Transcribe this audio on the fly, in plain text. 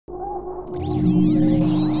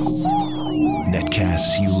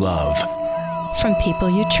Netcasts you love. From people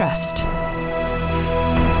you trust.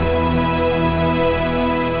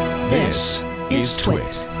 This is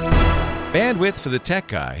Twit. Bandwidth for the Tech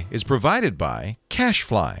Guy is provided by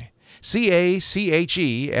CacheFly. CacheFly.com.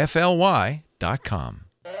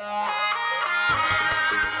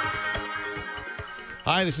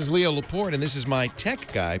 Hi, this is Leo Laporte, and this is my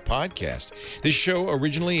Tech Guy podcast. This show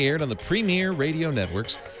originally aired on the Premier Radio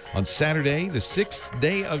Networks on Saturday, the 6th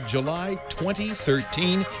day of July,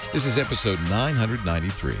 2013. This is episode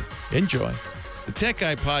 993. Enjoy. The Tech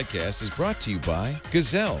Guy podcast is brought to you by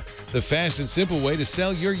Gazelle, the fast and simple way to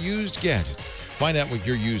sell your used gadgets. Find out what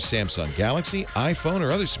your used Samsung Galaxy, iPhone,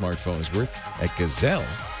 or other smartphone is worth at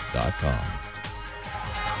Gazelle.com.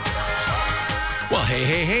 Well,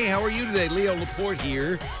 hey, how are you today? Leo Laporte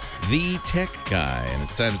here, the Tech Guy, and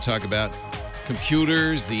it's time to talk about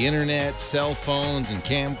computers, the internet, cell phones, and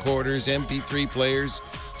camcorders, MP3 players,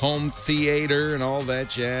 home theater, and all that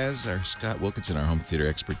jazz. Our Scott Wilkinson, our home theater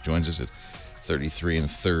expert, joins us at 33 and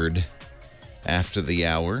 3rd after the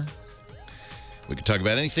hour. We can talk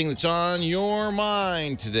about anything that's on your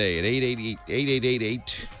mind today at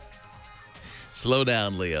 888-8888. Slow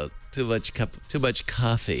down, Leo. Too much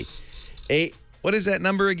coffee. What is that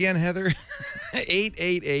number again, Heather?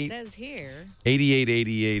 888. It says here.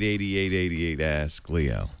 88888888. Ask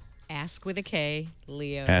Leo. Ask with a K,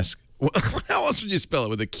 Leo. Ask. How else would you spell it?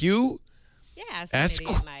 With a Q? Yeah,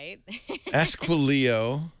 somebody might. Ask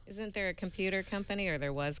Leo. Isn't there a computer company, or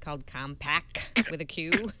there was, called Compaq with a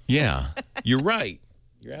Q? Yeah, you're right.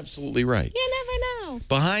 You're absolutely right. You never know.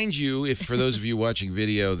 Behind you, for those of you watching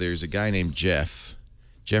video, there's a guy named Jeffrey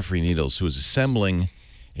Needles, who is assembling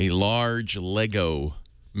a large Lego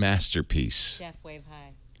masterpiece. Jeff, wave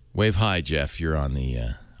high. Wave high, Jeff. You're on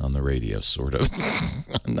the radio, sort of.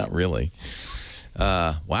 Not really.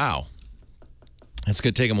 Wow. That's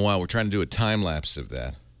going to take him a while. We're trying to do a time lapse of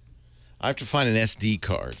that. I have to find an SD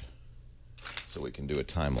card so we can do a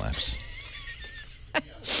time lapse.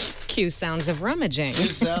 Cue sounds of rummaging. Cue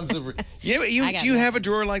sounds of. Yeah, but do you have a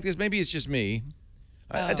drawer like this? Maybe it's just me.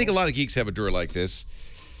 I think a lot of geeks have a drawer like this.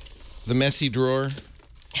 The messy drawer.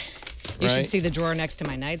 You right? should see the drawer next to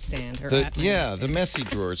my nightstand. The messy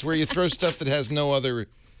drawer. It's where you throw stuff that has no other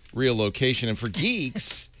real location. And for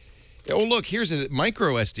geeks, oh, look, here's a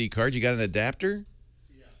micro SD card. You got an adapter?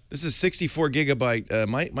 Yeah. This is 64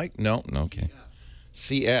 gigabyte. No, okay.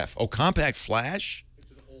 CF. Oh, compact flash?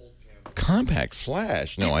 It's an old camera. Compact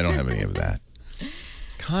flash? No, I don't have any of that.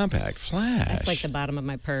 Compact flash. That's like the bottom of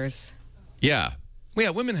my purse. Yeah. Well,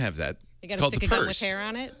 yeah, women have that. You got to stick a gun with hair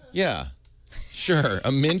on it? Yeah. Sure.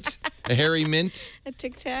 A mint, a hairy mint. A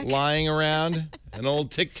Tic Tac. Lying around. An old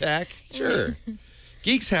Tic Tac. Sure.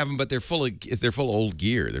 Geeks have them, but they're full of old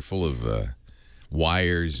gear. They're full of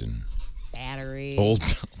wires and batteries. Old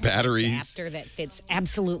batteries. Adapter that fits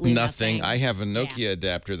absolutely nothing. I have a Nokia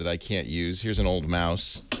adapter that I can't use. Here's an old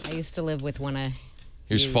mouse. I used to live with one of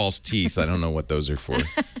Here's false teeth. I don't know what those are for.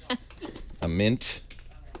 A mint,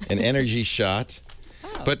 an energy shot.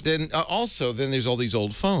 Oh. But then then there's all these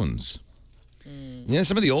old phones. Yeah,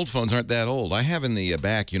 some of the old phones aren't that old. I have in the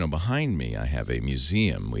back, behind me, I have a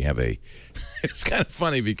museum. We have it's kind of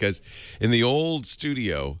funny because in the old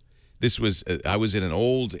studio, I was in an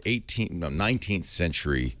old 19th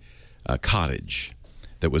century cottage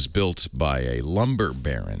that was built by a lumber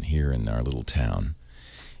baron here in our little town.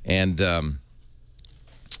 And the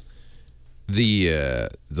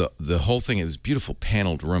whole thing, it was a beautiful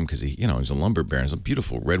paneled room because he was a lumber baron. It was a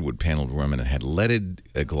beautiful redwood paneled room, and it had leaded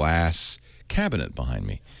glass cabinet behind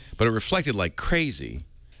me, but it reflected like crazy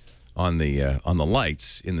on the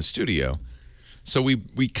lights in the studio. So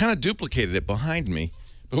we kind of duplicated it behind me,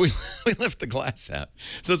 but we left the glass out.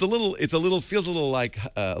 So feels a little like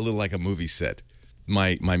a movie set.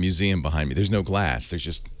 My museum behind me. There's no glass. There's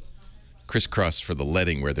just crisscross for the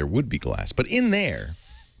leading where there would be glass. But in there,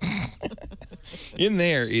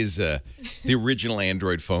 is the original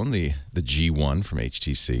Android phone, the G1 from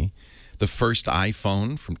HTC. The first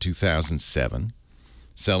iPhone from 2007,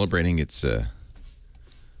 celebrating its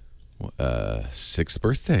 6th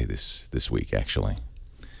birthday this week, actually.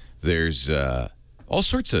 There's all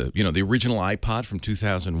sorts of, the original iPod from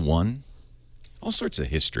 2001, all sorts of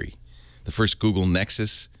history. The first Google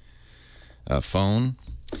Nexus phone.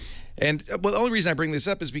 And the only reason I bring this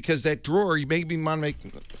up is because that drawer, you maybe want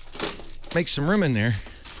to make some room in there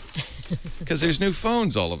because there's new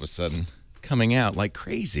phones all of a sudden coming out like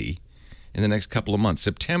crazy. In the next couple of months.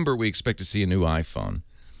 September, we expect to see a new iPhone.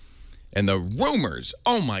 And the rumors,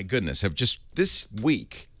 oh my goodness, this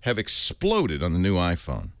week have exploded on the new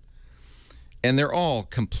iPhone. And they're all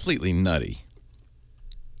completely nutty.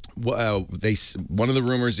 one of the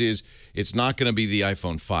rumors is it's not going to be the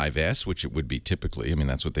iPhone 5S, which it would be typically. I mean,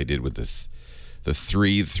 that's what they did with the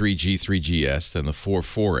 3G, 3GS, then the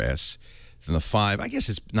 4S, then the 5. I guess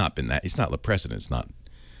it's not been that. It's not the precedent. It's not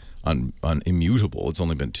immutable. It's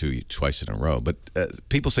only been twice in a row. But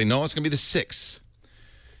people say, no, it's going to be the 6.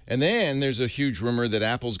 And then there's a huge rumor that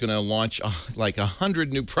Apple's going to launch like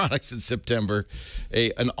 100 new products in September.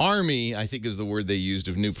 An army, I think is the word they used,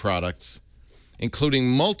 of new products, including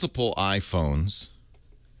multiple iPhones.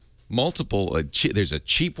 There's a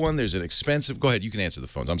cheap one. There's an expensive. Go ahead. You can answer the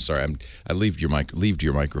phones. I'm sorry. I leaved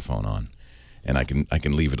your microphone on, and I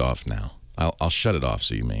can leave it off now. I'll shut it off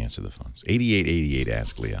so you may answer the phones. 8888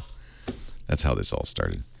 Ask Leah. That's how this all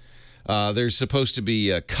started. There's supposed to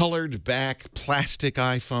be colored back plastic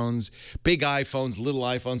iPhones, big iPhones, little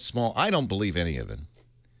iPhones, small. I don't believe any of it.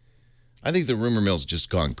 I think the rumor mill's just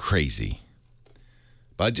gone crazy.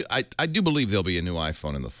 But I do believe there'll be a new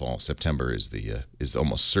iPhone in the fall. September is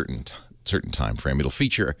almost certain time frame. It'll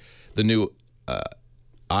feature the new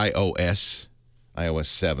iOS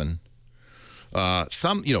 7.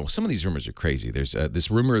 Some of these rumors are crazy. There's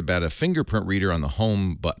this rumor about a fingerprint reader on the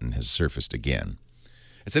home button has surfaced again.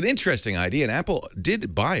 It's an interesting idea, and Apple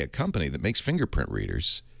did buy a company that makes fingerprint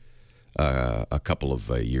readers a couple of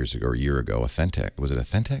years ago, or a year ago. Authentec. Was it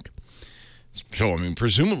Authentec? So, I mean,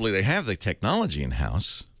 presumably they have the technology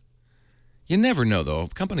in-house. You never know, though.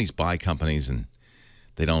 Companies buy companies, and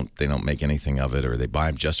they don't make anything of it, or they buy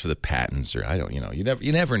them just for the patents, or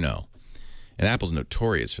you never know. And Apple's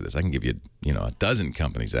notorious for this. I can give you, a dozen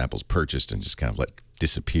companies that Apple's purchased and just kind of let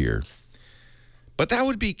disappear. But that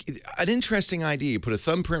would be an interesting idea. You put a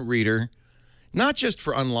thumbprint reader, not just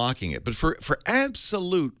for unlocking it, but for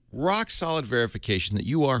absolute rock-solid verification that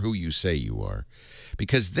you are who you say you are.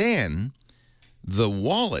 Because then the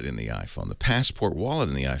wallet in the iPhone, the passport wallet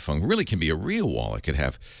in the iPhone, really can be a real wallet. It could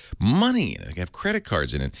have money in it. It could have credit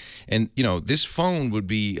cards in it. And, this phone would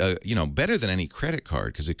be, better than any credit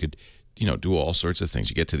card because it could, do all sorts of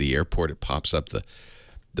things. You get to the airport, it pops up the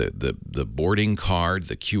boarding card,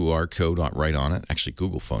 the QR code right on it. Actually,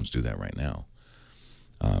 Google phones do that right now.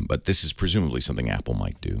 But this is presumably something Apple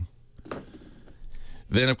might do.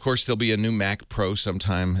 Then, of course, there'll be a new Mac Pro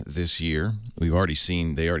sometime this year. We've already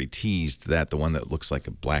seen, they already teased that, the one that looks like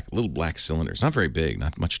a little black cylinder. It's not very big,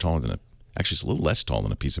 not much taller than actually it's a little less tall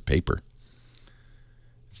than a piece of paper.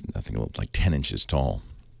 It's nothing like 10 inches tall.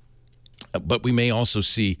 But we may also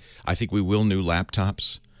see, I think we will, new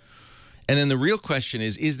laptops. And then the real question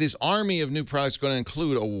is this army of new products going to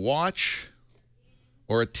include a watch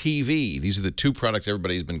or a TV? These are the two products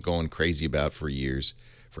everybody's been going crazy about for years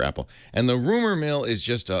for Apple. And the rumor mill is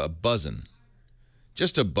just a buzzing.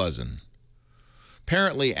 Just a buzzing.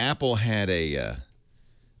 Apparently, Apple had a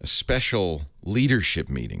special leadership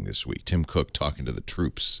meeting this week. Tim Cook talking to the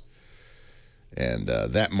troops. And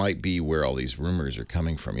that might be where all these rumors are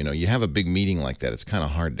coming from. You have a big meeting like that, it's kind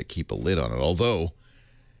of hard to keep a lid on it. Although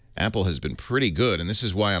Apple has been pretty good, and this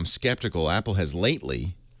is why I'm skeptical. Apple has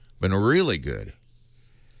lately been really good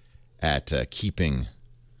at keeping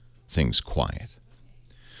things quiet.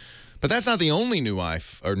 But that's not the only new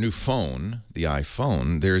phone, the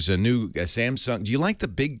iPhone. There's a new Samsung. Do you like the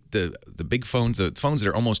big phones, the phones that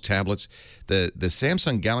are almost tablets? The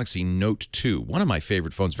Samsung Galaxy Note 2, one of my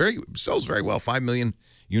favorite phones. Sells very well. 5 million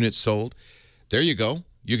units sold. There you go.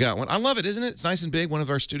 You got one. I love it, isn't it? It's nice and big. One of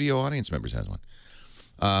our studio audience members has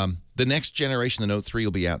one. The next generation, the Note 3,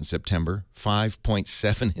 will be out in September.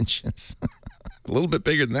 5.7 inches. A little bit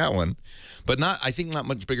bigger than that one. But I think not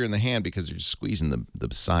much bigger in the hand because they're just squeezing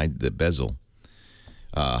the bezel.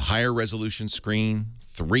 Higher resolution screen,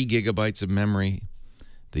 3 gigabytes of memory.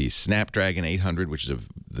 The Snapdragon 800, which is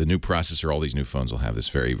the new processor. All these new phones will have this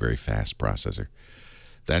very, very fast processor.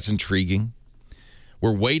 That's intriguing.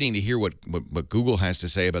 We're waiting to hear what Google has to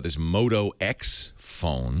say about this Moto X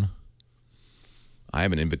phone. I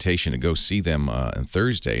have an invitation to go see them on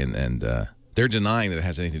Thursday, and they're denying that it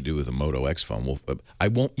has anything to do with the Moto X phone. Well, I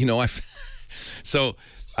won't, so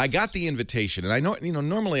I got the invitation, and I know,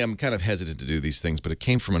 normally I'm kind of hesitant to do these things, but it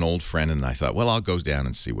came from an old friend, and I thought, well, I'll go down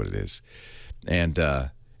and see what it is. And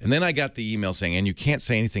then I got the email saying, and you can't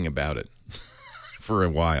say anything about it for a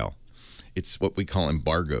while. It's what we call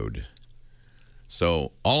embargoed.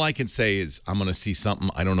 So all I can say is I'm going to see something.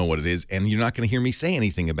 I don't know what it is, and you're not going to hear me say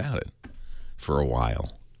anything about it for a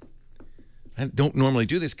while. I don't normally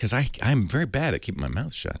do this because I'm very bad at keeping my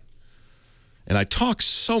mouth shut. And I talk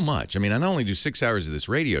so much. I mean, I not only do 6 hours of this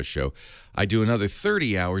radio show, I do another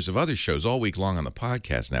 30 hours of other shows all week long on the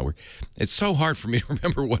podcast now. It's so hard for me to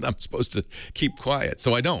remember what I'm supposed to keep quiet,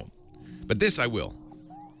 so I don't. But this I will.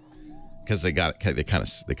 because they kind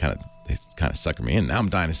of suckered me in. Now I'm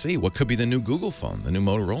dying to see what could be the new Google phone, the new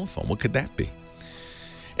Motorola phone. What could that be?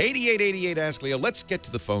 8888 Ask Leo. Let's get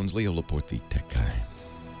to the phones. Leo Laporte, the tech guy.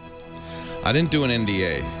 I didn't do an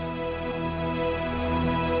NDA.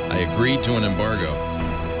 I agreed to an embargo.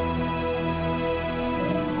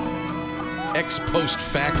 Ex post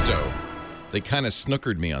facto. They kind of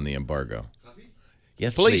snookered me on the embargo.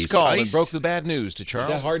 Yes, Police please. called and broke the bad news to Is Charles.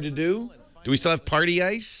 that hard to do? Do we still have party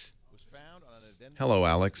ice? Hello,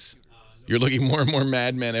 Alex. You're looking more and more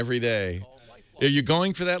Mad Men every day. Are you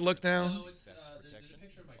going for that look now?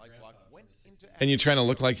 And you're trying to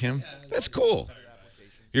look like him? That's cool.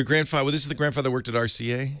 Your grandfather, well, this is the grandfather who worked at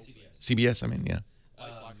RCA? CBS, I mean, yeah.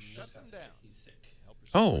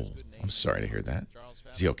 Oh, I'm sorry to hear that.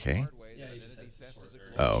 Is he okay?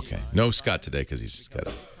 Oh, okay. No Scott today because he's got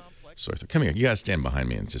a sore throat. Come here. You got to stand behind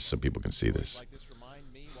me and just so people can see this.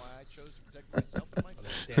 Now,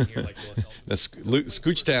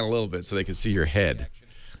 scooch down a little bit so they can see your head.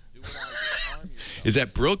 Is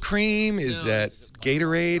that Brill Cream? Is that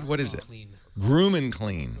Gatorade? What is it? Groom and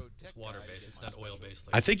Clean. It's water-based. It's not oil-based.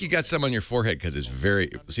 I think you got some on your forehead because it's very...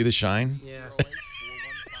 See the shine? Yeah.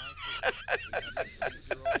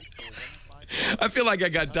 I feel like I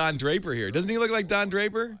got Don Draper here. Doesn't he look like Don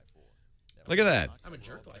Draper? Look at that. I'm a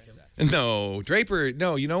jerk like him. No, Draper.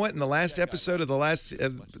 No, you know what? In the last episode of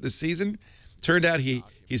the season, turned out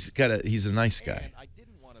he's a nice guy.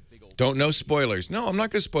 Don't know spoilers. No, I'm not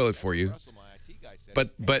going to spoil it for you.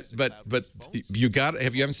 But you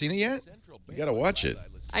haven't seen it yet? You got to watch it.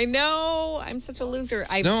 I know. I'm such a loser.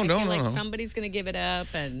 I feel like somebody's going to give it up,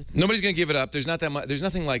 and nobody's going to give it up. There's not that much. There's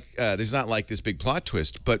nothing like. There's not like this big plot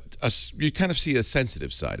twist, but you kind of see a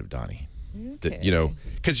sensitive side of Donnie. okay. That, you know,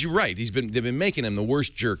 because you're right. They've been making him the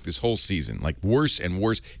worst jerk this whole season, like worse and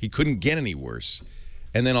worse. He couldn't get any worse,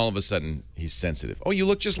 and then all of a sudden he's sensitive. Oh, you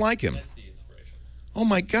look just like him. That's the inspiration. Oh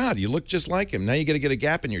my God, you look just like him. Now you got to get a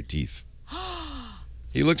gap in your teeth.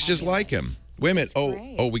 He looks just like him. Wait a minute.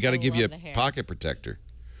 Great. We got to I give you love a the hair. pocket protector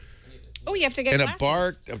Oh, you have to get and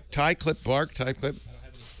glasses. a tie clip, bark tie clip. I don't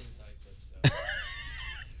have any skin type clips.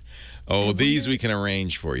 Oh, these we can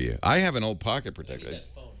arrange for you. I have an old pocket protector. That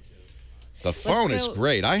phone, too. The phone is go-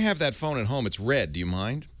 great. I have that phone at home. It's red. Do you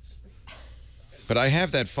mind? But I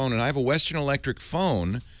have that phone, and I have a Western Electric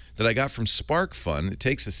phone that I got from Spark Fun. It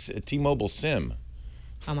takes a T-Mobile SIM.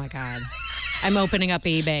 Oh my God. I'm opening up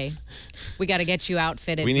eBay. We got to get you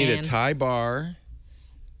outfitted. We need man. a tie bar.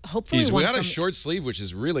 Hopefully, We one got a from- short sleeve, which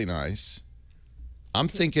is really nice. I'm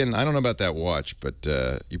thinking, I don't know about that watch, but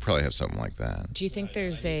you probably have something like that. Do you think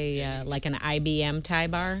there's a like an IBM tie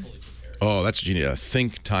bar? Oh, that's what you need, a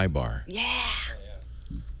Think tie bar. Yeah.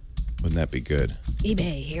 Wouldn't that be good?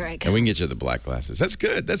 eBay, here I And come. we can get you the black glasses. That's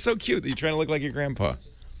good. That's so cute that you're trying to look like your grandpa.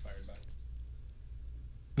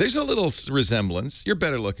 There's a little resemblance. You're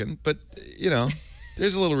better looking, but, you know,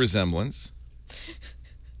 there's a little resemblance.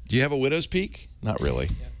 Do you have a widow's peak? Not really.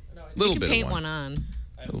 Little You bit can paint of one on.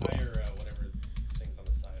 I have higher, whatever things on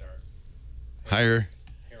the side are. Higher.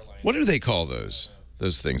 Hairline. What do they call those?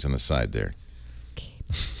 Those things on the side there.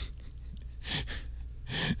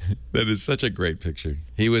 That is such a great picture.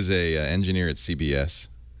 He was a engineer at CBS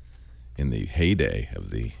in the heyday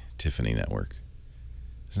of the Tiffany network.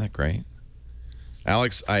 Isn't that great?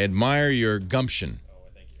 Alex, I admire your gumption,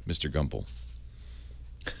 Mr. Gumple.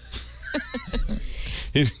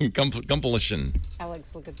 He's Gumpelition.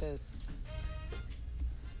 Alex, look at this.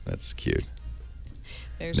 That's cute.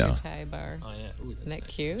 There's No. your tie bar. Oh, yeah. Ooh, Isn't that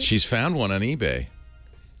cute? She's found one on eBay.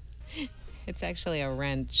 It's actually a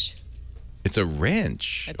wrench. It's a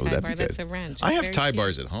wrench. A Oh, tie that'd bar be good. that's a wrench. I It's have very tie cute.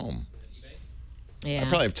 bars at home. Yeah. I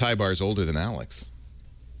probably have tie bars older than Alex.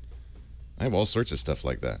 I have all sorts of stuff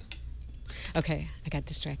like that. Okay, I got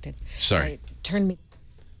distracted. Sorry. All right, turn me.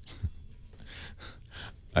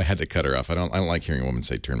 I had to cut her off. I don't like hearing a woman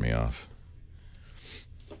say "turn me off."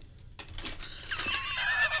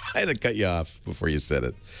 I had to cut you off before you said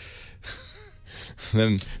it.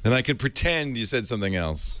 then I could pretend you said something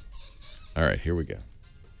else. All right, here we go.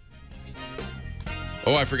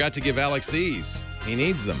 Oh, I forgot to give Alex these. He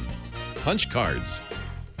needs them. Punch cards.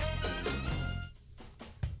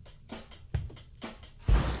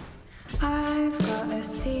 I've got a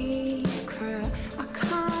secret, I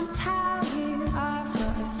can't tell you. I've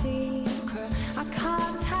got a secret, I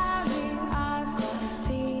can't tell you. I've got a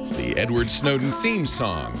secret. It's the Edward Snowden theme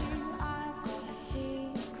song. I've got a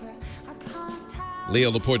secret, I can't tell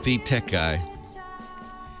Leo Laporte, the tech guy.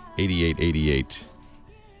 8888.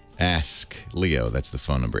 Ask Leo. That's the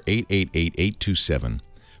phone number.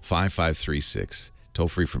 888-827-5536. Toll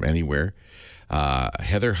free from anywhere.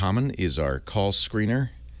 Heather Hammond is our call screener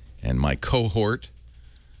and my cohort.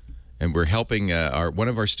 And we're helping one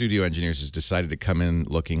of our studio engineers has decided to come in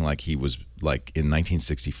looking like he was like in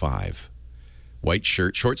 1965. White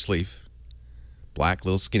shirt, short sleeve, black,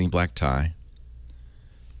 little skinny black tie.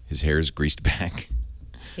 His hair is greased back.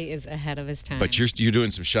 He is ahead of his time. But you're doing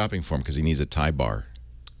some shopping for him because he needs a tie bar.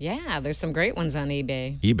 Yeah, there's some great ones on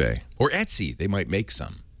eBay. eBay or Etsy, they might make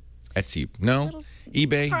some. Etsy, no,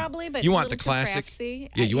 eBay. Probably, but you a want the little too classic. craftsy.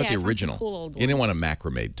 Yeah, you want Yeah, the I found some original. cool old You didn't want a ones.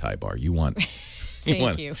 macrame tie bar. You want. Thank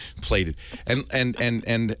want you. Plated.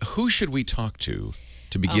 And who should we talk to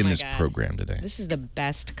begin my this God. program today? This is the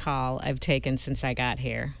best call I've taken since I got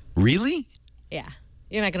here. Really? Yeah.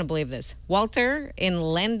 You're not going to believe this. Walter in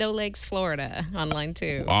Lando Lakes, Florida, on line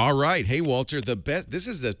 2. All right. Hey, Walter, the best. This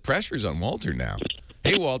is the pressure's on Walter now.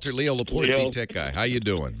 Hey, Walter, Leo Laporte, Leo. the tech guy. How you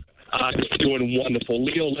doing? I'm doing wonderful.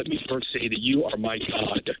 Leo, let me first say that you are my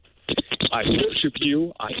God. I worship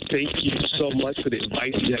you. I thank you so much for the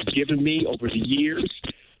advice you have given me over the years.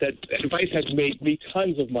 That advice has made me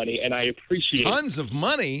tons of money, and I appreciate it. Tons of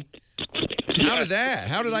money? How did that?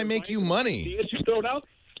 How did I make you money? Ideas you thrown out?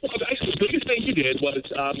 Well, actually, the biggest thing you did was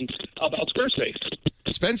about Squarespace.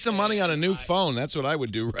 Spend some money on a new phone. That's what I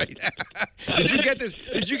would do right now. Did you get this?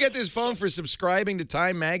 Did you get this phone for subscribing to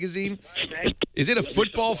Time Magazine? Is it a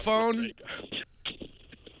football phone?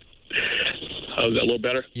 Oh, is that a little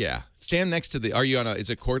better? Yeah. Stand next to the. Are you on a? Is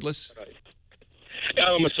it cordless?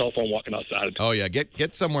 I'm on my cell phone walking outside. Oh yeah.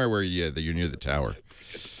 Get somewhere where you're near the tower.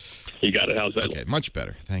 You got it. How's that? Okay. Much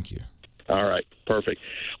better. Thank you. All right. Perfect.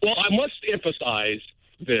 Well, I must emphasize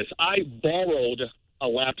this. I borrowed a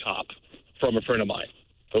laptop from a friend of mine.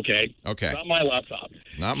 Okay? Okay. Not my laptop.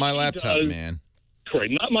 Not my laptop, does- man.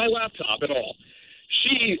 Correct. Not my laptop at all.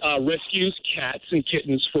 She rescues cats and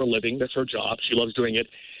kittens for a living. That's her job. She loves doing it.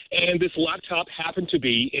 And this laptop happened to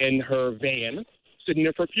be in her van, sitting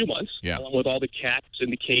there for a few months, Yeah. along with all the cats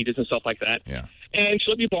and the cages and stuff like that. Yeah. And she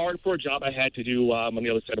let me borrow it for a job I had to do on the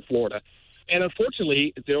other side of Florida. And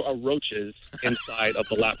unfortunately, there are roaches inside of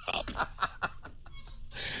the laptop.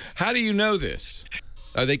 How do you know this?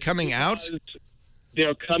 Are they coming out?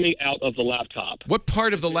 They're coming out of the laptop. What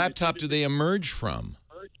part of the laptop do they emerge from?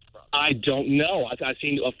 I don't know. I've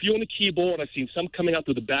seen a few on the keyboard. I've seen some coming out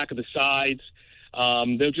through the back of the sides.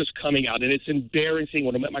 They're just coming out, and it's embarrassing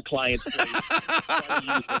when I'm at my client's place. trying to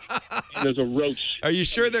use it, and there's a roach. Are you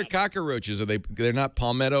sure they're cockroaches? Are they? They're not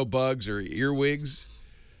palmetto bugs or earwigs?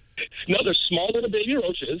 No, they're small little baby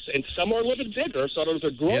roaches, and some are a little bit bigger, so those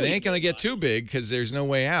are growing. Yeah, they ain't gonna get too big because there's no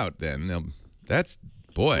way out. Then that's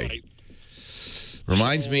boy. Right.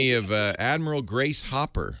 Reminds me of Admiral Grace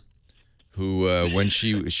Hopper, who when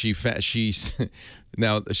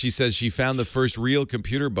now she says she found the first real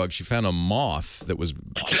computer bug. She found a moth that was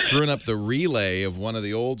screwing up the relay of one of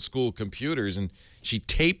the old school computers, and she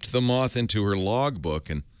taped the moth into her logbook,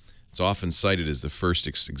 and it's often cited as the first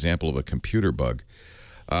example of a computer bug.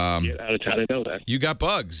 Get out of town, I know that. You got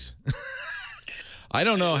bugs. I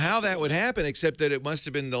don't know how that would happen, except that it must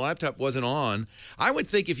have been the laptop wasn't on. I would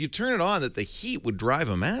think if you turn it on that the heat would drive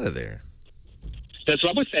them out of there. That's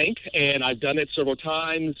what I would think, and I've done it several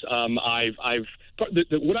times. What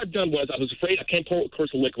I've done was I was afraid I can't pour, of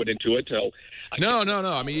course, liquid into it. So No.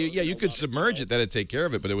 I mean, yeah, you could submerge it. That'd take care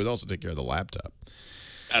of it, but it would also take care of the laptop.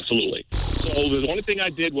 Absolutely. So the only thing I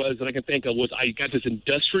did was that I can think of was I got this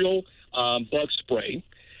industrial bug spray,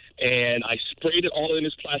 and I sprayed it all in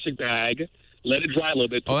this plastic bag, let it dry a little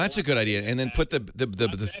bit. Oh, that's a good idea. And then put the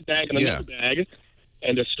that bag in another bag,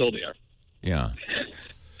 and they're still there. Yeah.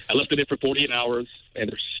 I left it in for 48 hours, and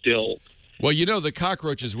they're still. Well, you know, the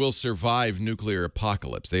cockroaches will survive nuclear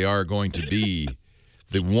apocalypse. They are going to be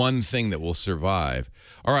the one thing that will survive.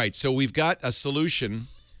 All right, so we've got a solution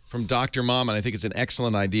from Dr. Mom, and I think it's an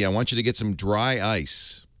excellent idea. I want you to get some dry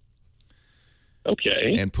ice.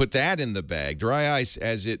 Okay. And put that in the bag. Dry ice,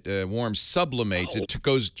 as it warms, sublimates. Oh.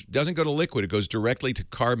 It doesn't go to liquid. It goes directly to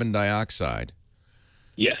carbon dioxide.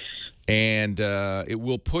 Yes. And it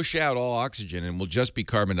will push out all oxygen and will just be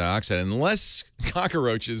carbon dioxide. Unless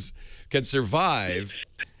cockroaches can survive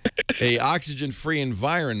a oxygen-free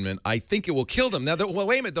environment, I think it will kill them. Now, well,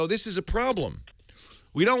 wait a minute, though. This is a problem.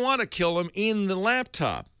 We don't want to kill them in the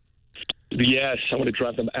laptop. Yes, I want to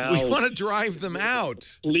drive them out. We want to drive them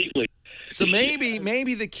out. Completely. So maybe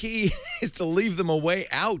the key is to leave them away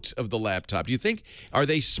out of the laptop. Do you think, are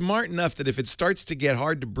they smart enough that if it starts to get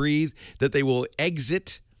hard to breathe, that they will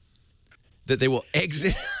exit the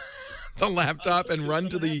laptop and run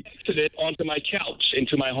to the... Exit it onto my couch,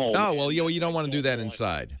 into my home. Oh, well, you don't want to do that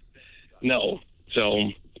inside. No.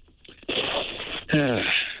 So...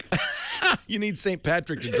 You need St.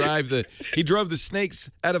 Patrick to drive he drove the snakes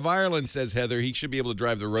out of Ireland, says Heather. He should be able to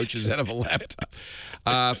drive the roaches out of a laptop.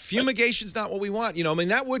 Fumigation's not what we want. You know, I mean,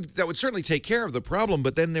 that would certainly take care of the problem,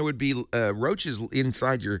 but then there would be roaches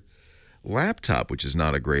inside your laptop, which is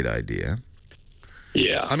not a great idea.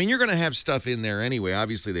 Yeah. I mean, you're going to have stuff in there anyway.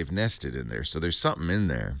 Obviously, they've nested in there, so there's something in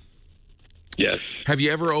there. Yes. Have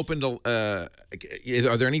you ever opened are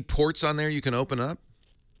there any ports on there you can open up?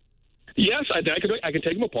 Yes, I can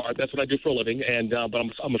take them apart. That's what I do for a living, and but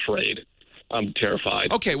I'm afraid. I'm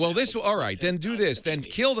terrified. Okay, well, all right, then do this. Then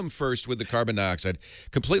kill them first with the carbon dioxide.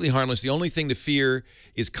 Completely harmless. The only thing to fear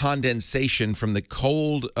is condensation from the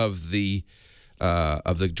cold of the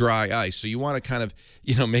dry ice. So you want to kind of,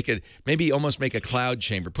 you know, maybe almost make a cloud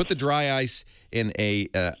chamber. Put the dry ice in a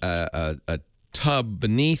tub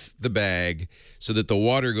beneath the bag so that the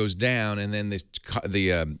water goes down, and then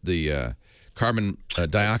the carbon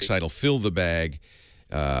dioxide will fill the bag.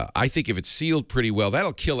 I think if it's sealed pretty well,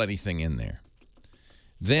 that'll kill anything in there.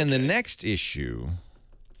 Then the next issue,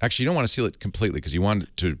 actually, you don't want to seal it completely because you want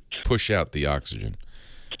it to push out the oxygen.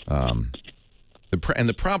 And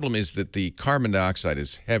the problem is that the carbon dioxide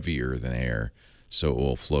is heavier than air, so it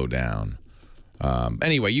will flow down.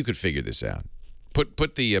 Anyway, you could figure this out.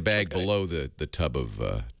 Put the bag below the tub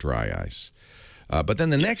of dry ice. But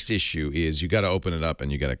then the next issue is you got to open it up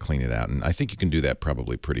and you got to clean it out. And I think you can do that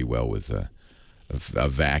probably pretty well with a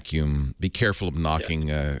vacuum. Be careful of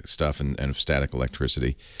knocking stuff and static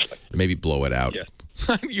electricity. Maybe blow it out. Yeah.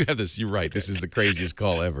 You have this. You're right. This is the craziest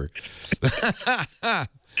call ever. I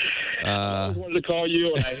always wanted to call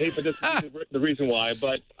you, and I hate that this is the reason why.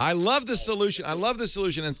 But I love the solution. I love the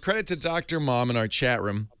solution. And credit to Dr. Mom in our chat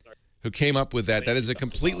room who came up with that. That is a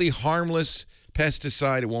completely harmless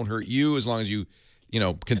pesticide. It won't hurt you as long as you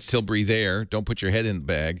can still breathe air. Don't put your head in the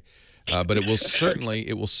bag. But it will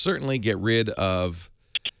certainly get rid of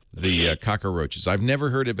the cockroaches. I've never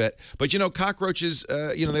heard of it, but cockroaches.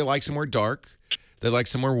 They like somewhere dark. They like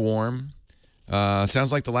somewhere warm.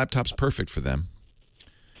 Sounds like the laptop's perfect for them.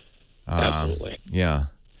 Absolutely. Yeah.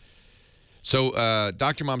 So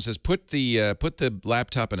Dr. Mom says put the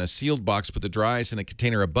laptop in a sealed box. Put the dry ice in a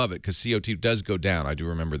container above it because CO2 does go down. I do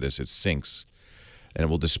remember this. It sinks, and it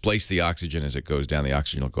will displace the oxygen as it goes down. The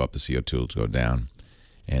oxygen will go up. The CO2 will go down.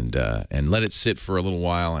 And let it sit for a little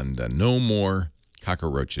while, and no more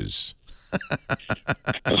cockroaches.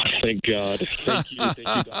 Thank God. Thank you,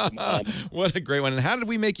 Dr. Mom. What a great one. And how did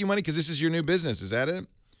we make you money? Because this is your new business. Is that it?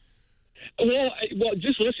 Well,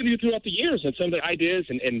 just listening to you throughout the years and some of the ideas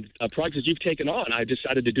and projects you've taken on, I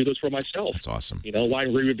decided to do those for myself. That's awesome. Why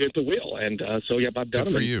reinvent the wheel? And so, yeah, I've done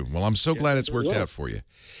Good for you. Well, I'm so glad it's worked out for you.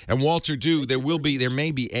 And Walter, there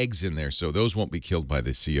may be eggs in there, so those won't be killed by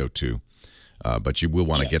the CO2. But you will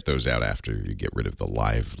want to get those out after you get rid of the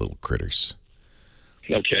live little critters.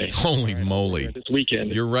 Okay. Holy moly. This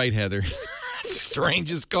weekend. You're right, Heather.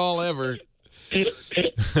 Strangest call ever.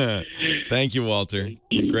 Thank you, Walter.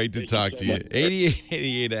 Great to talk to you.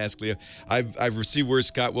 8888 Ask Leo. I've received word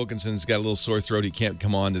Scott Wilkinson's got a little sore throat. He can't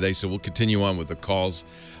come on today, so we'll continue on with the calls.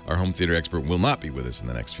 Our home theater expert will not be with us in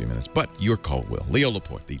the next few minutes, but your call will. Leo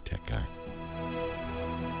Laporte, the tech guy.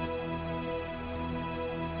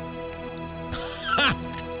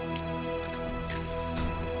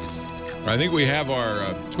 I think we have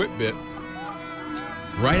our twit bit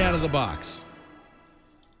right out of the box,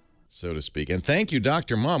 so to speak. And thank you,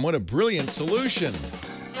 Dr. Mom. What a brilliant solution.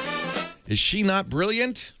 Is she not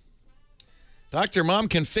brilliant? Dr. Mom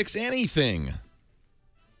can fix anything.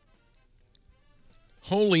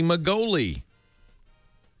 Holy Magoli.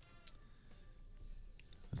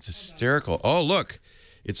 That's hysterical. Oh, look.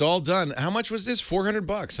 It's all done. How much was this?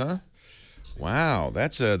 $400, huh? Wow,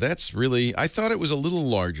 that's really... I thought it was a little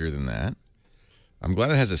larger than that. I'm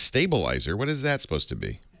glad it has a stabilizer. What is that supposed to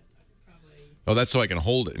be? Oh, that's so I can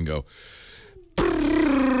hold it and go... Pew,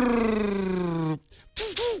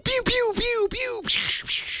 pew, pew, pew.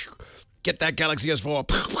 Get that Galaxy S4.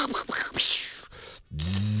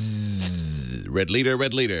 Red leader,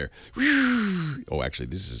 red leader. Oh, actually,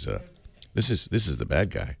 this is the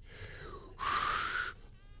bad guy.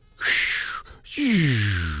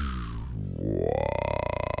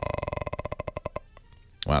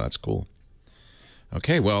 Wow, that's cool.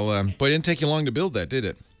 Okay, well, boy, it didn't take you long to build that, did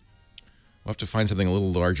it? We'll have to find something a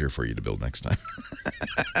little larger for you to build next time.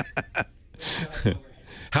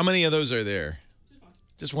 How many of those are there?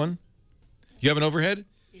 Just one. You have an overhead?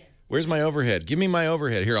 Yeah. Where's my overhead? Give me my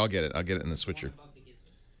overhead. Here, I'll get it. I'll get it in the switcher.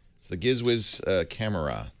 It's the GizWiz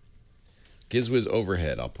camera. GizWiz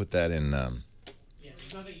overhead. I'll put that in... Yeah,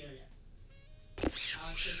 it's not yet.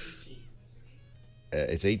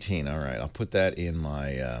 It's 18. All right. I'll put that in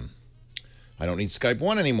my... I don't need Skype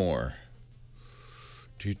 1 anymore.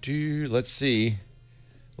 Let's see.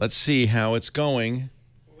 Let's see how it's going.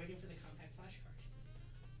 We're waiting for the compact flash card.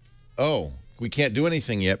 Oh, we can't do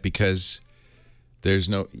anything yet because there's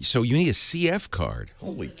no. So you need a CF card.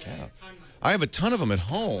 Holy cow! I have a ton of them at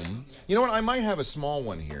home. You know what? I might have a small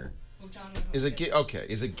one here. Is a gig okay?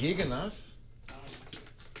 Is a gig enough?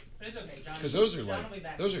 It's okay, John. Because those are John like will be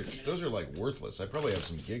back. those are like worthless. I probably have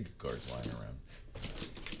some gig cards lying around.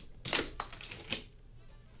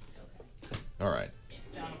 All right,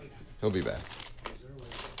 John will be back. he'll be back.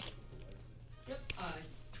 Yep.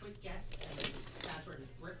 Tweet guest and password is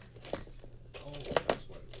brick guest.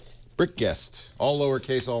 Brick guest, all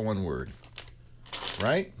lowercase, all one word.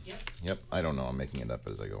 Right? Yep. Yep. I don't know. I'm making it up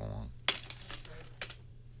as I go along.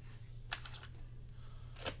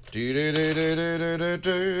 You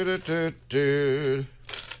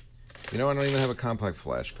know, I don't even have a compact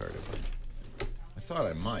flash card. I thought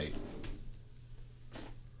I might.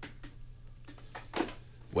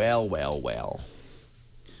 Well. No,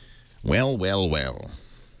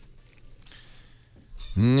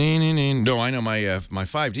 I know my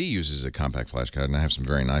 5D uses a compact flash card, and I have some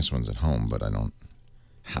very nice ones at home, but I don't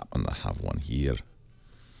happen to have one here.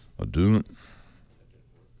 I don't.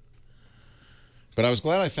 But I was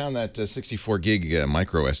glad I found that 64 gig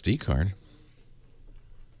micro SD card.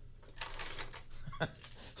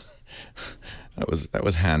 that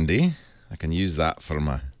was handy. I can use that for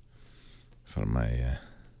my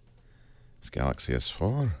Galaxy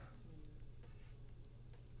S4.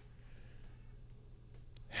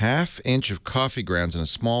 Half-inch of coffee grounds in a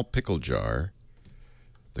small pickle jar.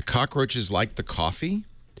 The cockroaches like the coffee.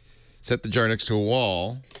 Set the jar next to a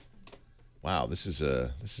wall. Wow, this is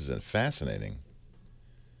a fascinating.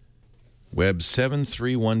 Web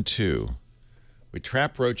 7312. We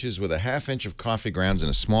trap roaches with a half-inch of coffee grounds in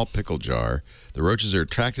a small pickle jar. The roaches are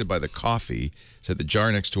attracted by the coffee. Set the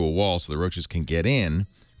jar next to a wall so the roaches can get in.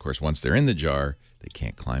 Of course, once they're in the jar, they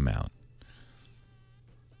can't climb out.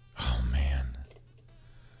 Oh, man.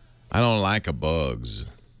 I don't like a bugs.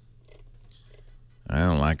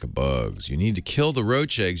 You need to kill the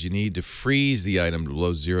roach eggs. You need to freeze the item to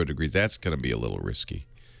below 0 degrees. That's going to be a little risky.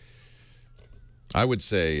 I would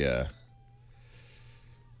say, I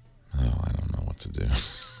don't know what to do.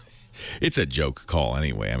 It's a joke call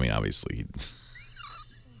anyway. I mean, obviously,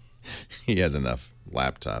 he has enough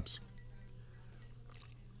laptops.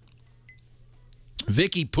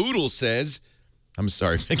 Vicky Poodle says,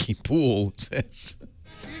 Vicky Poole says,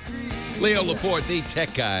 Leo Laporte, the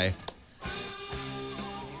tech guy.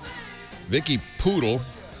 Vicky Poodle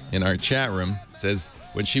in our chat room says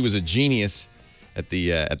when she was a genius at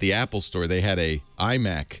the Apple store, they had a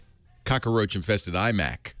iMac, cockroach-infested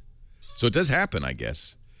iMac. So it does happen, I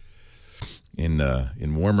guess, in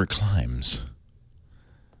warmer climes.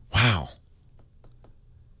 Wow.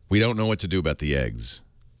 We don't know what to do about the eggs.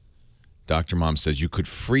 Dr. Mom says you could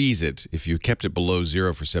freeze it. If you kept it below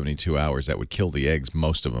 0 for 72 hours, that would kill the eggs,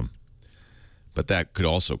 most of them. But that could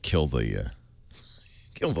also kill the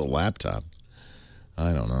laptop.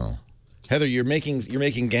 I don't know. Heather, you're making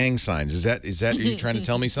gang signs. Is that are you trying to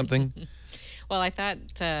tell me something? Well, I thought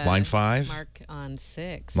line 5, Mark on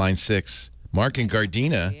 6. Line 6, Mark and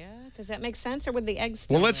Gardena. Yeah, does that make sense, or would the eggs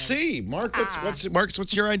still Well, let's live? see. Mark,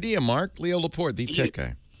 what's your idea, Mark? Leo Laporte, the tech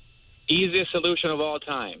guy. Easiest solution of all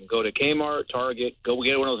time. Go to Kmart, Target, go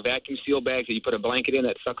get one of those vacuum seal bags that you put a blanket in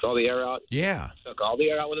that sucks all the air out. Yeah. Suck all the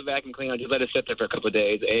air out with a vacuum cleaner. Just let it sit there for a couple of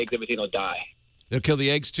days. The eggs, everything will die. It'll kill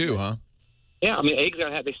the eggs too, huh? Yeah, I mean, eggs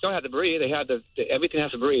they still have to breathe. Everything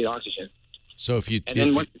has to breathe oxygen. So if you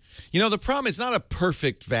the problem is not a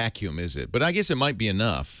perfect vacuum, is it? But I guess it might be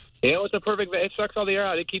enough. Yeah, it's a perfect. It sucks all the air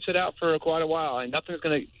out. It keeps it out for quite a while, and nothing's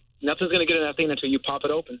gonna get in that thing until you pop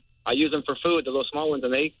it open. I use them for food, the little small ones,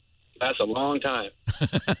 and they last a long time.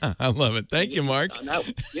 I love it. Thank you, Mark.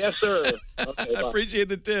 Yes, sir. Okay, I appreciate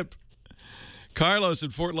the tip. Carlos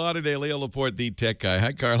in Fort Lauderdale, Leo Laporte, the tech guy.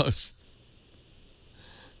 Hi, Carlos.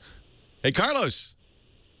 Hey, Carlos.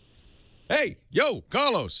 Hey, yo,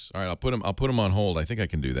 Carlos. All right, I'll put him on hold. I think I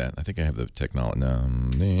can do that. I think I have the technology.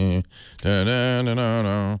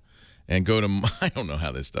 And go to, I don't know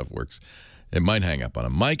how this stuff works. It might hang up on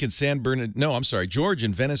him. Mike in San Bernardino. No, I'm sorry. George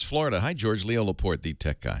in Venice, Florida. Hi, George. Leo Laporte, the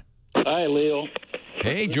tech guy. Hi, Leo.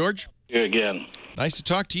 Hey, George. Here again. Nice to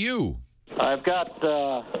talk to you. I've got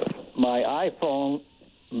my iPhone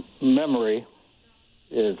memory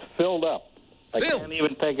is filled up. I can't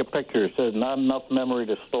even take a picture. It says not enough memory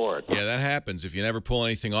to store it. Yeah, that happens. If you never pull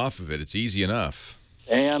anything off of it, it's easy enough.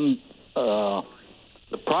 And the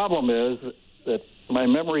problem is that my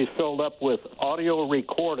memory is filled up with audio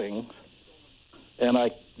recordings, and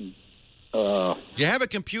do you have a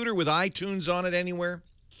computer with iTunes on it anywhere?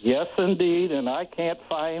 Yes, indeed, and I can't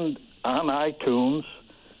find on iTunes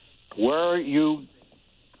where you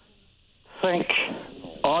think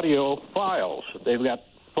audio files. They've got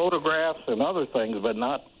photographs and other things, but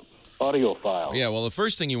not audio files. Yeah, well, the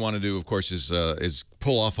first thing you want to do, of course, is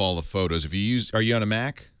pull off all the photos. Are you on a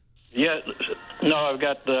Mac? Yeah, no, I've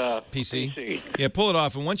got the PC. Yeah, pull it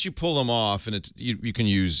off, and once you pull them off, and you can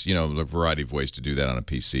use a variety of ways to do that on a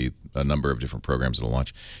PC. A number of different programs that'll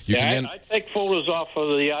launch. I take photos off of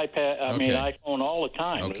the iPad. I mean iPhone all the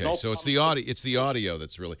time. Okay, so it's the audio. It's the audio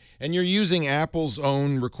that's really. And you're using Apple's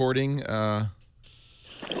own recording. Well,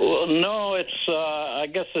 no, it's. I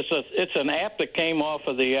guess it's an app that came off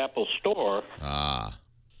of the Apple Store. Ah.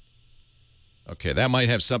 Okay, that might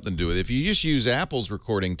have something to do with it. If you just use Apple's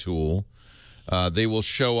recording tool, they will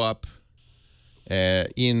show up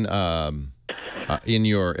in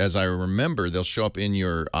your, as I remember, they'll show up in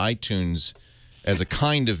your iTunes as a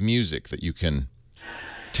kind of music that you can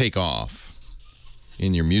take off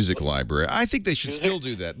in your music library. I think they should still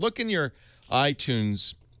do that. Look in your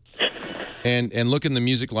iTunes and look in the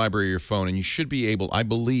music library of your phone, and you should be able, I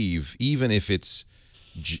believe, even if it's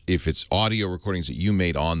audio recordings that you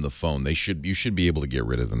made on the phone, you should be able to get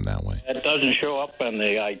rid of them that way. That doesn't show up in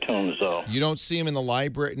the iTunes, though. You don't see them in the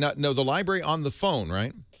library? No, the library on the phone,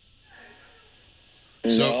 right?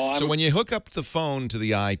 So when you hook up the phone to the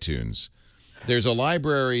iTunes, there's a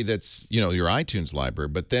library that's, your iTunes library,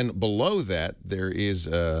 but then below that there is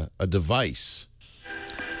a device,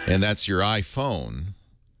 and that's your iPhone.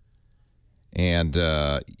 And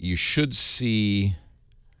you should see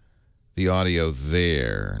the audio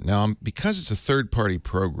there. Now, because it's a third-party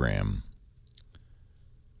program,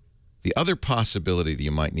 the other possibility that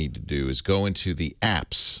you might need to do is go into the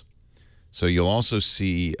apps. So you'll also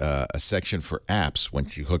see a section for apps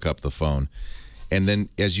once you hook up the phone. And then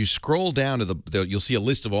as you scroll down to you'll see a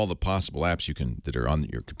list of all the possible apps that are on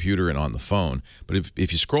your computer and on the phone. But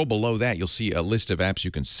if you scroll below that, you'll see a list of apps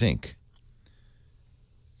you can sync.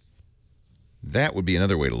 That would be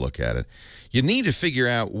another way to look at it. You need to figure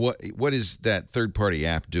out what is that third-party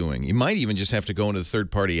app doing. You might even just have to go into the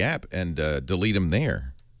third-party app and delete them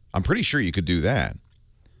there. I'm pretty sure you could do that.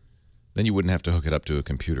 Then you wouldn't have to hook it up to a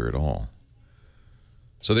computer at all.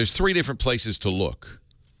 So there's 3 different places to look.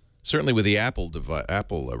 Certainly with the Apple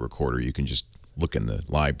recorder, you can just look in the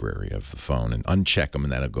library of the phone and uncheck them,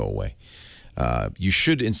 and that'll go away. You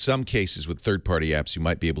should, in some cases with third-party apps, you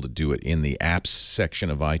might be able to do it in the apps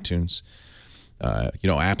section of iTunes.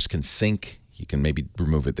 Apps can sync. You can maybe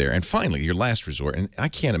remove it there. And finally, your last resort, and I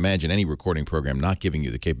can't imagine any recording program not giving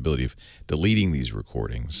you the capability of deleting these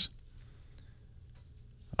recordings.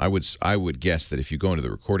 I would guess that if you go into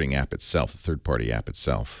the recording app itself, the third-party app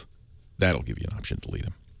itself, that'll give you an option to delete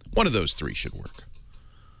them. One of those 3 should work.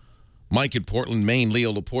 Mike in Portland, Maine.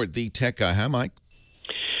 Leo Laporte, the tech guy. Hi, Mike.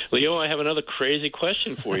 Leo, I have another crazy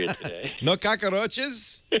question for you today. No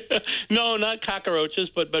cockroaches? No, not cockroaches,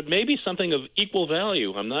 but maybe something of equal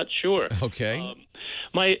value. I'm not sure. Okay.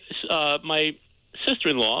 My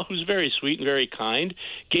sister-in-law, who's very sweet and very kind,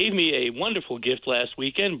 gave me a wonderful gift last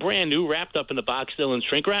weekend, brand new, wrapped up in the box still in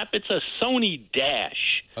shrink wrap. It's a Sony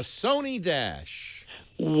Dash. A Sony Dash.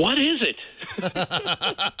 What is it?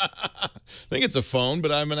 I think it's a phone,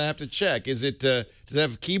 but I'm going to have to check. Does it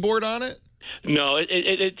have a keyboard on it? No,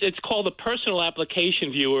 it's called a personal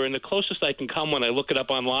application viewer, and the closest I can come when I look it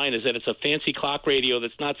up online is that it's a fancy clock radio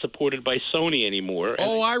that's not supported by Sony anymore.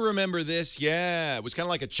 Oh, I remember this. Yeah, it was kind of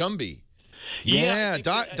like a Chumby. Yeah,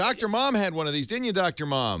 Dr. Mom had one of these, didn't you, Dr.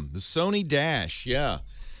 Mom? The Sony Dash, yeah.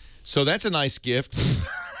 So that's a nice gift.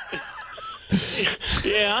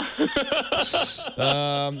 Yeah.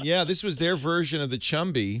 Yeah, this was their version of the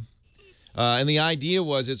Chumby. And the idea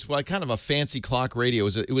was it's kind of a fancy clock radio.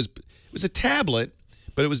 It was a tablet,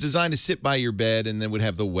 but it was designed to sit by your bed and then would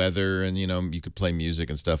have the weather and, you could play music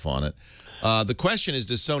and stuff on it. The question is,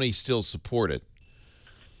 does Sony still support it?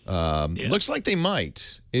 Looks like they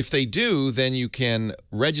might. If they do, then you can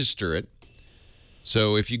register it.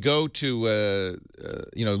 So if you go to,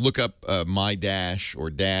 look up My Dash or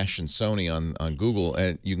Dash and Sony on Google,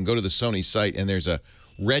 and you can go to the Sony site, and there's a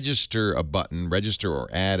register or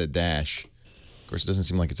add a Dash. Of course, it doesn't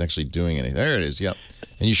seem like it's actually doing anything. There it is, yep.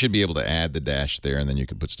 And you should be able to add the Dash there, and then you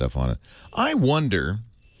can put stuff on it. I wonder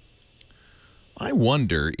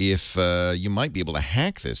if you might be able to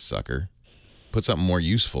hack this sucker, put something more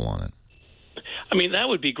useful on it. I mean, that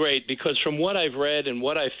would be great because from what I've read and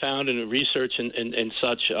what I've found in the research and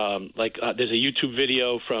such, there's a YouTube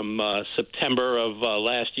video from September of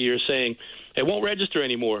last year saying it won't register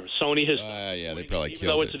anymore. Sony has, they probably even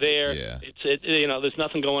though it's there, yeah. There's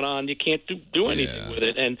nothing going on. You can't do anything with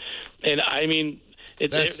it. And I mean,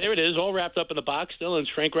 there it is, all wrapped up in the box, still in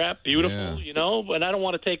shrink wrap, beautiful, and I don't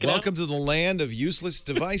want to take it out. Welcome to the land of useless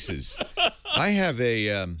devices. I have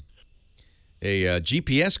a a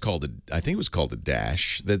GPS called I think it was called the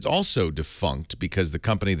Dash, that's also defunct because the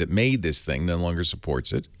company that made this thing no longer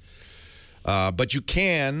supports it. But you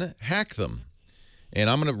can hack them.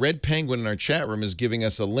 And Red Penguin in our chat room is giving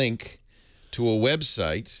us a link to a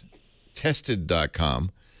website,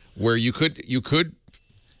 tested.com, where you could,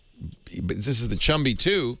 but this is the Chumby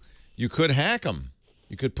too, you could hack them.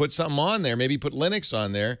 You could put something on there, maybe put Linux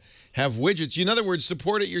on there, have widgets. In other words,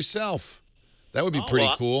 support it yourself. That would be pretty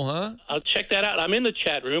cool, huh? I'll check that out. I'm in the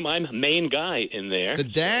chat room. I'm main guy in there. The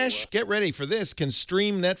Dash, get ready for this, can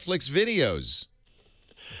stream Netflix videos.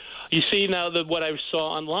 You see, now what I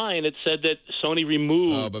saw online, it said that Sony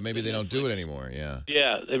removed... Oh, but maybe they don't do it anymore, yeah.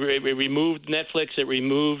 Yeah, it removed Netflix. It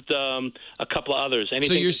removed a couple of others.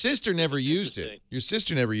 So your sister never used it? Your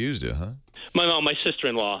sister never used it, huh? My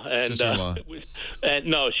sister-in-law. And, sister-in-law.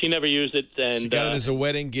 No, she never used it. And she got it as a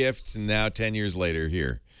wedding gift, and now 10 years later,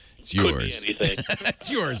 here. It's yours. Could be anything. It's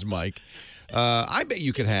yours, Mike. I bet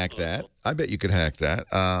you could hack that. I bet you could hack that.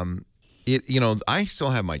 I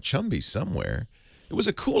still have my Chumby somewhere. It was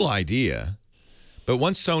a cool idea, but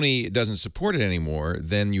once Sony doesn't support it anymore,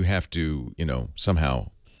 then you have to,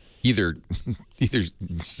 somehow either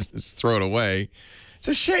throw it away. It's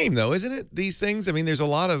a shame, though, isn't it? These things. I mean, there's a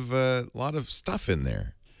lot of stuff in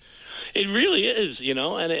there. It really is, and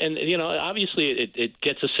obviously it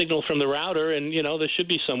gets a signal from the router, and there should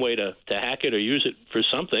be some way to hack it or use it for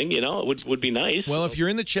something. It would be nice. Well, if you're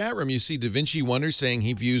in the chat room, you see Da Vinci Wonder saying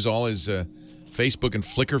he views all his Facebook and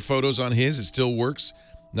Flickr photos on his. It still works.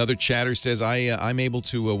 Another chatter says I'm able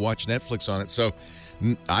to watch Netflix on it. So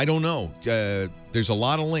I don't know. There's a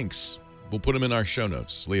lot of links. We'll put them in our show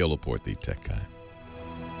notes. Leo Laporte, the tech guy.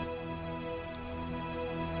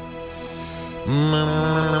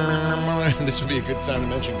 This would be a good time to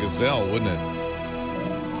mention Gazelle, wouldn't it?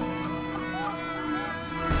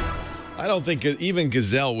 I don't think even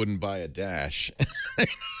Gazelle wouldn't buy a Dash.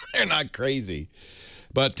 They're not crazy.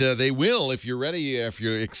 But they will, if you're ready, if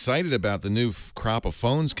you're excited about the new crop of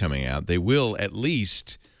phones coming out, they will at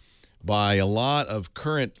least buy a lot of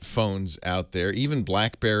current phones out there, even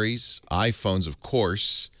BlackBerries, iPhones, of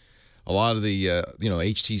course, a lot of the,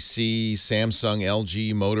 HTC, Samsung,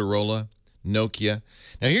 LG, Motorola, Nokia.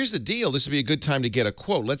 Now, here's the deal. This would be a good time to get a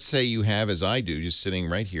quote. Let's say you have, as I do, just sitting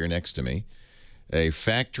right here next to me, a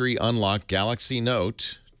factory unlocked Galaxy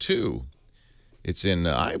Note 2. It's in,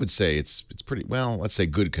 I would say it's pretty, well, let's say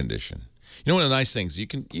good condition. One of the nice things,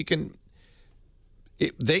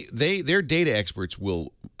 their data experts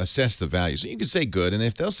will assess the value. So you can say good, and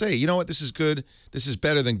if they'll say, you know what, this is good, this is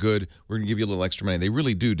better than good, we're going to give you a little extra money. They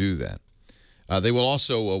really do that. They will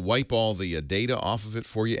also wipe all the data off of it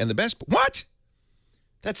for you. And the best, what?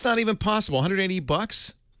 That's not even possible.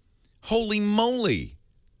 $180? Holy moly.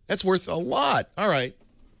 That's worth a lot. All right.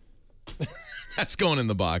 That's going in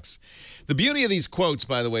the box. The beauty of these quotes,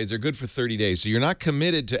 by the way, is they're good for 30 days. So you're not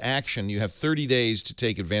committed to action. You have 30 days to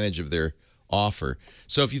take advantage of their offer.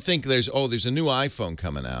 So if you think there's a new iPhone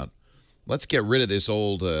coming out, let's get rid of this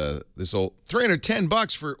old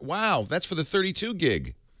 $310 for, wow, that's for the 32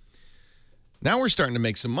 gig. Now we're starting to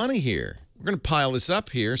make some money here. We're going to pile this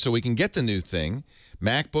up here so we can get the new thing.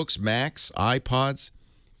 MacBooks, Macs, iPods.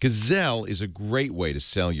 Gazelle is a great way to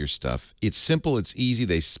sell your stuff. It's simple. It's easy.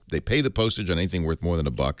 They pay the postage on anything worth more than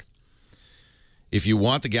 $1. If you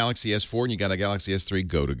want the Galaxy S4 and you got a Galaxy S3,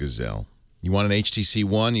 go to Gazelle. You want an HTC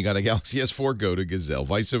One, you got a Galaxy S4, go to Gazelle.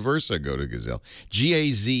 Vice versa, go to Gazelle.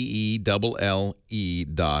 GAZELLE.com.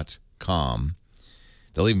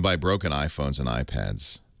 They'll even buy broken iPhones and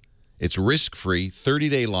iPads. It's risk-free,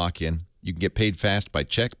 30-day lock-in. You can get paid fast by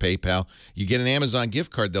check, PayPal. You get an Amazon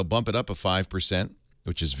gift card, they'll bump it up 5%,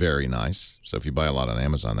 which is very nice. So if you buy a lot on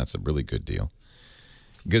Amazon, that's a really good deal.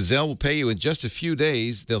 Gazelle will pay you in just a few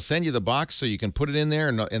days. They'll send you the box so you can put it in there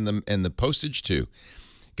and the postage too.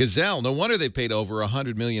 Gazelle, no wonder they paid over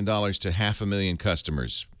 $100 million to 500,000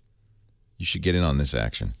 customers. You should get in on this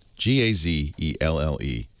action.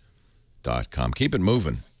 GAZELLE.com. Keep it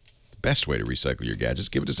moving. The best way to recycle your gadgets,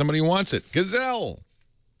 give it to somebody who wants it. Gazelle.com.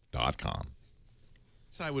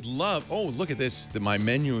 So I would love, oh, look at this. My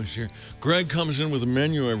menu is here. Greg comes in with a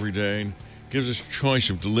menu every day and gives us a choice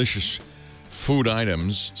of delicious food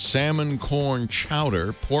items. Salmon corn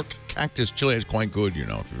chowder, pork cactus chili. It's quite good,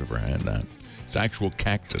 if you've ever had that. It's actual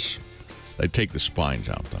cactus. They take the spines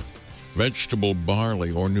out, though. Vegetable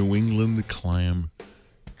barley or New England clam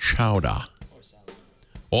chowder.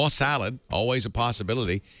 Or salad. Always a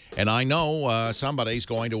possibility. And I know somebody's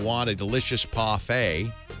going to want a delicious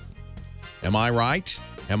parfait. Am I right?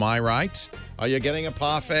 Am I right? Are you getting a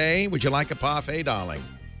parfait? Would you like a parfait, darling?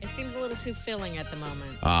 It seems a little too filling at the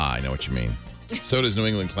moment. Ah, I know what you mean. So does New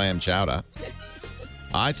England clam chowder.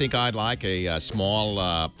 I think I'd like a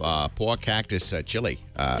small poor cactus chili.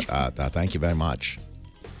 Thank you very much.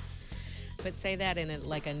 But say that in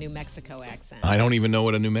like a New Mexico accent. I don't even know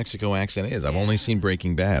what a New Mexico accent is. I've only seen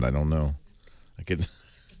Breaking Bad. I don't know. I could.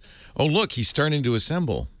 Oh, look, he's starting to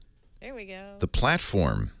assemble. There we go. The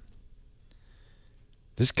platform.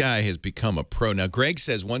 This guy has become a pro. Now, Greg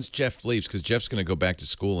says once Jeff leaves, because Jeff's going to go back to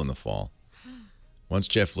school in the fall. Once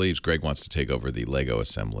Jeff leaves, Greg wants to take over the Lego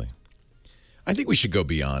assembly. I think we should go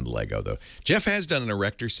beyond Lego, though. Jeff has done an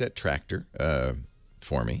erector set tractor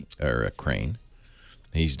for me, or a crane.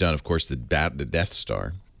 He's done, of course, the Death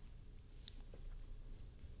Star.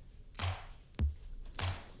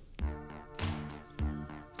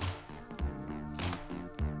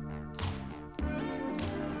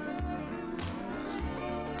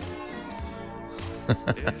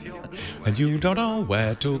 And you don't know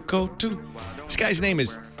where to go to. This guy's name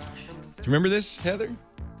is... Do you remember this, Heather?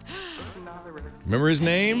 Remember his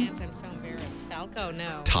name? I'm so embarrassed. Falco,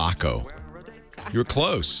 no. Taco. You were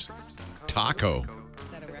close. Taco. Is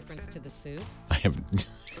that a reference to the soup? I have...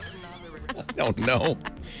 I don't know.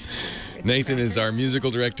 Nathan is our musical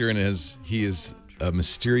director, and he is a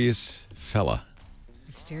mysterious fella.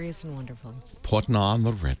 Mysterious and wonderful. Putting on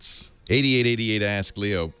the Ritz. 8888 Ask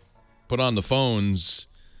Leo. Put on the phones.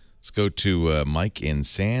 Let's go to Mike in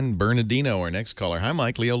San Bernardino, our next caller. Hi,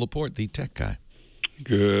 Mike. Leo Laporte, the tech guy.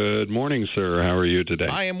 Good morning, sir. How are you today?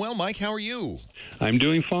 I am well, Mike. How are you? I'm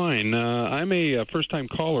doing fine. I'm a first-time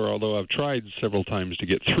caller, although I've tried several times to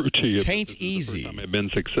get through to you. Tain't easy. I've been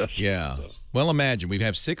successful. Yeah. So. Well, imagine we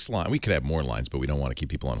have 6 lines. We could have more lines, but we don't want to keep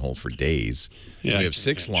people on hold for days. So we have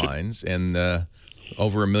 6 lines and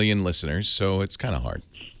over 1 million listeners, so it's kind of hard.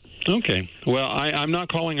 Okay. Well, I'm not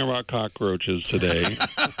calling about cockroaches today.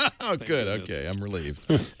 Oh, good. Okay. I'm relieved.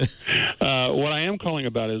 What I am calling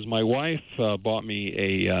about is my wife bought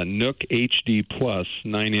me a Nook HD Plus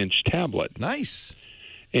 9-inch tablet. Nice.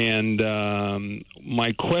 And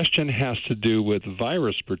my question has to do with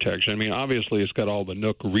virus protection. I mean, obviously, it's got all the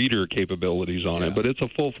Nook reader capabilities on it, but it's a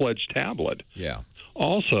full-fledged tablet. Yeah.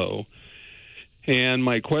 Also, and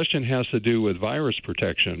my question has to do with virus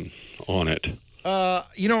protection on it.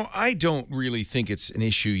 You know, I don't really think it's an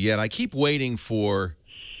issue yet. I keep waiting for,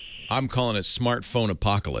 I'm calling it smartphone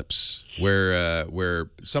apocalypse, where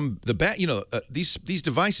these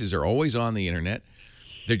devices are always on the internet.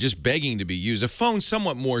 They're just begging to be used. A phone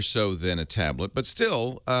somewhat more so than a tablet, but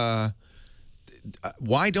still,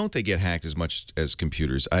 why don't they get hacked as much as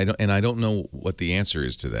computers? I don't know what the answer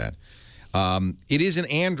is to that. It is an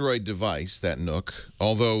Android device, that Nook,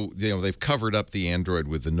 although they've covered up the Android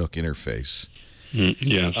with the Nook interface.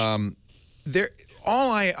 Yes. I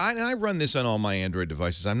run this on all my Android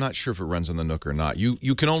devices. I'm not sure if it runs on the Nook or not.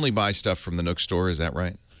 You can only buy stuff from the Nook store, is that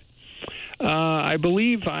right? I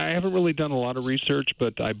believe I haven't really done a lot of research,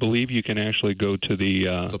 but I believe you can actually go to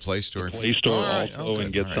the Play Store. The Play Store also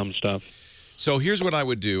and get some stuff. So here's what I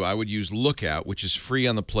would do. I would use Lookout, which is free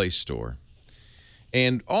on the Play Store.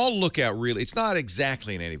 And all Lookout really, it's not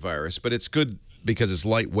exactly an antivirus, but it's good because it's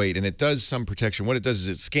lightweight and it does some protection. What it does is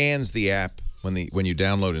it scans the app when you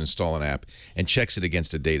download and install an app and checks it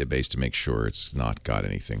against a database to make sure it's not got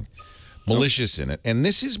anything malicious in it. And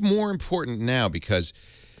this is more important now because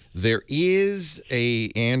there is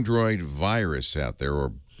a Android virus out there,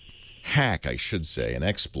 or hack, I should say, an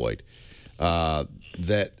exploit,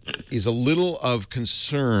 that is a little of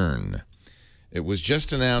concern. It was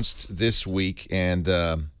just announced this week, and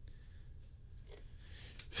the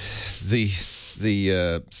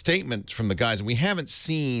statement from the guys, and we haven't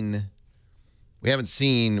seen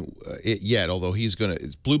it yet. Although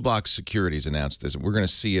it's Blue Box Securities announced this, and we're going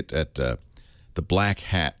to see it at the Black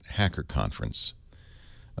Hat Hacker Conference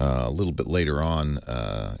a little bit later on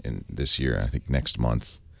in this year. I think next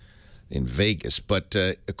month in Vegas. But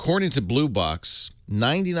according to Blue Box,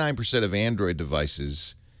 99% of Android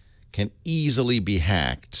devices can easily be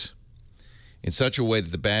hacked in such a way that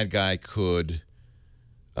the bad guy could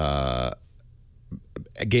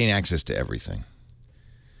gain access to everything.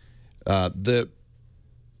 The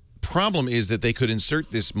problem is that they could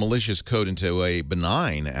insert this malicious code into a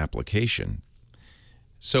benign application.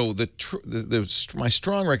 So my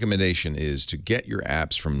strong recommendation is to get your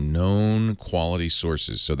apps from known quality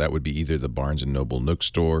sources. So that would be either the Barnes & Noble Nook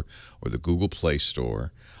Store or the Google Play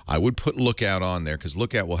Store. I would put Lookout on there because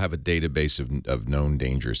Lookout will have a database of known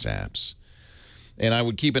dangerous apps. And I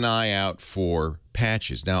would keep an eye out for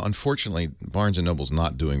patches. Now, unfortunately, Barnes & Noble's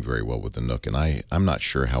not doing very well with the Nook, and I'm not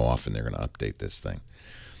sure how often they're going to update this thing.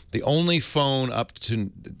 The only phone up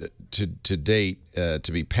to date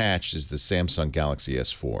to be patched is the Samsung Galaxy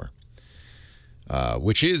S4,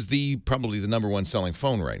 which is probably the #1 selling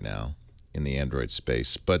phone right now. in the Android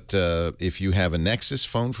space. But if you have a Nexus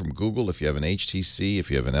phone from Google, if you have an HTC, if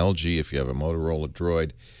you have an LG, if you have a Motorola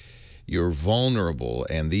Droid, you're vulnerable,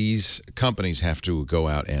 and these companies have to go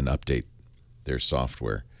out and update their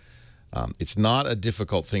software. It's not a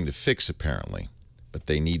difficult thing to fix, apparently, but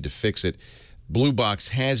they need to fix it. Blue Box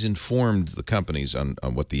has informed the companies on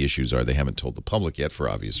what the issues are. They haven't told the public yet for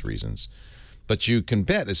obvious reasons. But you can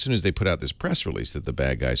bet as soon as they put out this press release that the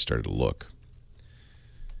bad guys started to look.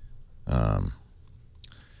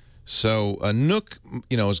 So a Nook,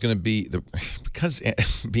 is going to be, because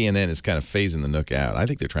BNN is kind of phasing the Nook out, I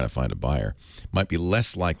think they're trying to find a buyer. Might be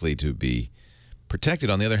less likely to be protected.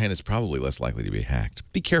 On the other hand, it's probably less likely to be hacked.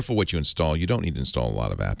 Be careful what you install. You don't need to install a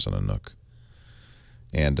lot of apps on a Nook.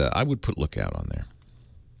 And I would put Lookout on there.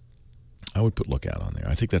 I would put Lookout on there.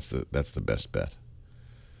 I think that's the best bet.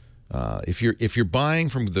 If you're buying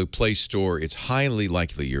from the Play Store, it's highly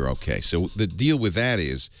likely you're okay. So the deal with that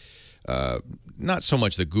is not so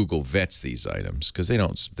much that Google vets these items, because they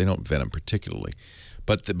don't vet them particularly,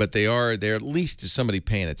 but they're at least somebody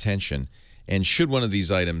paying attention. And should one of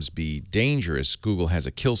these items be dangerous, Google has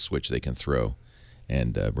a kill switch they can throw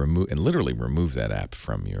and literally remove that app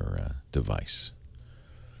from your device.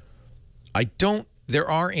 There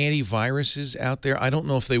are antiviruses out there. I don't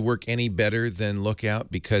know if they work any better than Lookout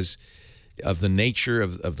because of the nature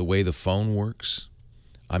of the way the phone works.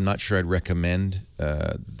 I'm not sure I'd recommend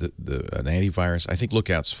an antivirus. I think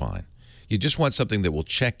Lookout's fine. You just want something that will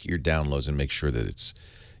check your downloads and make sure that it's,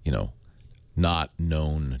 not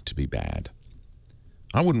known to be bad.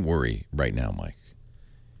 I wouldn't worry right now, Mike.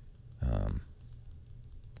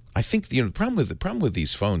 I think the problem with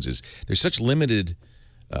these phones is there's such limited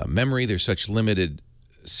memory, there's such limited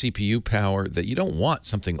CPU power that you don't want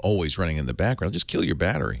something always running in the background. It'll just kill your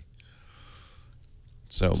battery.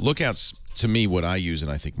 So Lookout's, to me, what I use,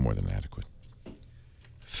 and I think more than adequate.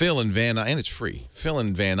 Phil in Van Nuys, and it's free. Phil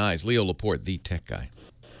in Van Nuys, Leo Laporte, the tech guy.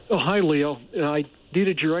 Oh, hi, Leo. I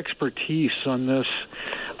needed your expertise on this.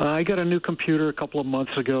 I got a new computer a couple of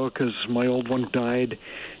months ago because my old one died,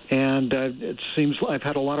 and it seems I've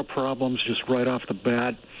had a lot of problems just right off the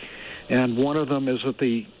bat. And one of them is that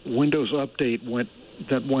the Windows update went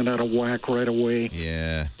out of whack right away.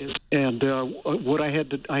 Yeah. And I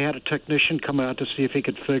had a technician come out to see if he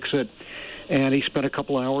could fix it, and he spent a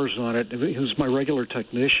couple hours on it. He was my regular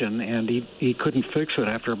technician, and he couldn't fix it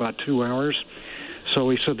after about 2 hours. So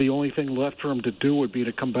he said the only thing left for him to do would be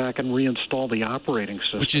to come back and reinstall the operating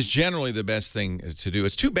system. Which is generally the best thing to do.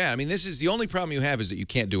 It's too bad. I mean, this is the only problem you have is that you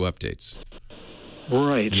can't do updates.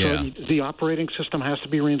 Right. Yeah. So the operating system has to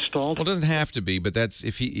be reinstalled? Well, it doesn't have to be, but that's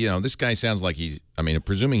if he, this guy sounds like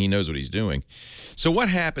presuming he knows what he's doing. So what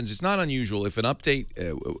happens, it's not unusual if an update,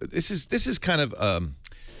 this is kind of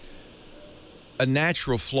a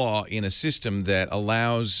natural flaw in a system that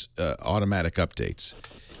allows automatic updates.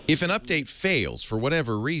 If an update fails for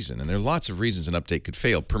whatever reason, and there are lots of reasons an update could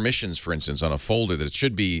fail, permissions, for instance, on a folder that it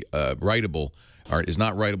should be writable or is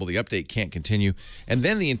not writable, the update can't continue, and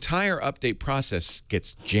then the entire update process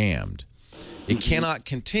gets jammed. It cannot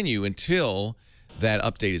continue until that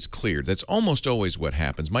update is cleared. That's almost always what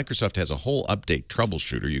happens. Microsoft has a whole update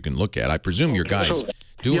troubleshooter you can look at. I presume your guys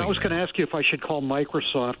doing Yeah, I was going to ask you if I should call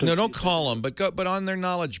Microsoft. No, don't call them, but on their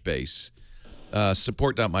knowledge base,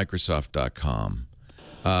 support.microsoft.com.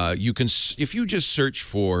 You can, if you just search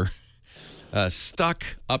for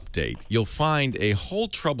stuck update, you'll find a whole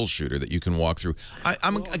troubleshooter that you can walk through.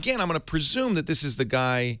 I'm going to presume that this is the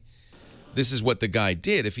guy. This is what the guy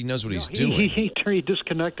did. If he knows what he's doing, he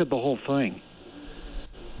disconnected the whole thing.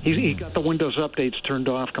 He got the Windows updates turned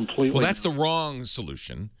off completely. Well, that's the wrong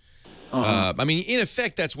solution. I mean, in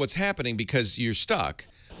effect, that's what's happening because you're stuck.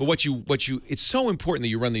 But it's so important that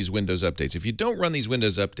you run these Windows updates. If you don't run these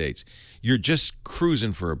Windows updates, you're just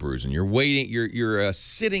cruising for a bruise, and you're waiting. You're a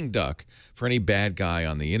sitting duck for any bad guy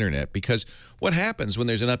on the internet. Because what happens when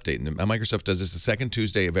there's an update, and Microsoft does this the second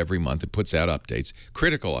Tuesday of every month, it puts out updates,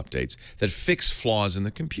 critical updates that fix flaws in the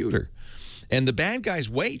computer. And the bad guys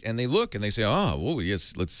wait, and they look, and they say, well,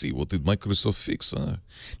 yes, let's see. What did Microsoft fix?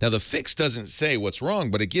 Now, the fix doesn't say what's wrong,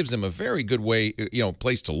 but it gives them a very good way,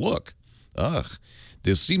 place to look.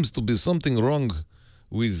 There seems to be something wrong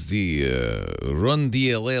with the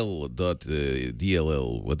run.dll.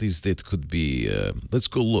 What is that? Could be. Let's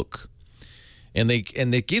go look. And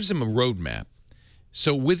it gives them a roadmap.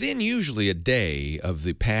 So within usually a day of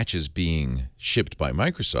the patches being shipped by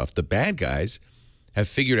Microsoft, the bad guys have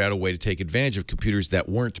figured out a way to take advantage of computers that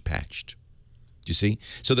weren't patched. Do you see?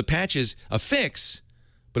 So the patch is a fix,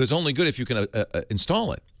 but it's only good if you can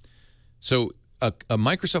install it. So a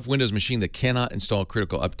Microsoft Windows machine that cannot install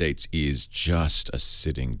critical updates is just a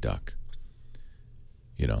sitting duck.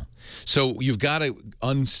 You know, so you've got to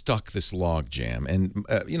unstuck this log jam, and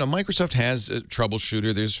you know, Microsoft has a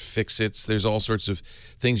troubleshooter. There's fix-its. There's all sorts of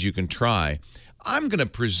things you can try. I'm going to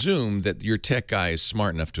presume that your tech guy is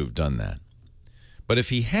smart enough to have done that. But if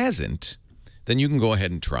he hasn't, then you can go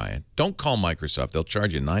ahead and try it. Don't call Microsoft. They'll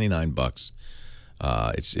charge you $99.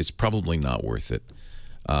 It's probably not worth it.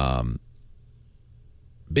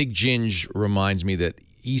 Big Ginge reminds me that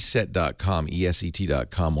eset.com,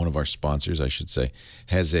 eset.com, one of our sponsors, I should say,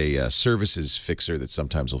 has a services fixer that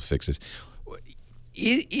sometimes will fix this.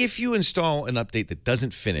 If you install an update that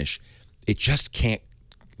doesn't finish, it just can't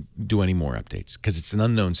do any more updates because it's an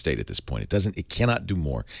unknown state at this point. It cannot do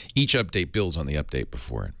more. Each update builds on the update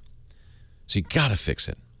before it. So you got to fix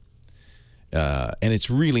it. And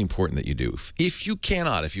it's really important that you do. If you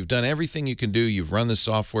cannot, if you've done everything you can do, you've run the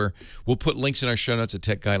software, we'll put links in our show notes at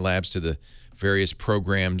Tech Guy Labs to the various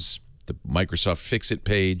programs, the Microsoft Fix-It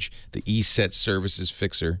page, the ESET Services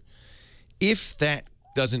Fixer. If that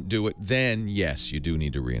doesn't do it, then yes, you do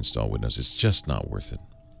need to reinstall Windows. It's just not worth it.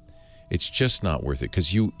 It's just not worth it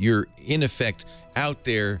because you're, in effect, out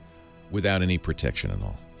there without any protection at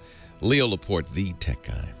all. Leo Laporte, the Tech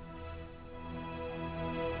Guy.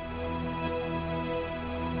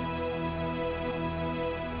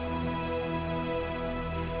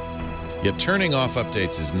 Yet turning off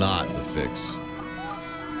updates is not the fix.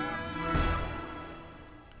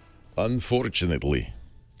 Unfortunately,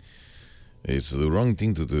 it's the wrong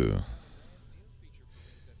thing to do.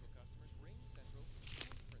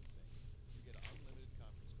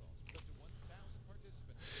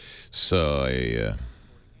 So, yeah,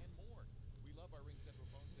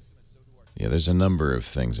 there's a number of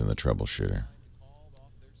things in the troubleshooter.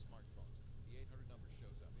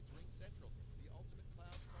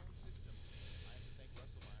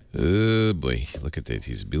 Oh boy, look at that.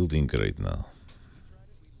 He's building right now.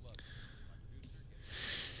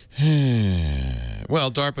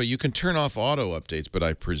 Well, DARPA, you can turn off auto updates, but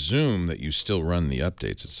I presume that you still run the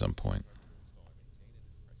updates at some point.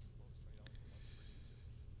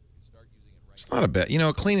 It's not a bad, you know,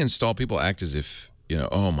 a clean install, people act as if, you know,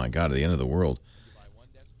 oh my God, at the end of the world.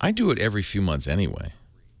 I do it every few months anyway.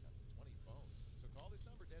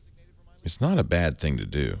 It's not a bad thing to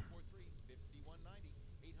do.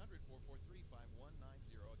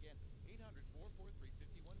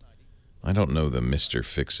 I don't know the Mr.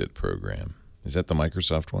 Fix-It program. Is that the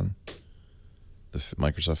Microsoft one? The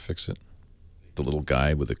Microsoft Fix-It? The little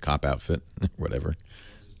guy with the cop outfit? Whatever.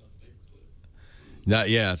 No,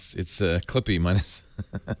 yeah, it's Clippy minus.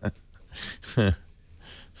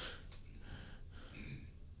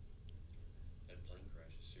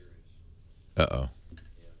 Uh-oh.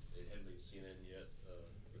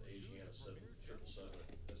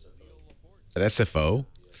 At SFO?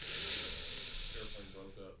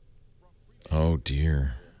 Oh,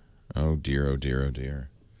 dear. Oh, dear, oh, dear, oh, dear.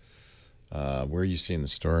 Where are you seeing the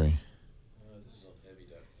story? This is on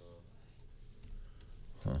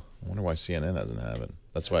heavy.com. Huh. I wonder why CNN doesn't have it.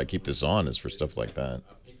 That's why I keep this on, is for stuff like that.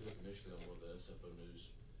 I think we initially on one of the SFO news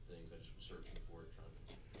things. I just was searching for it.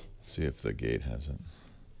 Let's see if the gate has it.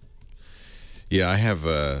 Yeah, I have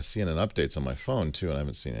CNN updates on my phone, too, and I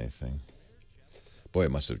haven't seen anything. Boy,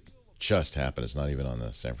 it must have just happened. It's not even on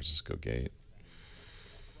the San Francisco gate.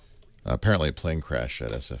 Apparently a plane crash at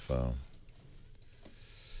SFO.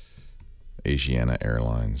 Asiana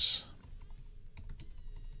Airlines.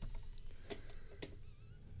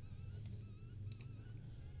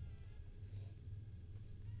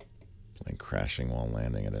 Plane crashing while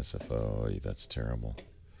landing at SFO. Oh, that's terrible.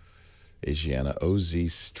 Asiana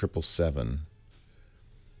OZ 777.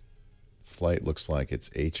 Flight looks like it's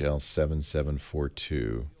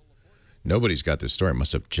HL7742. Nobody's got this story. It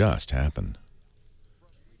must have just happened.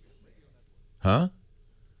 Huh?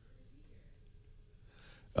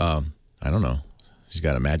 I don't know. He's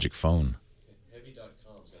got a magic phone. Heavy.com's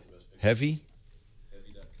got the best picture. Heavy?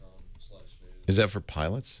 Heavy.com/news. Is that for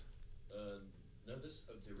pilots? No, the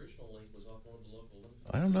original link was off one of the local links.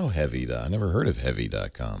 I don't know Heavy. I never heard of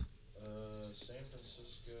Heavy.com. San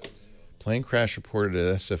Francisco. Plane crash reported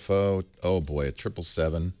at SFO. Oh boy, at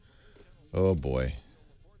 777. Oh boy.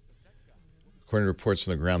 According to reports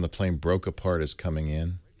from the ground, the plane broke apart as coming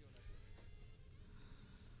in.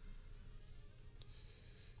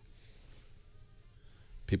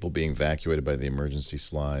 People being evacuated by the emergency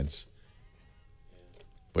slides.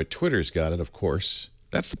 But Twitter's got it, of course.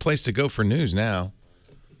 That's the place to go for news now.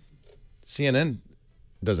 CNN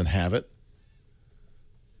doesn't have it.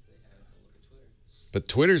 But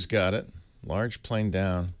Twitter's got it. Large plane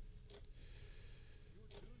down.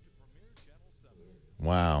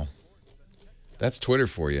 Wow. That's Twitter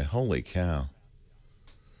for you. Holy cow.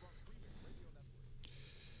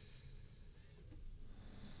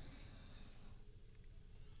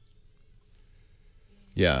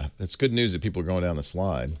 Yeah, it's good news that people are going down the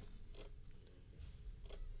slide.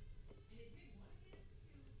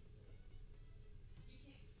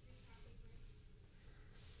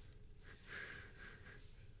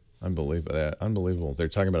 Unbelievable. Unbelievable. They're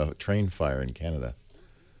talking about a train fire in Canada.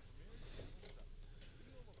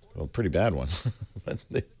 Well, pretty bad one. But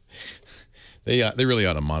they really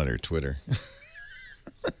ought to monitor Twitter.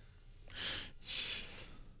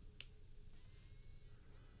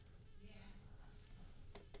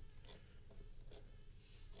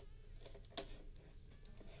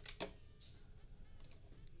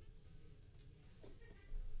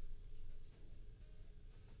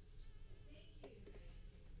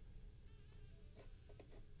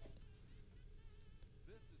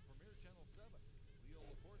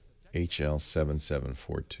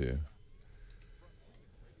 HL7742.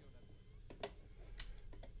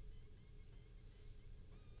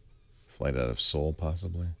 Flight out of Seoul,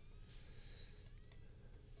 possibly.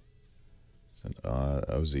 It's an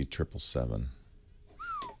OZ777.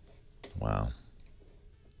 Wow.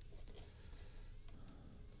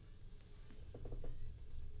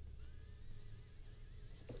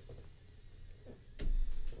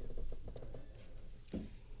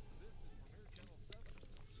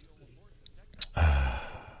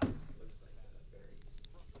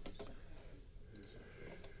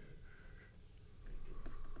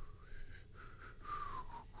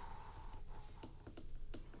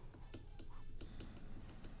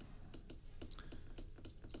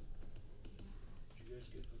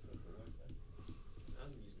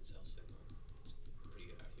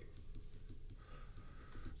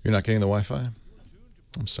 You're not getting the Wi-Fi?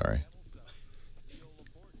 I'm sorry.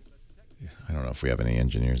 I don't know if we have any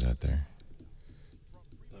engineers out there.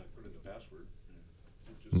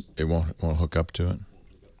 It won't hook up to it?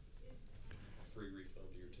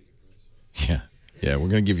 Yeah. Yeah, we're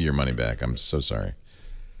going to give you your money back. I'm so sorry.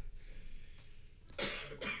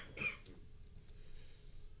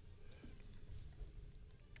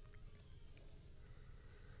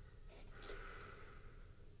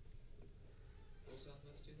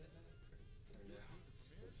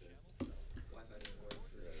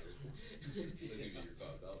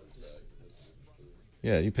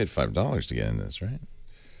 Yeah, you paid $5 to get in this, right?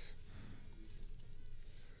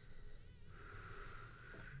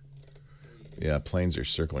 Yeah, planes are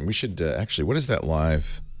circling. We should actually, what is that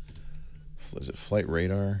live? Is it flight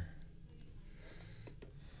radar?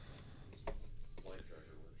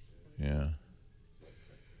 Yeah.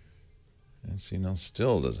 And see, now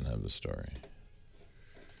still doesn't have the story.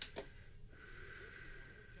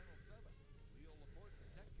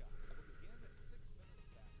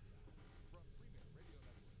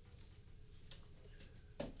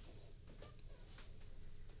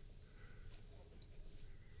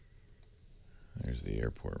 There's the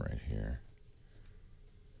airport right here.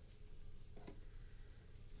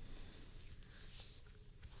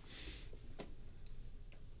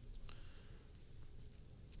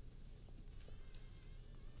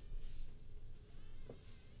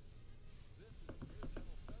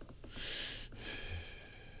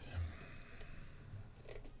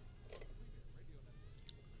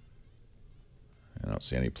 I don't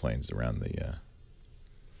see any planes around the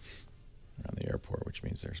airport, which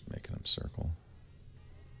means they're making them circle.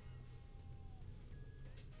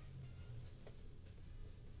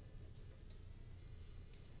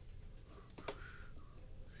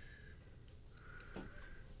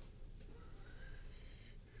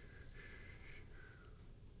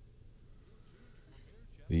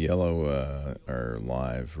 The yellow are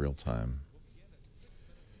live, real time.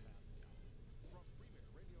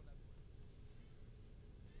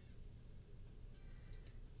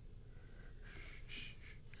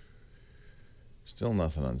 Still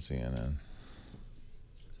nothing on CNN.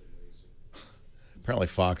 Apparently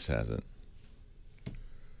Fox has it.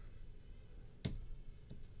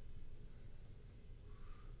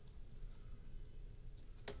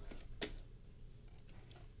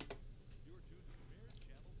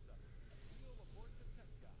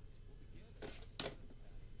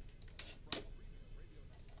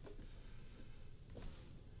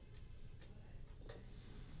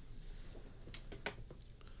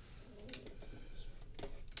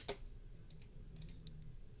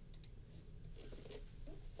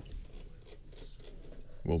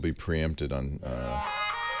 Will be preempted on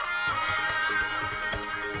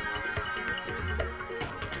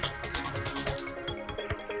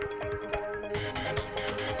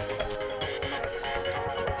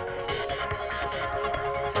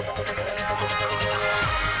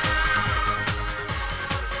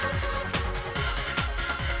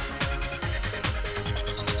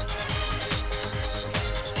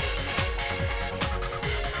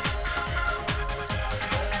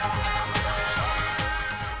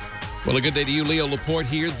Well, a good day to you. Leo Laporte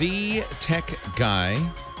here, the tech guy.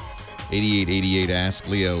 8888 Ask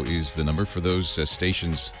Leo is the number for those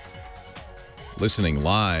stations listening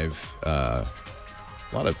live. A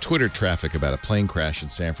lot of Twitter traffic about a plane crash in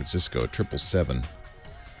San Francisco at 777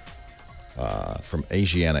 from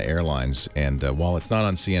Asiana Airlines. And while it's not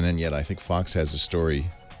on CNN yet, I think Fox has a story.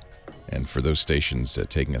 And for those stations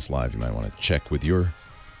taking us live, you might want to check with your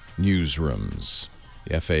newsrooms.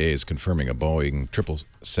 The FAA is confirming a Boeing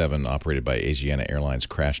 777 operated by Asiana Airlines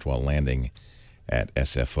crashed while landing at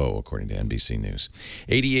SFO, according to NBC News.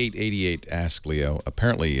 8888 Ask Leo.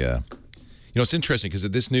 Apparently, it's interesting because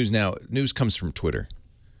this news comes from Twitter.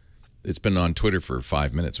 It's been on Twitter for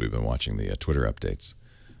 5 minutes. We've been watching the Twitter updates.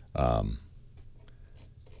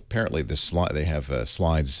 Apparently, they have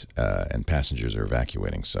slides and passengers are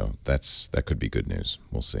evacuating, so that could be good news.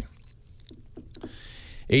 We'll see.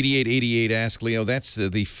 8888 Ask Leo. That's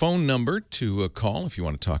the phone number to call if you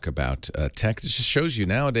want to talk about tech. This just shows you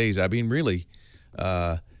nowadays, I mean, really,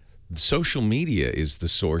 social media is the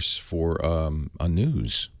source for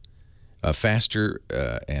news. Faster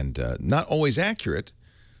and not always accurate,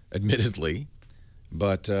 admittedly,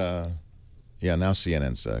 but now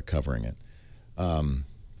CNN's covering it.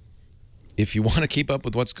 If you want to keep up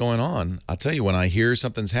with what's going on, I'll tell you, when I hear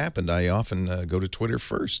something's happened, I often go to Twitter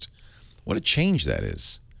first. What a change that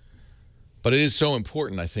is. But it is so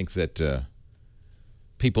important, I think, that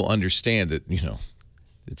people understand that,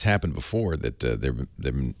 it's happened before, that there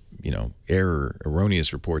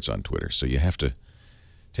erroneous reports on Twitter. So you have to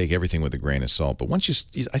take everything with a grain of salt. But once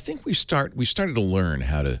I think we started to learn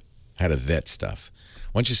how to vet stuff.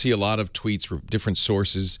 Once you see a lot of tweets from different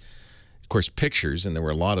sources, of course, pictures, and there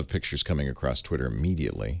were a lot of pictures coming across Twitter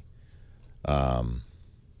immediately. And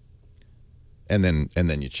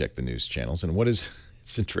then you check the news channels, and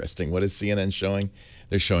it's interesting. What is CNN showing?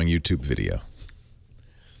 They're showing YouTube video.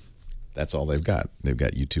 That's all they've got. They've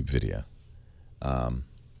got YouTube video.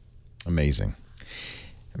 Amazing.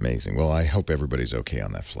 Well, I hope everybody's okay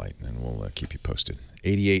on that flight, and we'll keep you posted.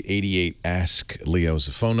 8888 Ask Leo's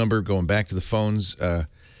the phone number. Going back to the phones,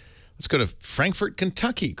 let's go to Frankfort,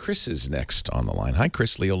 Kentucky. Chris is next on the line. Hi,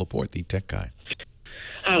 Chris. Leo Laporte, the tech guy.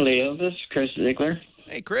 Hi, Leo. This is Chris Ziegler.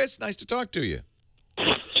 Hey, Chris. Nice to talk to you.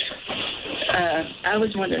 I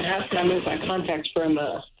was wondering, how can I move my contacts from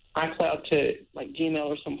iCloud to like Gmail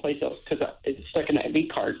or someplace else, because it's stuck in that V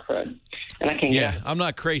card crud, and I can't. Yeah, I'm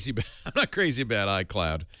not crazy. I'm not crazy about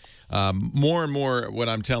iCloud. More and more, what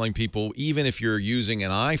I'm telling people, even if you're using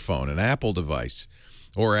an iPhone, an Apple device,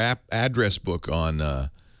 or address book on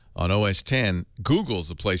OS 10, Google's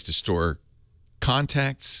the place to store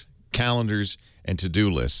contacts, calendars, and to-do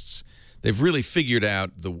lists. They've really figured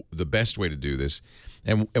out the best way to do this,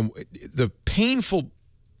 and the painful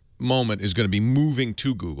moment is going to be moving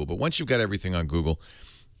to Google. But once you've got everything on Google,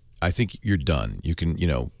 I think you're done. You can,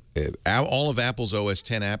 all of Apple's OS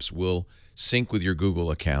 10 apps will sync with your Google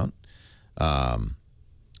account.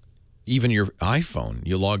 Even your iPhone,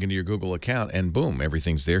 you log into your Google account, and boom,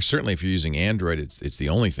 everything's there. Certainly, if you're using Android, it's the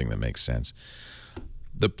only thing that makes sense.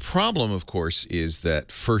 The problem, of course, is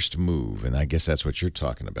that first move, and I guess that's what you're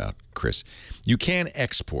talking about, Chris. You can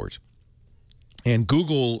export, and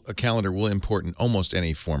Google Calendar will import in almost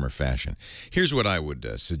any form or fashion. Here's what I would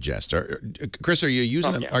suggest. Chris, are you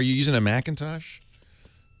using a Macintosh?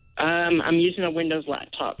 I'm using a Windows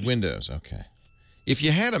laptop. Windows, okay. If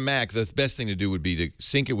you had a Mac, the best thing to do would be to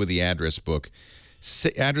sync it with the address book.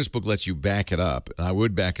 Address book lets you back it up, and I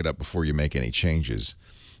would back it up before you make any changes,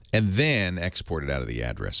 and then export it out of the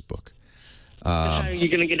address book. How are you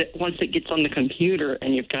going to get it once it gets on the computer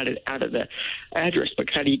and you've got it out of the address book?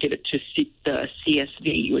 How do you get it to the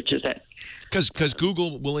CSV, which is that? Because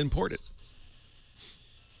Google will import it.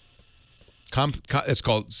 It's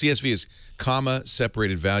called CSV is comma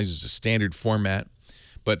separated values. It's a standard format,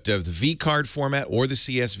 but the V card format or the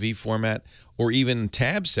CSV format or even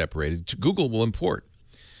tab separated, Google will import.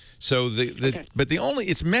 So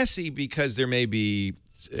it's messy because there may be.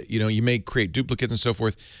 You may create duplicates and so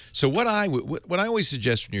forth. So what I always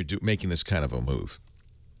suggest when you're making this kind of a move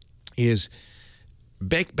is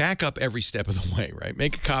back up every step of the way, right?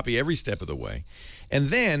 Make a copy every step of the way.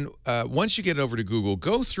 And then once you get it over to Google,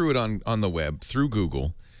 go through it on the web through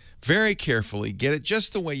Google very carefully, get it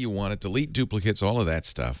just the way you want it, delete duplicates, all of that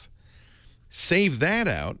stuff. Save that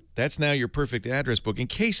out. That's now your perfect address book in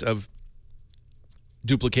case of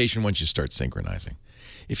duplication once you start synchronizing.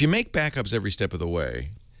 If you make backups every step of the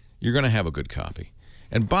way, you're going to have a good copy.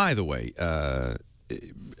 And by the way,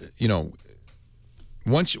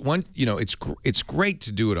 it's great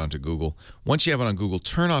to do it onto Google. Once you have it on Google,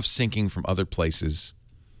 turn off syncing from other places,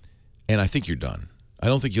 and I think you're done. I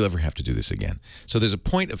don't think you'll ever have to do this again. So there's a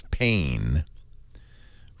point of pain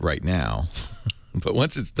right now, but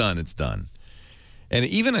once it's done, it's done. And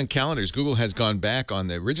even on calendars, Google has gone back on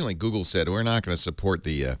the, originally Google said, we're not going to support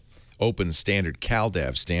the open standard,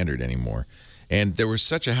 CalDAV standard anymore. And there was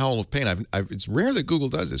such a howl of pain. It's rare that Google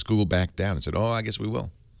does this. Google backed down and said, oh, I guess we will.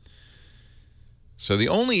 So the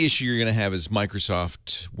only issue you're going to have is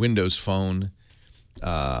Microsoft Windows Phone.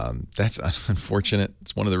 That's unfortunate.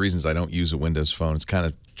 It's one of the reasons I don't use a Windows Phone. It's kind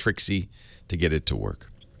of tricksy to get it to work.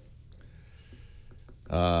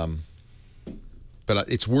 But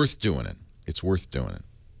it's worth doing it. It's worth doing it.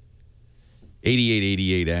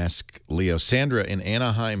 8888 ask Leo. Sandra in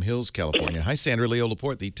Anaheim Hills, California. Hi, Sandra. Leo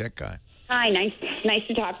Laporte, the tech guy. Hi, nice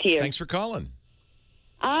to talk to you. Thanks for calling.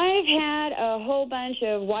 I've had a whole bunch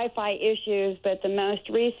of Wi-Fi issues, but the most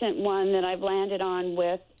recent one that I've landed on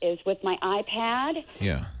is with my iPad.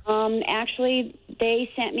 Yeah. Actually,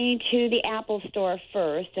 they sent me to the Apple Store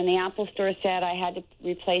first, and the Apple Store said I had to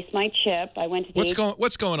replace my chip. I went to the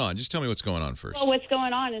What's going on? Just tell me what's going on first. Well, what's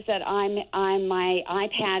going on is that my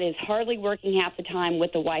iPad is hardly working half the time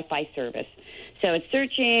with the Wi-Fi service. So it's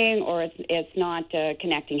searching or it's not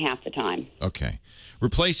connecting half the time. Okay.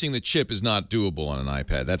 Replacing the chip is not doable on an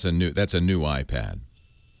iPad. That's a new iPad.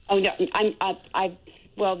 Oh no,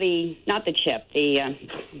 not the chip. I'm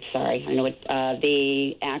sorry, I know it.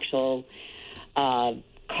 The actual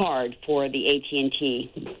card for the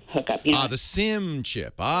AT&T hookup. You know? The SIM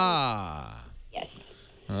chip. Yes.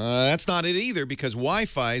 That's not it either because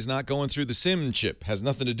Wi-Fi is not going through the SIM chip. Has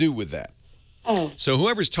nothing to do with that. Oh. So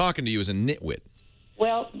whoever's talking to you is a nitwit.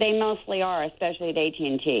 Well, they mostly are, especially at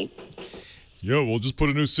AT&T. Yeah, we'll just put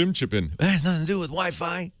a new SIM chip in. That has nothing to do with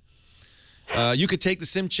Wi-Fi. You could take the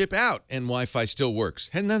SIM chip out and Wi-Fi still works.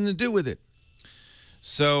 Has nothing to do with it.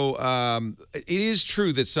 So it is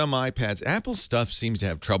true that some iPads, Apple stuff seems to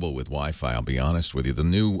have trouble with Wi-Fi, I'll be honest with you. The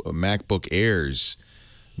new MacBook Airs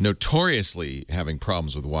notoriously having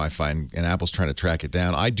problems with Wi-Fi, and Apple's trying to track it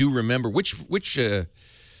down. I do remember which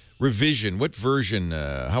revision, what version,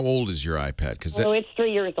 how old is your iPad? It's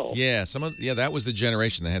 3 years old. Yeah, that was the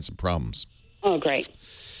generation that had some problems. Oh, great.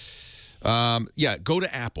 Yeah, go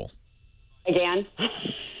to Apple. Again?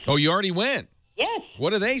 Oh, you already went? Yes.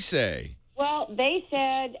 What do they say? Well, they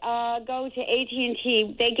said go to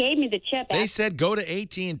AT&T. They gave me the chip. They said go to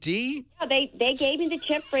AT&T? Yeah, they gave me the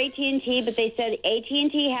chip for AT&T, but they said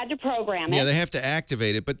AT&T had to program it. Yeah, they have to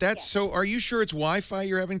activate it. But that's so. Are you sure it's Wi-Fi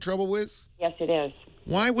you're having trouble with? Yes, it is.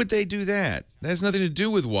 Why would they do that? That has nothing to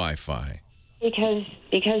do with Wi-Fi.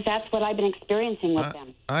 Because that's what I've been experiencing with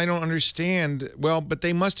them. I don't understand. Well, but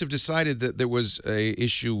they must have decided that there was a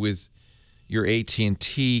issue with your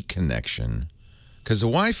AT&T connection because the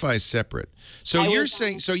Wi-Fi is separate. So you're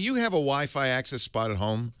saying, so you have a Wi-Fi access spot at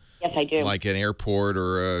home? Yes, I do. Like an airport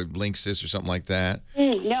or a Linksys or something like that?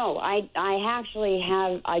 No, I actually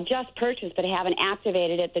have. I just purchased, but I haven't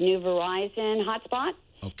activated it. The new Verizon hotspot.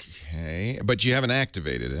 Okay, but you haven't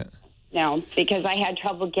activated it? No, because I had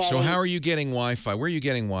trouble getting... So how are you getting Wi-Fi? Where are you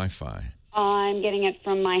getting Wi-Fi? I'm getting it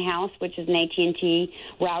from my house, which is an AT&T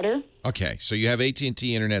router. Okay, so you have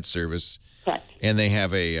AT&T internet service. Correct. And they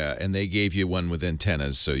have and they gave you one with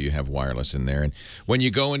antennas, so you have wireless in there. And when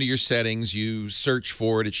you go into your settings, you search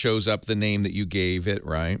for it. It shows up the name that you gave it,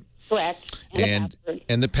 right? Correct. And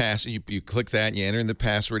the password. You click that, and you enter in the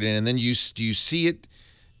password in, and then do you see it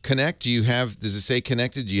connect? Does it say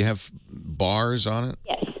connected? Do you have bars on it?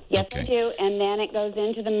 Yes. Yes, okay. I do. And then it goes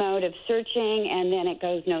into the mode of searching, and then it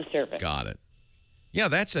goes no service. Got it. Yeah,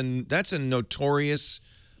 that's a notorious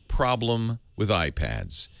problem with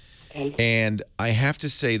iPads. Okay. And I have to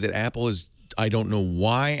say that Apple is, I don't know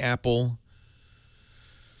why Apple.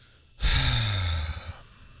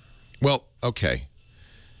 Well, okay.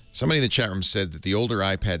 Somebody in the chat room said that the older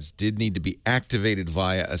iPads did need to be activated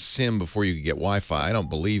via a SIM before you could get Wi-Fi. I don't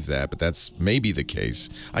believe that, but that's maybe the case.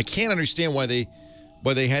 I can't understand why they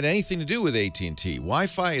had anything to do with AT&T.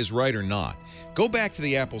 Wi-Fi is right or not. Go back to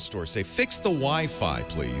the Apple Store. Say, fix the Wi-Fi,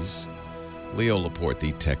 please. Leo Laporte,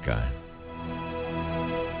 the tech guy.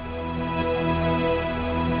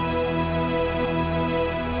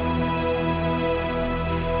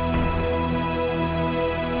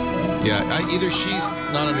 Yeah, either she's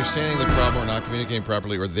not understanding the problem or not communicating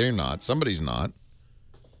properly, or they're not. Somebody's not.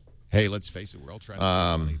 Hey, let's face it, we're all trying to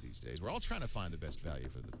save money these days. We're all trying to find the best value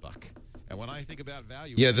for the buck. And when I think about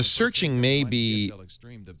value, yeah, the searching may be,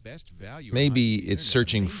 maybe it's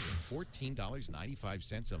searching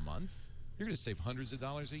 $14.95 a month. you're going to save hundreds of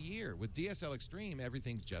dollars a year. With DSL Extreme,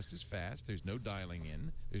 everything's just as fast. There's no dialing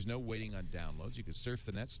in. There's no waiting on downloads. You can surf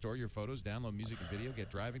the net, store your photos, download music and video, get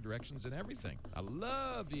driving directions and everything. I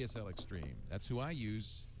love DSL Extreme. That's who I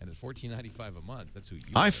use. And at $14.95 a month, that's who you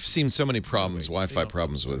I've seen so many problems, Wi-Fi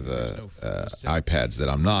problems with iPads that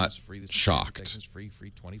I'm not shocked. Free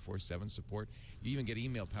 24/7 support. You even get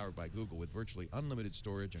email powered by Google with virtually unlimited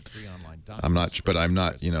storage and free online documents. I'm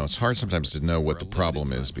not, you know, it's hard sometimes to know what the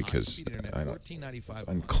problem is because it's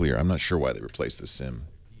unclear. I'm not sure why they replaced the SIM.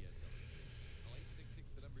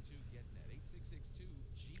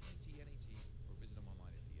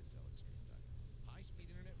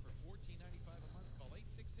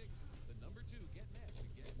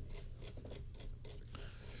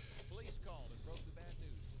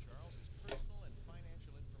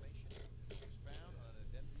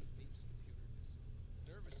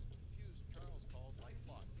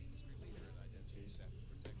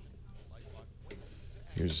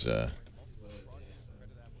 Here's doesn't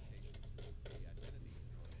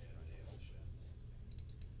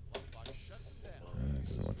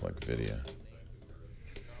look like video.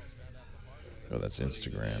 Oh, that's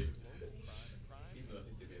Instagram.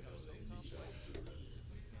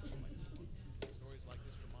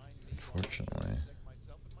 Unfortunately.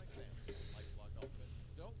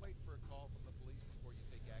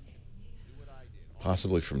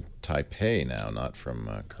 Possibly from Taipei now, not from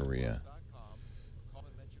Korea.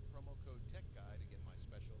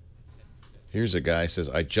 Here's a guy who says,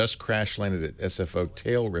 I just crash landed at SFO,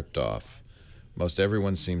 tail ripped off. Most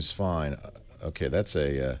everyone seems fine. Okay, that's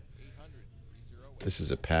a, this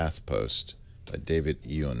is a path post by David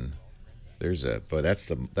Eun. There's a, but that's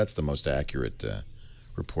the most accurate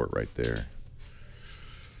report right there.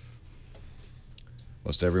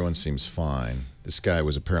 Most everyone seems fine. This guy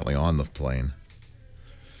was apparently on the plane.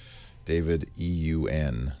 David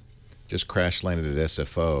Eun. Just crash landed at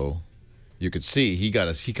SFO. You could see he got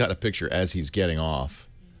a picture as he's getting off.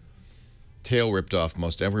 Tail ripped off.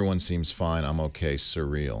 Most everyone seems fine. I'm okay.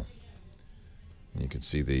 Surreal. And you can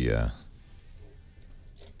see the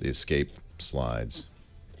escape slides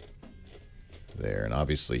there, and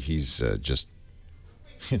obviously he's just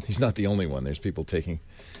he's not the only one. There's people taking.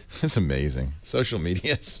 It's amazing. Social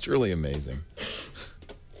media is truly amazing.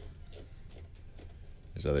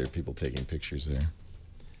 There's other people taking pictures there.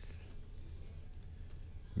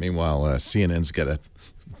 Meanwhile, CNN's got a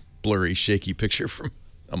blurry, shaky picture from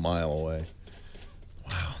a mile away.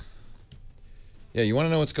 Wow. Yeah, you want to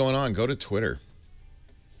know what's going on? Go to Twitter.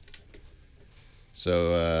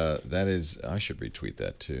 So that is, I should retweet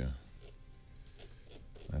that too.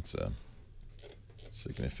 That's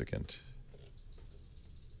significant.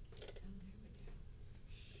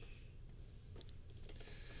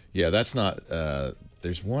 Yeah, that's not,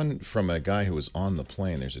 there's one from a guy who was on the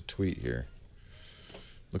plane. There's a tweet here.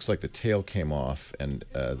 Looks like the tail came off, and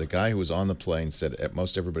the guy who was on the plane said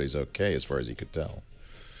most everybody's okay as far as he could tell.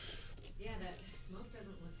 Yeah, that smoke doesn't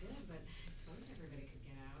look good, but I suppose everybody could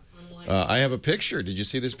get out. I have a picture. Did you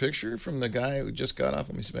see this picture from the guy who just got off?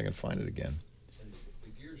 Let me see if I can find it again. And the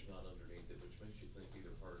gear's not underneath it, which makes you think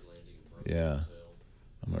either hard landing or broken Yeah. tail.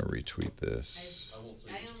 I'm going to retweet this. I won't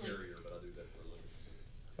say which carrier, but I do that for a living.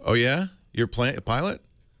 Oh, yeah? You're a pilot?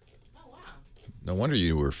 Oh, wow. No wonder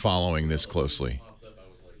you were following this closely.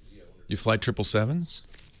 You fly 777s?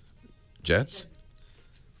 Jets?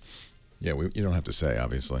 Yeah, you don't have to say,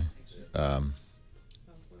 obviously. But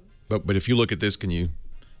if you look at this, can you...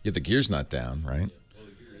 Yeah, the gear's not down, right? Well,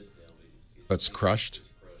 the gear is down, but it's crushed? It's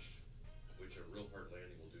crushed, which a real hard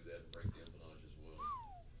landing will do that and break the empennage as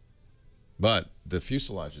well. But the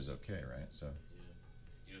fuselage is okay, right? So. Yeah.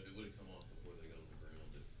 You know, if it would have come off before they got on the ground,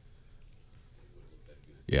 it would have looked that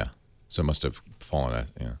good. Yeah. So it must have fallen at,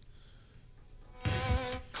 yeah.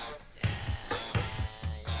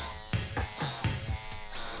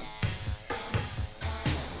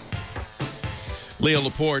 Leo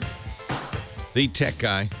Laporte, the tech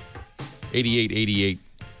guy, 8888.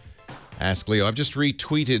 Ask Leo. I've just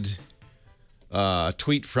retweeted a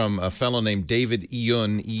tweet from a fellow named David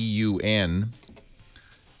Eun, E-U-N,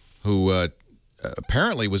 who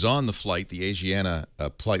apparently was on the flight, the Asiana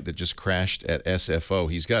flight that just crashed at SFO.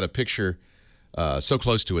 He's got a picture so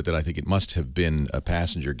close to it that I think it must have been a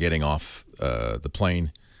passenger getting off the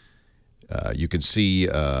plane. You can see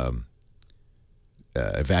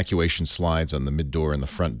evacuation slides on the mid door and the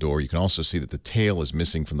front door. You can also see that the tail is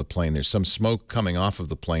missing from the plane. There's some smoke coming off of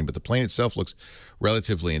the plane, but the plane itself looks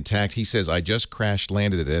relatively intact. He says, I just crashed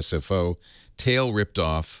landed at SFO, tail ripped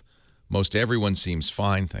off. Most everyone seems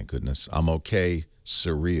fine, thank goodness. I'm okay,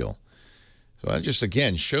 surreal. So that just,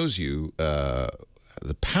 again, shows you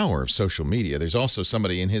the power of social media. There's also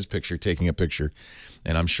somebody in his picture taking a picture,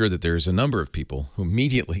 and I'm sure that there's a number of people who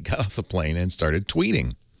immediately got off the plane and started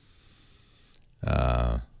tweeting.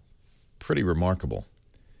 Pretty remarkable.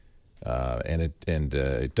 And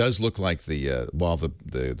it does look like while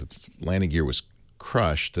the landing gear was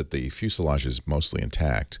crushed, that the fuselage is mostly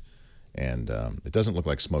intact, and it doesn't look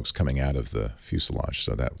like smoke's coming out of the fuselage.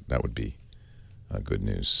 So that would be good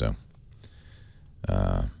news. So.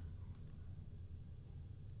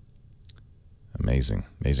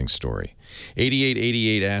 Amazing story.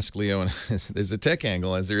 8888 Ask Leo, and there's a tech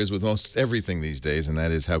angle, as there is with most everything these days, and that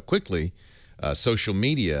is how quickly social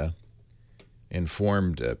media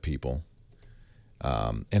informed people.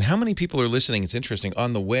 And how many people are listening, it's interesting,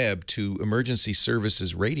 on the web to emergency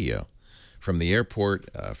services radio from the airport,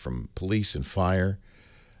 from police and fire.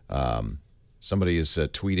 Somebody is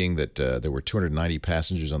tweeting that there were 290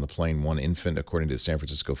 passengers on the plane, one infant, according to the San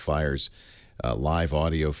Francisco Fire's live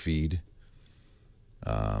audio feed.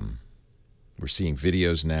 We're seeing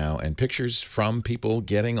videos now and pictures from people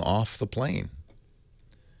getting off the plane.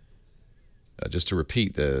 Just to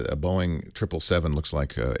repeat, a Boeing 777 looks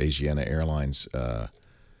like Asiana Airlines,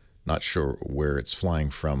 not sure where it's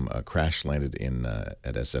flying from, crash landed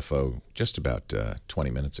at SFO just about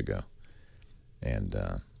 20 minutes ago.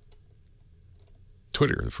 And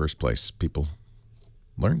Twitter, the first place people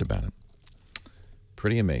learned about it.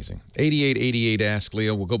 Pretty amazing. 8888 Ask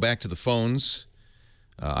Leo. We'll go back to the phones.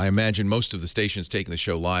 I imagine most of the stations taking the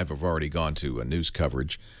show live have already gone to news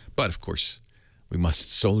coverage. But, of course, we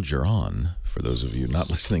must soldier on for those of you not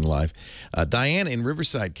listening live. Diane in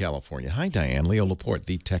Riverside, California. Hi, Diane. Leo Laporte,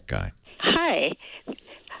 the tech guy. Hi.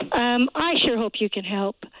 I sure hope you can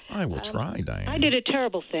help. I will try, Diane. I did a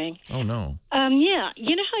terrible thing. Oh, no. Yeah.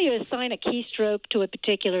 You know how you assign a keystroke to a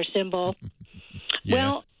particular symbol? Yeah.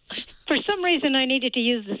 Well, for some reason, I needed to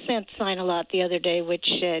use the cent sign a lot the other day, which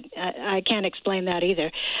I can't explain that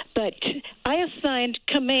either. But I assigned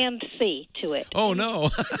Command C to it. Oh, no.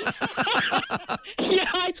 Yeah,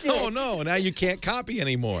 I did. Oh, no. Now you can't copy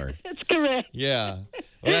anymore. That's correct. Yeah.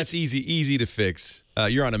 Well, that's easy to fix.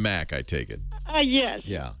 You're on a Mac, I take it. Yes.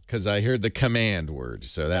 Yeah, because I heard the command word,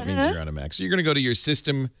 so that means you're on a Mac. So you're going to go to your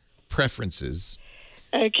system preferences.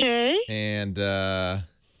 Okay. And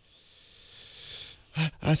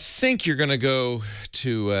I think you're going to go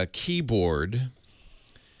to keyboard.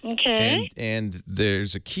 Okay. And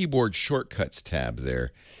there's a keyboard shortcuts tab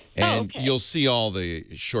there. And you'll see all the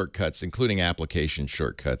shortcuts, including application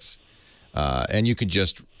shortcuts. And you can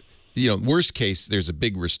just, worst case, there's a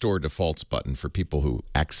big restore defaults button for people who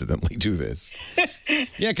accidentally do this.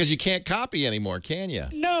 Yeah, because you can't copy anymore, can you?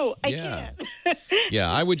 No, I can't. Yeah,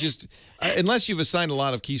 I would just, unless you've assigned a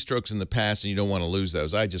lot of keystrokes in the past and you don't want to lose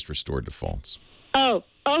those, I just restore defaults. Oh,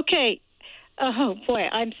 okay. Oh, boy,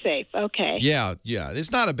 I'm safe. Okay. Yeah.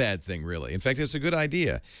 It's not a bad thing, really. In fact, it's a good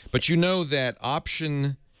idea. But you know that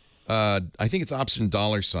option, I think it's option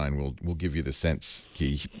 $, will give you the cents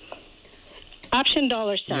key. Option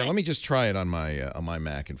 $. Yeah, let me just try it on my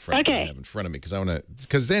Mac in front. I have in front of me because I want to.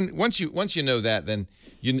 Because then once you know that, then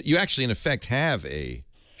you actually in effect have a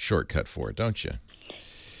shortcut for it, don't you?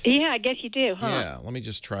 Yeah, I guess you do, huh? Yeah. Let me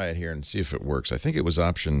just try it here and see if it works. I think it was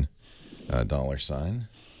option $.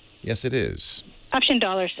 Yes, it is. Option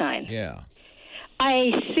 $. Yeah.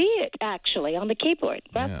 I see it actually on the keyboard.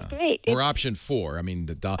 That's great. Or option 4. I mean,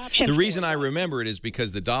 the reason I remember it is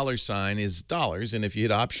because the $sign is dollars, and if you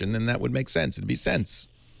hit option, then that would make sense. It'd be cents.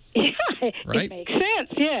 Yeah, right? It makes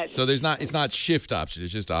sense. Yes. So it's not shift option.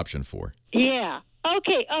 It's just option 4. Yeah.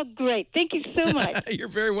 Okay. Oh, great. Thank you so much. You're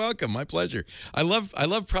very welcome. My pleasure. I love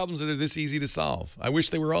problems that are this easy to solve. I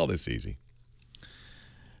wish they were all this easy.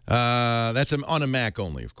 That's on a Mac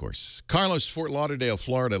only, of course. Carlos, Fort Lauderdale,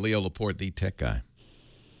 Florida. Leo Laporte, the tech guy.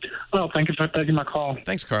 Oh, thank you for taking my call.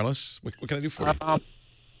 Thanks, Carlos. What can I do for you?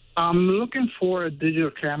 I'm looking for a digital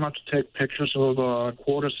camera to take pictures of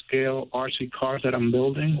quarter-scale RC cars that I'm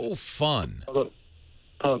building. Oh, fun.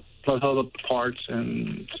 Plus all the parts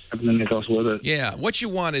and everything that goes with it. Yeah, what you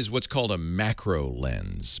want is what's called a macro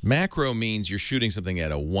lens. Macro means you're shooting something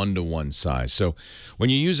at a 1-to-1 size. So when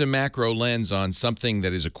you use a macro lens on something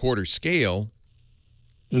that is a quarter scale,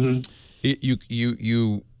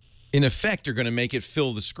 you in effect are going to make it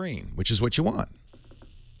fill the screen, which is what you want.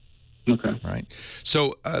 Okay. Right?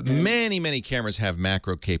 So many cameras have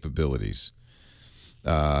macro capabilities.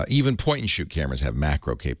 Even point-and-shoot cameras have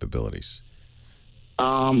macro capabilities.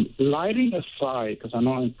 Lighting aside, because I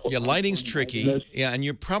know... Yeah, lighting's tricky. Yeah, and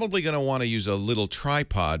you're probably going to want to use a little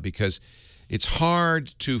tripod because it's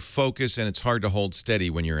hard to focus and it's hard to hold steady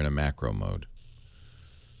when you're in a macro mode.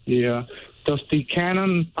 Yeah. Does the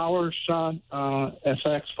Canon PowerShot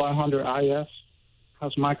FX500 IS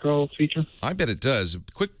has macro feature? I bet it does. A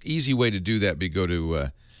quick, easy way to do that would be go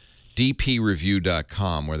to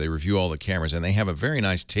dpreview.com, where they review all the cameras, and they have a very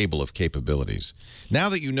nice table of capabilities. Now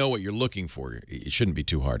that you know what you're looking for, it shouldn't be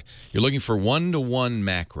too hard. You're looking for one-to-one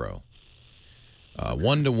macro.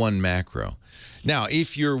 One-to-one macro. Now,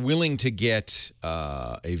 if you're willing to get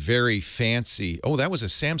a very fancy... Oh, that was a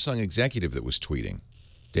Samsung executive that was tweeting.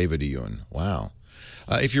 David Ewan. Wow.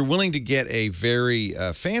 If you're willing to get a very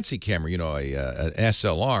fancy camera, you know, an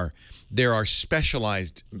SLR, there are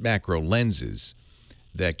specialized macro lenses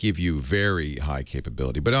that give you very high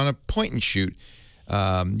capability. But on a point-and-shoot,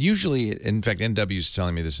 usually, in fact, NW is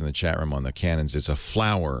telling me this in the chat room on the Canons, it's a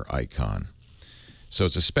flower icon. So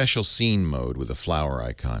it's a special scene mode with a flower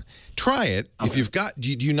icon. Try it. If you've got, do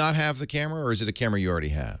you not have the camera, or is it a camera you already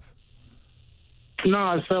have?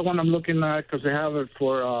 No, it's the one I'm looking at because they have it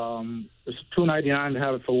for it's $299. They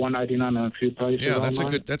have it for $199 in a few places. Yeah, that's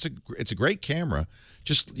online. it's a great camera.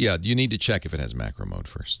 Just you need to check if it has macro mode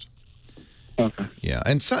first. Okay. Yeah,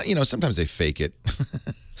 and so, you know, sometimes they fake it.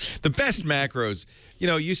 The best macros, you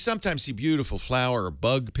know, you sometimes see beautiful flower or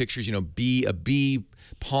bug pictures. You know, a bee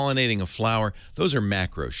pollinating a flower. Those are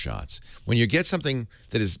macro shots. When you get something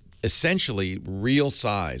that is essentially real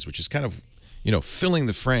size, which is kind of, you know, filling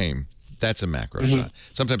the frame, that's a macro shot.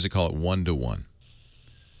 Sometimes they call it one-to-one.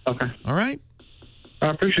 Okay. All right. I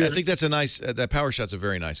appreciate it. I think that's a nice. That Power Shot's a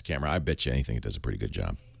very nice camera. I bet you anything it does a pretty good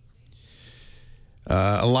job.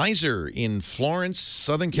 Elizer in Florence,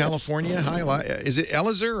 Southern California. Hi, is it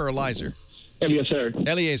Elizer or Elizer? Eliezer.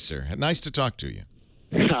 Eliezer. Nice to talk to you.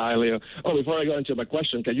 Hi, Leo. Oh, before I go into my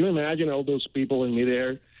question, can you imagine all those people in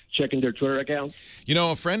midair checking their Twitter account? You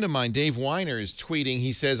know, a friend of mine, Dave Weiner, is tweeting.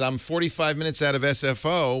 He says, I'm 45 minutes out of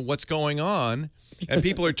SFO. What's going on? And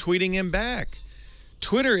people are tweeting him back.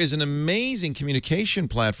 Twitter is an amazing communication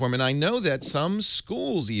platform, and I know that some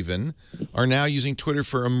schools even are now using Twitter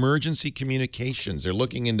for emergency communications. They're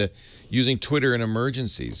looking into using Twitter in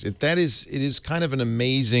emergencies. It is kind of an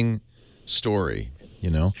amazing story, you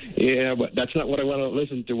know? Yeah, but that's not what I want to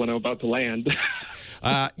listen to when I'm about to land.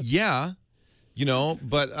 Yeah, you know,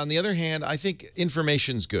 but on the other hand, I think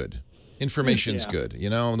information's good. Information's good. You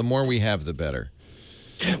know, the more we have, the better.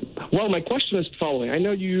 Well, my question is the following. I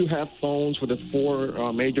know you have phones with the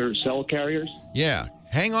 4 major cell carriers. Yeah.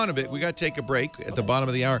 Hang on a bit. We got to take a break at the bottom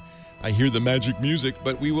of the hour. I hear the magic music,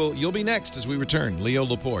 but you'll be next as we return. Leo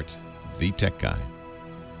Laporte, the tech guy.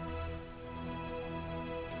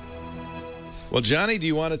 Well, Johnny, do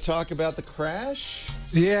you want to talk about the crash?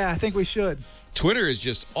 Yeah, I think we should. Twitter is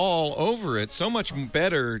just all over it. So much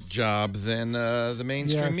better job than the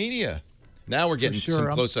mainstream media. Now we're getting some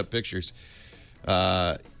close-up pictures.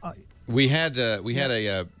 We had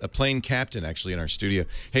a plane captain actually in our studio.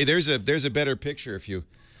 Hey, there's a better picture if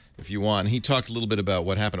you want. He talked a little bit about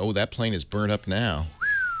what happened. Oh, that plane is burnt up now.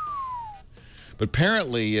 But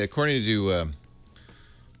apparently, according to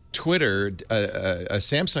Twitter, a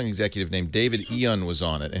Samsung executive named David Ewan was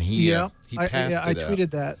on it, and he pathed it I tweeted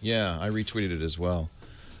that. Yeah, I retweeted it as well.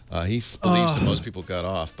 He believes that most people got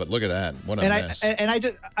off, but look at that. What a mess.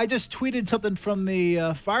 I just tweeted something from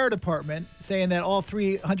the fire department saying that all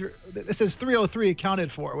 300, it says 303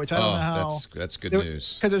 accounted for, which I don't know how. That's good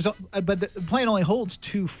news. Because but the plane only holds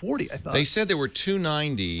 240, I thought. They said there were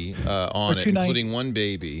 290 on it, including one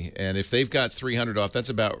baby, and if they've got 300 off, that's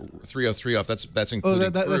about 303 off. That's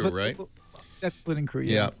including crew, right? That's including crew,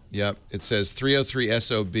 yeah. Yep. It says 303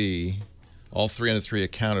 SOB, all 303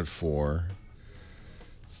 accounted for.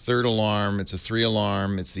 Third alarm. It's a 3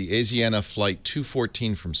 alarm. It's the Asiana flight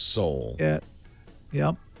 214 from Seoul. Yeah.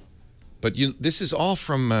 Yep. But this is all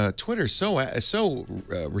from Twitter. So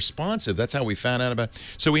responsive. That's how we found out about it.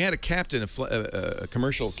 So we had a captain, a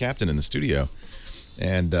commercial captain in the studio,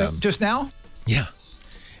 and just now. Yeah.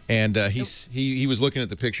 And he was looking at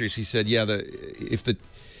the pictures. He said, "Yeah, if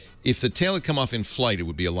the tail had come off in flight, it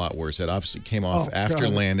would be a lot worse. It obviously came off after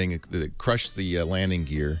landing. It crushed the landing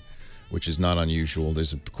gear, which is not unusual.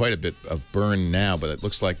 There's quite a bit of burn now, but it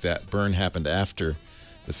looks like that burn happened after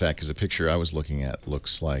the fact, because the picture I was looking at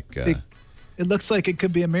looks like... it looks like it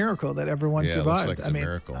could be a miracle that everyone survived. Yeah, it looks like it's a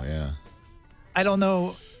miracle, yeah. I don't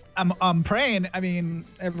know. I'm praying. I mean,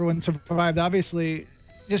 everyone survived, obviously.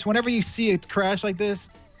 Just whenever you see a crash like this,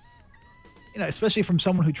 you know, especially from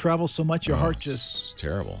someone who travels so much, your heart just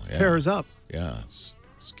terrible. Yeah. tears up. Yeah, it's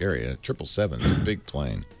scary. A 777, it's a big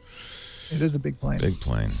plane. It is a big plane. Big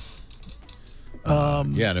plane.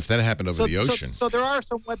 Yeah, and if that happened over the ocean. So there are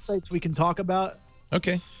some websites we can talk about.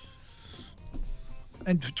 Okay.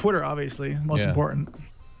 And Twitter, obviously, most important.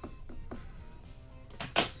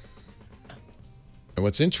 And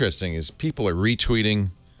what's interesting is people are retweeting.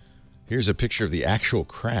 Here's a picture of the actual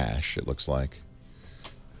crash, it looks like.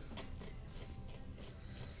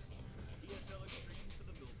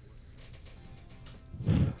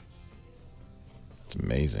 It's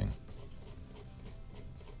amazing.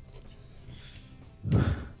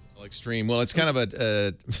 Well, extreme. Well, it's kind of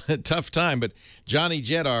a tough time, but Johnny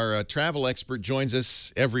Jett, our travel expert, joins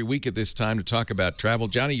us every week at this time to talk about travel.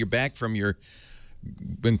 Johnny, you're back from your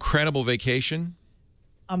incredible vacation.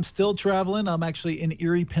 I'm still traveling. I'm actually in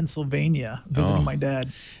Erie, Pennsylvania, visiting my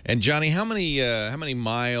dad. And Johnny, how many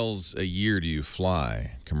miles a year do you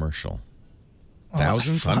fly commercial?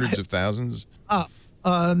 Thousands, hundreds of thousands? No,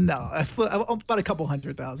 about a couple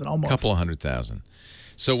 100,000, almost. A couple of 100,000.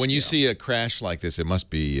 So when you see a crash like this, it must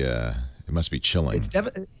be chilling.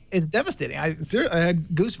 It's devastating. I had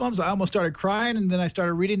goosebumps. I almost started crying, and then I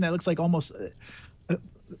started reading that it looks like almost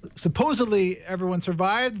supposedly everyone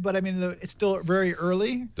survived, but I mean it's still very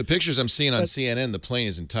early. The pictures I'm seeing on CNN, the plane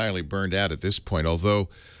is entirely burned out at this point. Although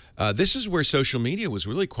this is where social media was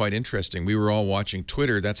really quite interesting. We were all watching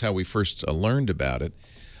Twitter. That's how we first learned about it.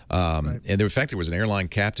 And in fact, there was an airline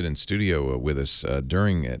captain in studio with us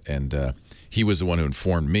during it, and he was the one who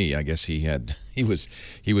informed me. I guess he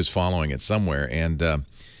was following it somewhere. And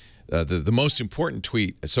the most important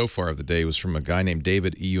tweet so far of the day was from a guy named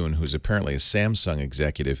David Ewan, who's apparently a Samsung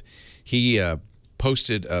executive. He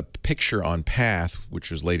posted a picture on Path,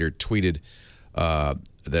 which was later tweeted, that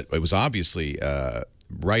it was obviously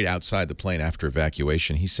right outside the plane after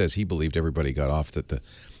evacuation. He says he believed everybody got off, that the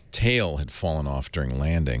tail had fallen off during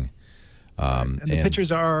landing. And the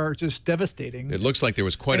pictures are just devastating. It looks like there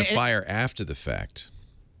was quite a fire after the fact.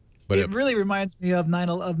 But it really reminds me of not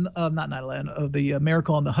 9/11, of the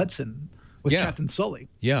Miracle on the Hudson with Captain Sully.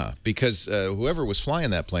 Yeah, because whoever was flying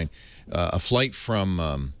that plane, a flight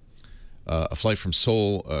from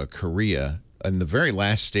Seoul, Korea, in the very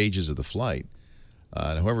last stages of the flight,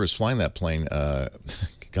 whoever was flying that plane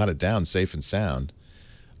got it down safe and sound.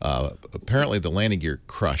 Apparently, the landing gear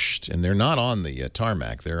crushed, and they're not on the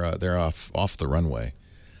tarmac. They're off the runway.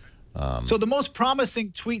 So the most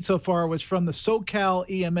promising tweet so far was from the SoCal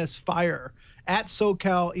EMS Fire, at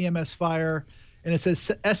SoCal EMS Fire, and it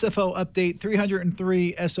says SFO update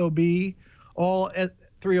 303 SOB, all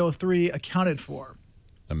 303 accounted for.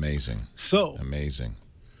 Amazing. So amazing.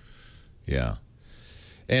 Yeah.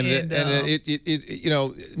 And you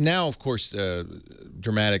know, now, of course,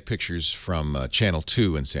 dramatic pictures from Channel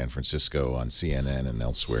 2 in San Francisco on CNN and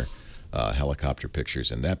elsewhere, helicopter pictures,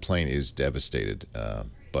 and that plane is devastated.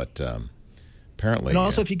 But apparently... And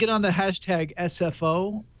also, if you get on the hashtag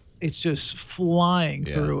SFO, it's just flying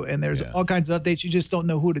through, and there's all kinds of updates. You just don't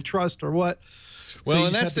know who to trust or what. Well,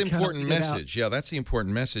 and that's the important message. Yeah, that's the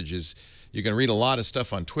important message is... You can read a lot of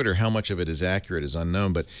stuff on Twitter. How much of it is accurate is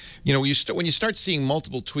unknown. But, you know, when you start seeing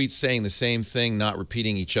multiple tweets saying the same thing, not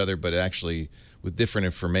repeating each other, but actually with different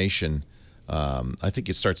information, I think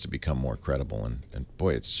it starts to become more credible. And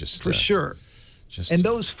boy, it's just... For sure. And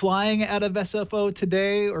those flying out of SFO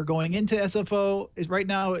today or going into SFO, right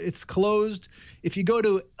now it's closed. If you go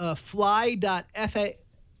to fly.faa.gov,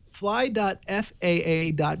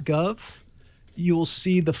 you will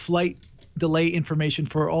see the flight delay information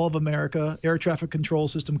for all of America, Air Traffic Control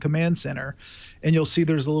System Command Center, and you'll see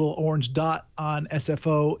there's a little orange dot on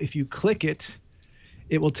SFO. If you click it,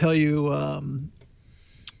 it will tell you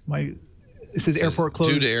it says airport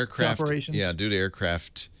closed due to aircraft operations. Yeah, due to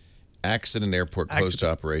aircraft accident, airport closed to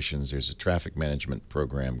operations. There's a traffic management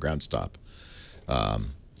program, ground stop,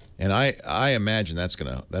 and I imagine that's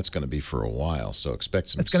gonna be for a while. So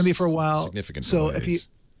expect some. It's gonna be for a while. Significant delays.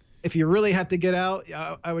 If you really have to get out,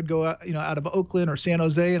 I would go out, out of Oakland or San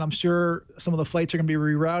Jose, and I'm sure some of the flights are going to be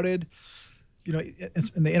rerouted. You know,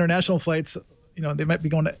 in the international flights, they might be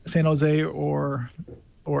going to San Jose or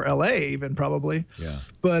LA even probably. Yeah.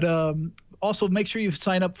 But also make sure you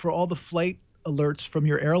sign up for all the flight alerts from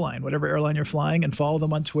your airline, whatever airline you're flying, and follow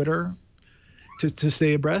them on Twitter to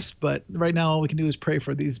stay abreast. But right now, all we can do is pray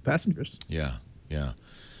for these passengers. Yeah, yeah,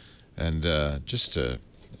 and just a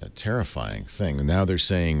terrifying thing. Now they're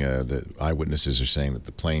saying that eyewitnesses are saying that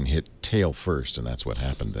the plane hit tail first, and that's what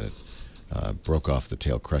happened. That it broke off the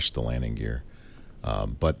tail, crushed the landing gear.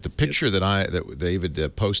 But the picture that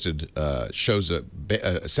David posted shows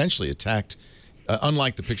essentially attacked,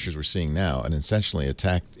 unlike the pictures we're seeing now, an essentially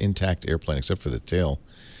intact airplane except for the tail,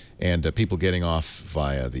 and people getting off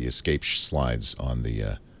via the escape slides on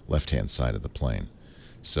the left-hand side of the plane.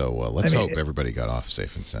 So let's hope everybody got off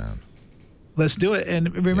safe and sound. Let's do it.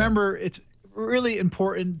 And remember, it's really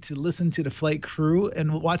important to listen to the flight crew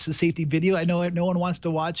and watch the safety video. I know no one wants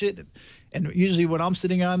to watch it. And usually when I'm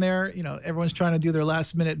sitting on there, everyone's trying to do their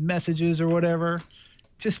last minute messages or whatever.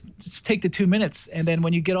 Just take the 2 minutes. And then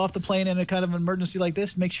when you get off the plane in a kind of emergency like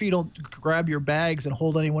this, make sure you don't grab your bags and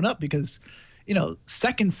hold anyone up because,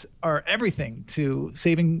 seconds are everything to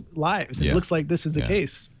saving lives. It looks like this is the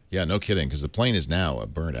case. Yeah, no kidding, because the plane is now a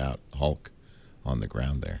burnt out hulk on the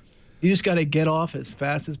ground there. You just got to get off as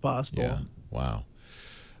fast as possible. Yeah. Wow.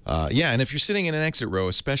 Yeah, and if you're sitting in an exit row,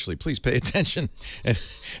 especially, please pay attention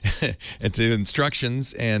and to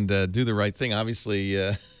instructions and do the right thing. Obviously,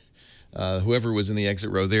 whoever was in the exit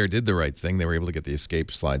row there did the right thing. They were able to get the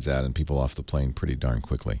escape slides out and people off the plane pretty darn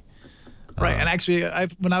quickly. Right, and actually,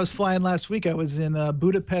 when I was flying last week, I was in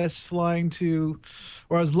Budapest flying to,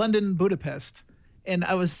 or I was London, Budapest, and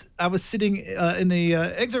I was sitting in the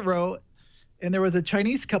exit row, and there was a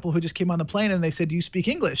Chinese couple who just came on the plane, and they said, "Do you speak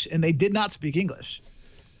English?" And they did not speak English.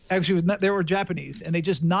 Actually, it was not, they were Japanese, and they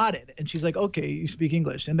just nodded. And she's like, "Okay, you speak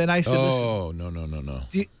English." And then I said, "Oh, no.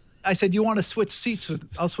 I said, "You want to switch seats with?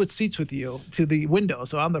 I'll switch seats with you to the window,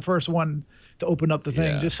 so I'm the first one to open up the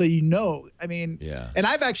thing, just so you know." I mean, and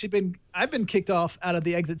I've been kicked off out of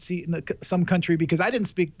the exit seat in some country because I didn't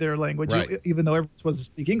speak their language, even though everyone's supposed to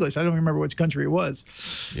speak English. I don't remember which country it was.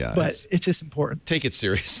 Yeah, but it's just important. Take it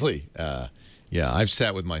seriously. Yeah, I've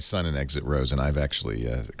sat with my son in exit rows, and I've actually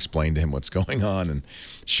explained to him what's going on and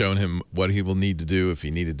shown him what he will need to do if he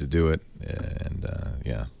needed to do it. And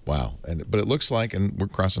yeah, wow. But it looks like, and we're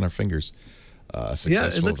crossing our fingers, a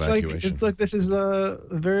successful evacuation. It's like this is a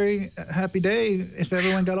very happy day if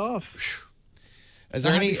everyone got off. Is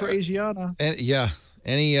there any for Asiana?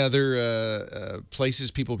 Any other places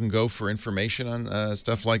people can go for information on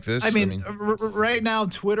stuff like this? I mean, right now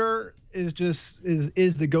Twitter is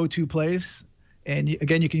the go-to place. And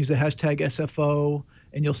again, you can use the hashtag SFO,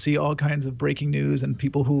 and you'll see all kinds of breaking news and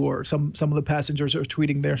people who are some of the passengers are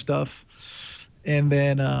tweeting their stuff. And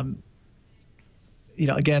then,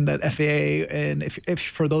 again, that FAA, and if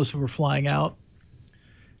for those who are flying out,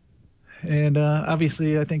 and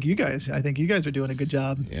obviously, I think you guys are doing a good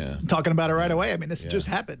job. Talking about it right away. I mean, this just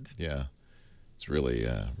happened. Yeah, it's really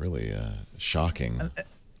shocking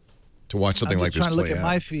to watch something like this play out. I'm trying to look at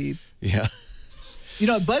my feed. Yeah.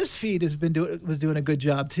 BuzzFeed was doing a good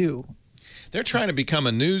job too. They're trying to become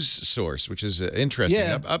a news source, which is interesting.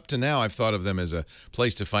 Yeah. Up to now, I've thought of them as a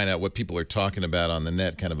place to find out what people are talking about on the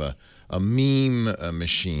net, kind of a meme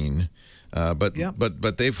machine.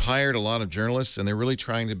 But they've hired a lot of journalists, and they're really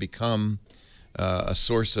trying to become a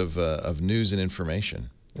source of news and information.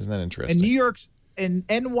 Isn't that interesting? And New York's and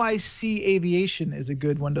NYC Aviation is a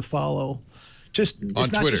good one to follow. It's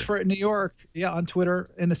not Twitter. just for New York, on Twitter,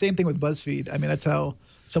 and the same thing with BuzzFeed. I mean, that's how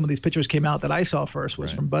some of these pictures came out that I saw first was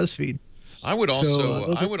from BuzzFeed. I would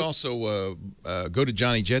also go to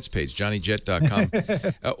Johnny Jet's page, johnnyjet.com,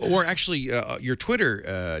 or actually your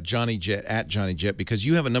Twitter, Johnny Jet at Johnny Jet, because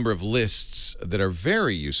you have a number of lists that are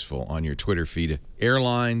very useful on your Twitter feed.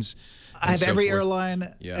 Airlines. I have every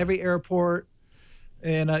airline, every airport,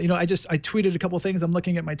 and I tweeted a couple of things. I'm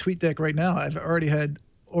looking at my tweet deck right now. I've already had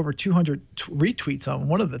over 200 retweets on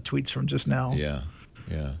one of the tweets from just now. Yeah.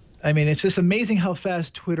 I mean, it's just amazing how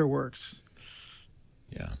fast Twitter works.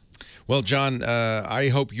 Yeah. Well, John, I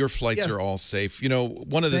hope your flights are all safe.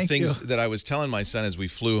 One of the things that I was telling my son as we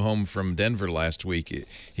flew home from Denver last week,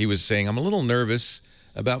 he was saying, I'm a little nervous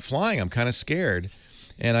about flying. I'm kind of scared.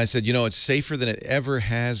 And I said, it's safer than it ever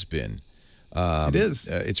has been. It is.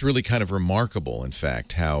 It's really kind of remarkable, in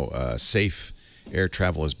fact, how safe air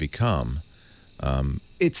travel has become.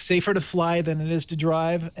 It's safer to fly than it is to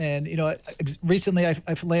drive. And, recently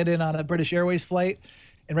I've landed on a British Airways flight.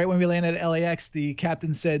 And right when we landed at LAX, the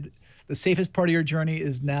captain said, the safest part of your journey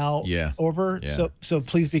is now over. Yeah. So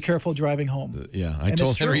please be careful driving home. I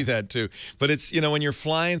told Henry that too. But it's, when you're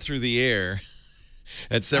flying through the air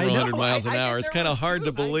at several hundred miles an hour, it's kind of hard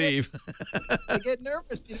to believe. I get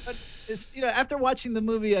nervous. After watching the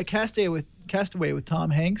movie Castaway with Tom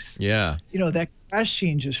Hanks. Yeah. That crash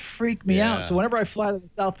scene just freaked me out. So whenever I fly to the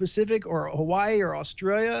South Pacific or Hawaii or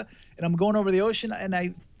Australia, and I'm going over the ocean,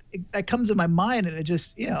 and that comes in my mind, and it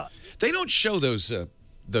just they don't show those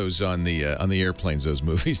on the airplanes, those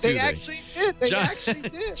movies, do they? Actually did. They actually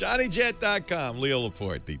did. JohnnyJet.com, Leo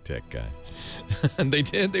Laporte, the tech guy. And they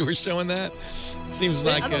did. They were showing that. Seems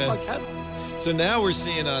like. So now I'm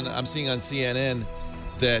seeing on CNN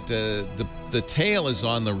that the tail is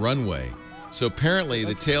on the runway. So apparently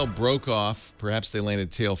the tail broke off. Perhaps they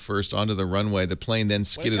landed tail first onto the runway. The plane then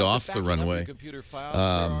skidded off the runway,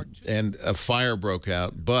 and a fire broke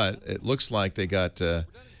out. But it looks like they got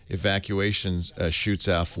evacuation chutes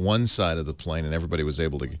off one side of the plane, and everybody was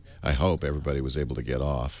able to. I hope everybody was able to get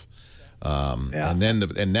off.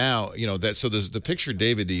 And now so there's the picture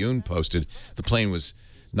David DeYoon posted. The plane was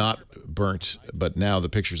not burnt, but now the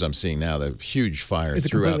pictures I'm seeing now, the huge fire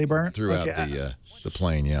throughout the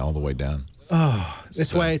plane, all the way down. Oh,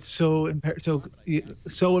 that's why it's so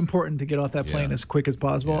important to get off that plane as quick as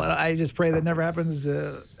possible. I just pray that never happens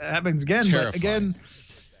again. Terrifying. But again,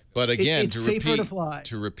 But again, it's safer to fly.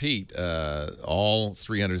 To repeat, all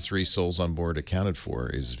 303 souls on board accounted for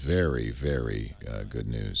is very, very good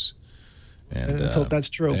news. And let's hope that's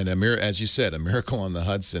true. And as you said, a miracle on the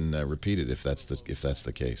Hudson repeated if that's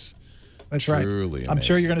the case. That's Truly right. Amazing. I'm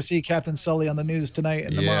sure you're going to see Captain Sully on the news tonight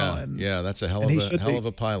and tomorrow. And, that's a hell of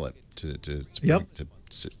a pilot to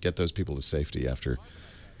get those people to safety after.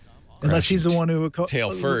 Unless he's the one who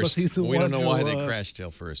tail first. We don't know why they crashed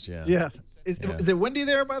tail first. Yeah. Yeah. Is it windy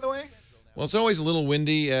there, by the way? Well, it's always a little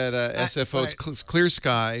windy at SFO. Right. It's clear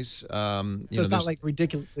skies. So it's not like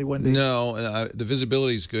ridiculously windy. No, the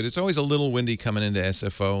visibility is good. It's always a little windy coming into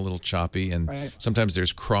SFO, a little choppy, and sometimes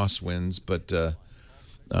there's crosswinds. But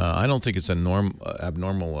I don't think it's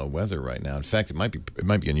abnormal weather right now. In fact, it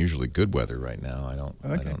might be unusually good weather right now. I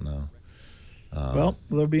don't know. Well,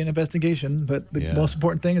 there'll be an investigation, but the most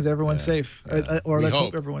important thing is everyone's safe. Or let's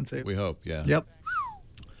hope everyone's safe. We hope, yeah. Yep.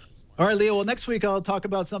 All right, Leo. Well, next week I'll talk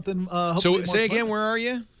about something. So say again, where are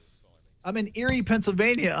you? I'm in Erie,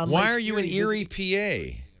 Pennsylvania. Why are you in Erie,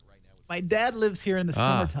 PA? My dad lives here in the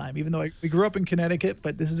summertime, even though we grew up in Connecticut,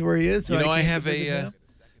 but this is where he is. So I have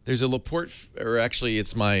there's a Laporte, or actually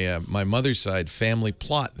it's my mother's side family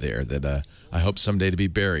plot there that I hope someday to be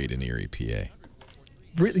buried in Erie, PA.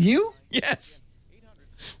 You? Yes.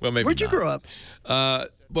 Well, maybe. Where'd you grow up?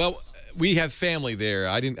 Well, we have family there.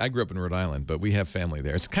 I grew up in Rhode Island, but we have family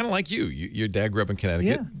there. It's kind of like you. Your dad grew up in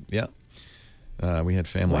Connecticut. Yeah. We had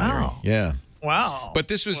family there. Yeah. Wow. But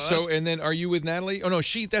this was and then are you with Natalie? Oh no,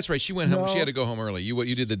 that's right. She went home. She had to go home early.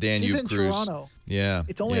 You did the Danube cruise. She's in Toronto. Yeah.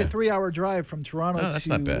 It's only a 3-hour drive from Toronto that's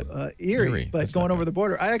to not bad. Erie, but that's going over the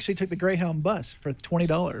border. I actually took the Greyhound bus for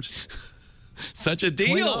 $20. Such a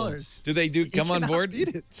deal. $20. Do they come on board?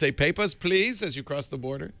 Say, pay us, please, as you cross the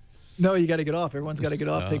border? No, you got to get off. Everyone's got to get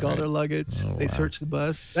off, take all their luggage. They search the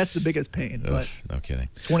bus. That's the biggest pain. But no kidding.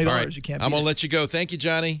 $20, you can't I'm going to let you go. Thank you,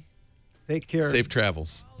 Johnny. Take care. Safe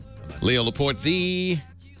travels. Leo Laporte, the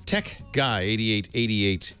tech guy,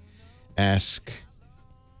 8888. Ask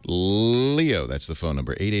Leo. That's the phone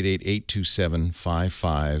number,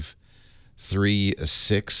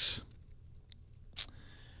 888-827-5536.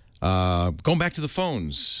 Going back to the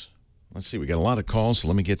phones. Let's see. We got a lot of calls. So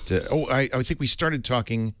let me get. I think we started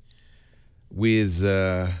talking with.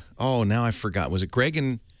 Now I forgot. Was it Greg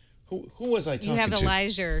and who was I talking to? You have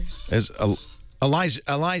Elijah. Eliezer.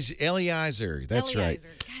 That's right.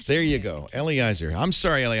 Gosh, there you go, Eliezer. I'm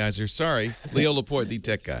sorry, Eliezer. Sorry, Leo Laporte, the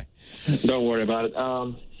tech guy. Don't worry about it.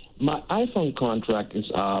 My iPhone contract is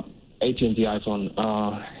up. AT&T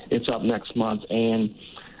iPhone. It's up next month, and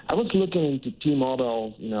I was looking into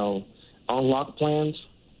T-Mobile, unlock plans.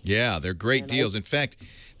 Yeah, they're great deals. In fact,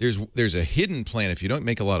 there's a hidden plan if you don't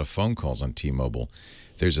make a lot of phone calls on T-Mobile.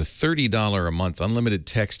 There's a $30 a month unlimited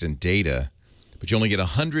text and data, but you only get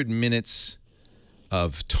 100 minutes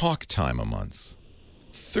of talk time a month.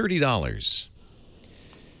 $30.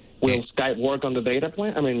 Will Skype work on the data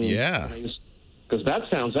plan? I mean, yeah. Because that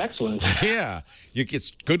sounds excellent. Yeah.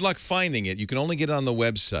 It's good luck finding it. You can only get it on the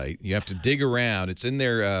website. You have to dig around. It's in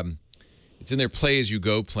their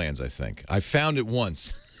pay-as-you-go plans, I think. I found it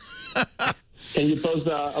once. Can you post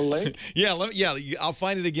a link? Yeah, I'll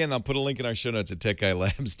find it again. I'll put a link in our show notes at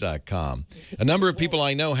techguylabs.com. A number of people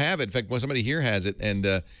I know have it. In fact, somebody here has it.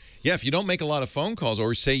 And, if you don't make a lot of phone calls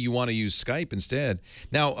or say you want to use Skype instead.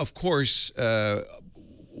 Now, of course,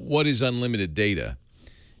 what is unlimited data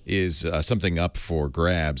is something up for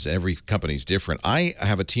grabs. Every company's different. I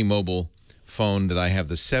have a T-Mobile phone that I have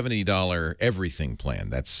the $70 everything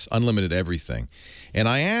plan. That's unlimited everything. And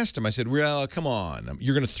I asked them, I said, well, come on.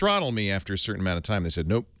 You're going to throttle me after a certain amount of time. They said,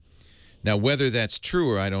 nope. Now, whether that's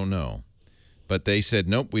true or I don't know. But they said,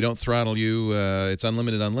 nope, we don't throttle you. It's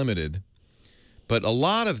unlimited. But a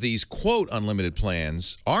lot of these, quote, unlimited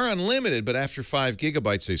plans are unlimited, but after 5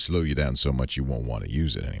 gigabytes, they slow you down so much you won't want to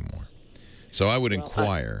use it anymore. So I would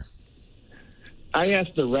inquire. I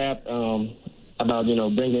asked the rep about,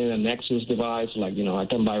 bringing in a Nexus device, I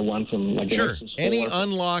can buy one from a sure. Nexus 4. Any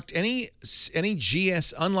unlocked, any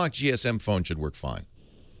unlocked GSM phone should work fine.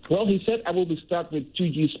 Well, he said I will be stuck with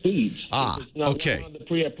 2G speeds. Okay. One of the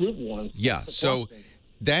pre-approved ones. Yeah, so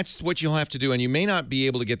that's what you'll have to do, and you may not be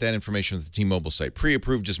able to get that information from the T-Mobile site.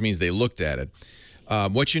 Pre-approved just means they looked at it.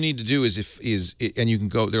 What you need to do and you can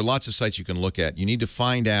go, there are lots of sites you can look at. You need to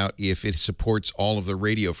find out if it supports all of the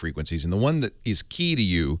radio frequencies. And the one that is key to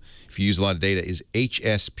you, if you use a lot of data, is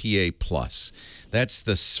HSPA+. That's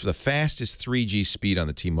the fastest 3G speed on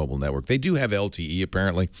the T-Mobile network. They do have LTE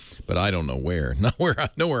apparently, but I don't know where. Not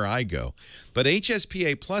where I go. But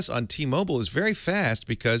HSPA+ on T-Mobile is very fast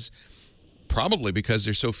probably because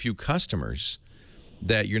there's so few customers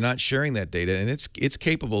that you're not sharing that data, and it's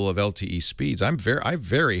capable of LTE speeds. I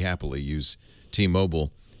very happily use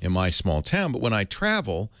T-Mobile in my small town, but when I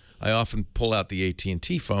travel, I often pull out the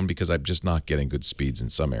AT&T phone because I'm just not getting good speeds in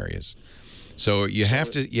some areas. So you have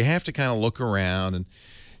to kind of look around,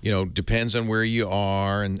 and depends on where you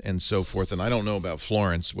are and so forth. And I don't know about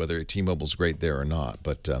Florence whether T-Mobile's great there or not,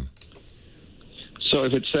 but so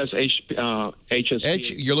if it says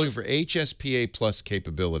HSPA, you're looking for HSPA plus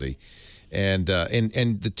capability. And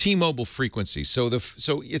the T-Mobile frequency. So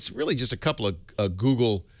it's really just a couple of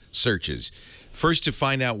Google searches. First, to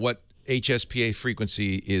find out what HSPA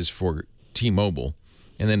frequency is for T-Mobile,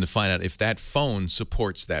 and then to find out if that phone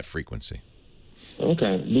supports that frequency.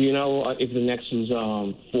 Okay. Do you know if the Nexus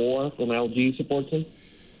 4 from LG supports it?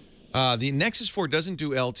 The Nexus 4 doesn't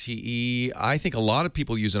do LTE. I think a lot of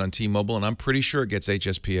people use it on T-Mobile, and I'm pretty sure it gets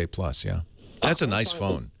HSPA plus. Yeah, that's a nice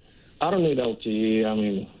phone. I don't need LTE. I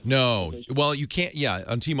mean, no. Well, you can't. Yeah,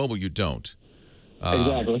 on T-Mobile you don't.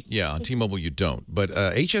 Exactly. Yeah, on T-Mobile you don't. But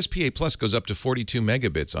HSPA Plus goes up to 42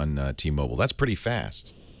 megabits on T-Mobile. That's pretty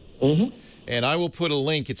fast. Mm-hmm. And I will put a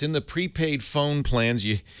link. It's in the prepaid phone plans.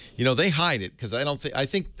 You know they hide it because I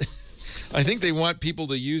think they want people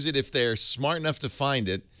to use it if they're smart enough to find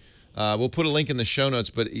it. We'll put a link in the show notes.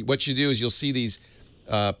 But what you do is you'll see these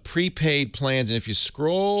prepaid plans, and if you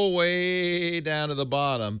scroll way down to the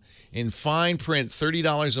bottom in fine print,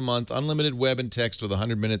 $30 a month, unlimited web and text with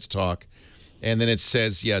 100 minutes talk, and then it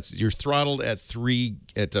says, you're throttled at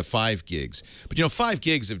 5 gigs. But 5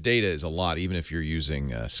 gigs of data is a lot, even if you're using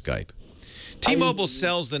Skype. T-Mobile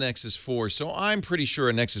sells the Nexus 4, so I'm pretty sure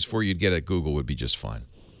a Nexus 4 you'd get at Google would be just fine.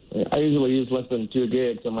 I usually use less than 2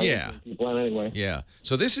 gigs on my plan anyway. Yeah.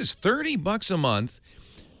 So this is $30 a month.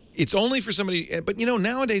 It's only for somebody, but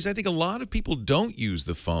nowadays I think a lot of people don't use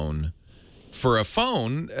the phone for a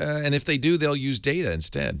phone, and if they do, they'll use data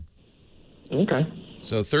instead. Okay.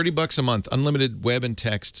 So $30 a month, unlimited web and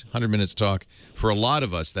text, 100 minutes talk. For a lot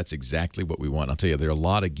of us, that's exactly what we want. I'll tell you, there are a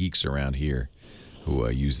lot of geeks around here who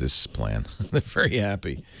use this plan. They're very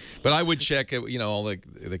happy. But I would check, all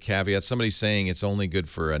the caveats. Somebody's saying it's only good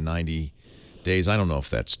for 90 days. I don't know if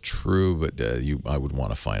that's true, but I would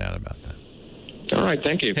want to find out about that. All right,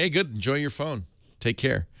 thank you. Hey, good. Enjoy your phone. Take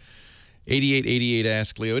care. 8888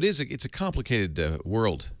 Ask Leo. It's a complicated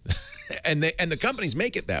world, and the companies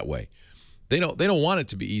make it that way. They don't want it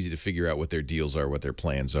to be easy to figure out what their deals are, what their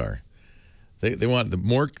plans are. They want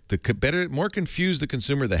more confused the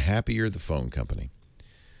consumer, the happier the phone company.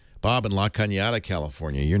 Bob in La Cañada,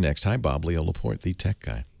 California. You're next. Hi, Bob. Leo Laporte, the tech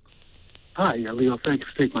guy. Hi, Leo. Thanks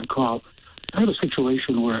for taking my call. I had a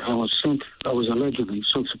situation where I was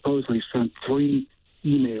supposedly sent 3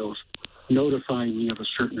 emails notifying me of a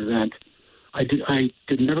certain event. I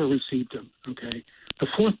did never receive them. Okay. The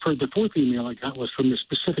fourth email I got was from the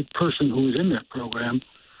specific person who was in that program,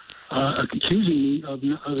 accusing me of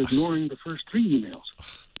ignoring the first 3 emails.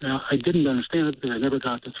 Now, I didn't understand it because I never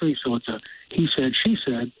got the 3, so it's a he said, she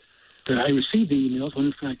said that I received the emails when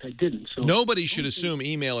in fact I didn't. So nobody should assume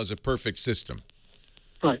email is a perfect system.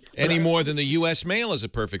 Right. Any more than the U.S. mail is a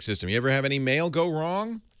perfect system. You ever have any mail go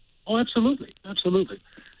wrong? Oh, absolutely. Absolutely.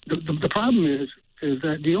 The problem is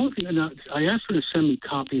that the only thing, I asked her to send me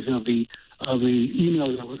copies of the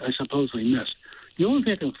emails that I supposedly missed. The only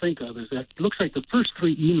thing I can think of is that it looks like the first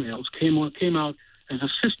 3 emails came out as a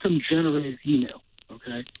system-generated email,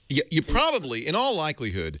 okay? You probably, in all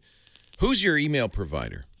likelihood, who's your email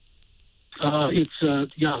provider?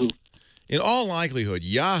 It's Yahoo. In all likelihood,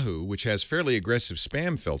 Yahoo, which has fairly aggressive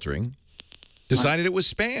spam filtering, decided it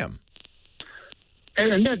was spam.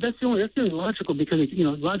 And that's the only logical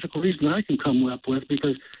logical reason I can come up with,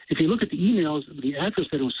 because if you look at the emails, the address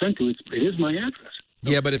that it was sent to, it is my address.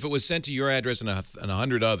 Yeah, but if it was sent to your address and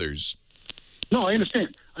 100 others. No, I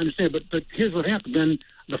understand. But here's what happened. Then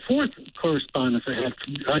the 4th correspondence I had,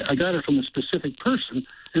 I got it from a specific person,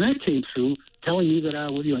 and that came through telling me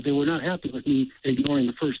that they were not happy with me ignoring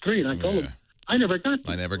the first 3, and I told them I never got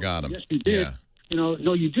them. I never got them. Yes, you did. Yeah. No,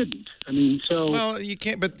 you didn't. I mean, so. Well, you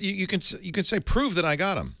can't. But you can say prove that I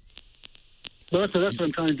got them. Well, that's what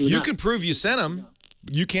I'm trying to do. You can prove you sent them.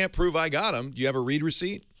 You can't prove I got them. Do you have a read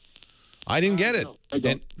receipt? I didn't get it. No, I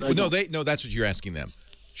don't. No, that's what you're asking them.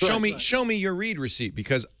 Show me your read receipt,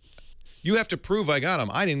 because you have to prove I got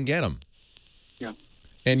them. I didn't get them. Yeah.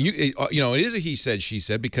 And it is a he said, she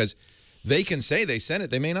said, because they can say they sent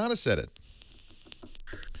it. They may not have said it.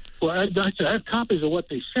 Well, I have copies of what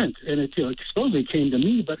they sent, and it supposedly came to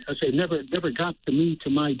me, but I say never got to me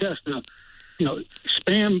to my desk. Now,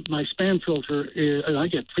 my spam filter is, I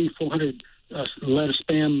get 300-400 letter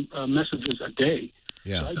spam messages a day.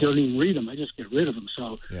 Yeah. So I don't even read them. I just get rid of them.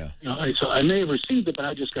 So, yeah. So I may have received it, but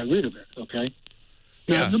I just got rid of it. Okay.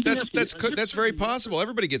 Yeah, that's very possible.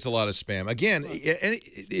 Everybody gets a lot of spam. Again, and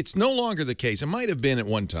it's no longer the case. It might have been at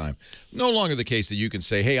one time. No longer the case that you can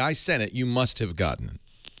say, "Hey, I sent it. You must have gotten it."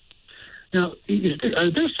 Now,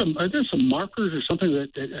 are there some markers or something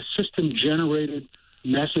that a system-generated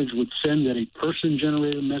message would send that a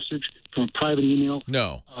person-generated message from a private email?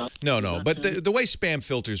 No. But the way spam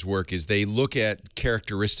filters work is they look at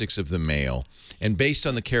characteristics of the mail, and based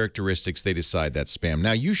on the characteristics, they decide that's spam.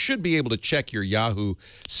 Now, you should be able to check your Yahoo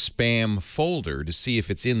spam folder to see if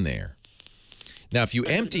it's in there. Now, if you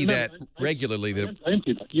empty that regularly, I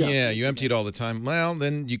empty that. Yeah, you empty it all the time. Well,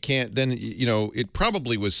 then you can't. Then it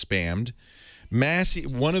probably was spammed.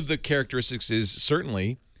 One of the characteristics is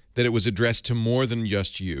certainly that it was addressed to more than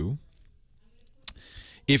just you.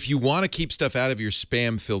 If you want to keep stuff out of your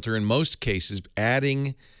spam filter, in most cases,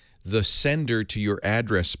 adding the sender to your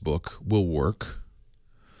address book will work.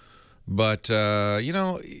 But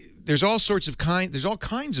there's all sorts of there's all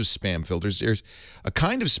kinds of spam filters. There's a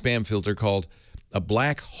kind of spam filter called a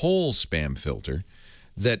black hole spam filter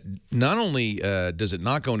that not only does it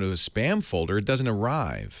not go into a spam folder, it doesn't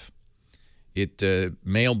arrive.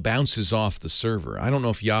 Mail bounces off the server. I don't know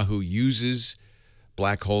if Yahoo uses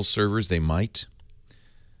black hole servers. They might.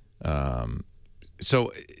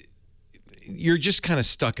 So you're just kind of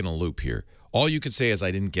stuck in a loop here. All you can say is,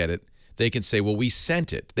 I didn't get it. They can say, well, we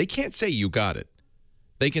sent it. They can't say you got it.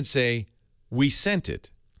 They can say, we sent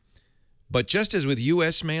it. But just as with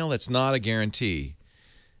U.S. mail, that's not a guarantee.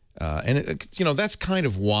 And that's kind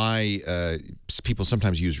of why people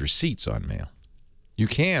sometimes use receipts on mail. You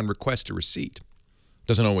can request a receipt.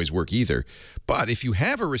 Doesn't always work either. But if you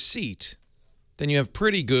have a receipt, then you have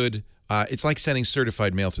pretty good, it's like sending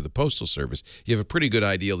certified mail through the Postal Service. You have a pretty good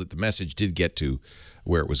idea that the message did get to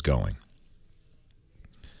where it was going.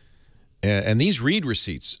 And these read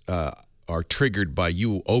receipts are triggered by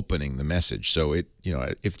you opening the message. So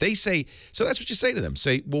if they say, so that's what you say to them.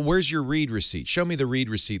 Say, well, where's your read receipt? Show me the read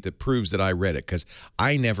receipt that proves that I read it, because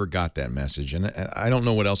I never got that message, and I don't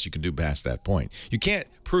know what else you can do past that point. You can't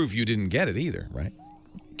prove you didn't get it either, right?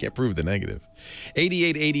 You can't prove the negative.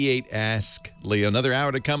 8888 Ask Leo. Another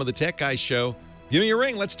hour to come of the Tech Guy Show. Give me a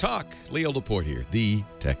ring. Let's talk. Leo Laporte here, the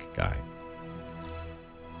Tech Guy.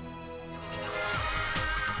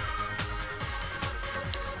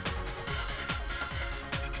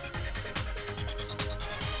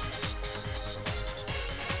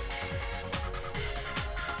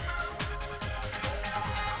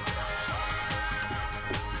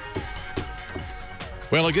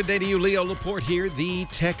 Well, a good day to you. Leo Laporte here, the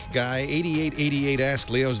Tech Guy. 8888 Ask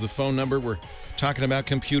Leo is the phone number. We're talking about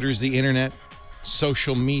computers, the internet,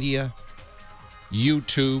 social media,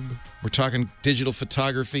 YouTube. We're talking digital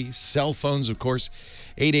photography, cell phones, of course.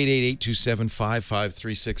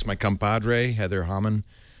 888-827-5536. My compadre, Heather Hammond,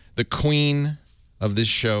 the queen of this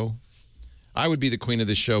show. I would be the queen of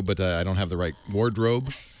this show, but I don't have the right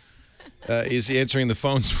wardrobe. Is answering the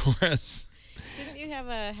phones for us. Didn't you have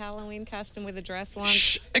a Halloween costume with a dress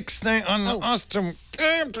once? Awesome.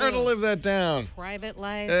 I'm trying to live that down. Private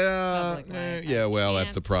life, public life. Yeah, well,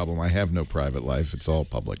 that's the problem. I have no private life. It's all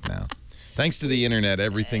public now. Thanks to the internet,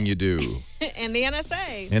 everything you do. And the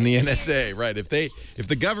NSA. And the NSA, right. If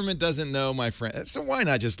the government doesn't know, my friend, so why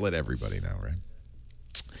not just let everybody know, right?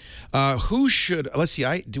 Who should, let's see,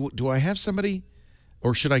 do I have somebody,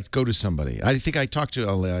 or should I go to somebody? I think I talked to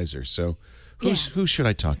Eliezer, so who should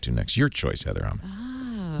I talk to next? Your choice, Heather.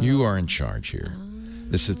 You are in charge here.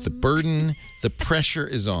 This is the burden. The pressure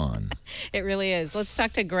is on. It really is. Let's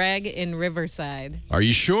talk to Greg in Riverside. Are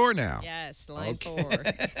you sure now? Yes, line 4.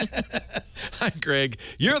 Hi, Greg.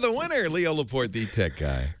 You're the winner, Leo Laporte, the Tech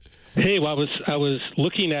Guy. Hey, well, I was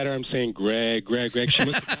looking at her. I'm saying, Greg. She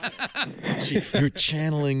must have got it.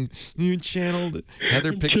 You channeled.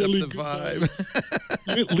 Heather picked up the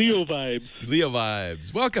vibe. Leo vibes. Leo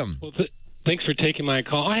vibes. Welcome. Well, thanks for taking my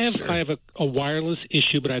call. I have a wireless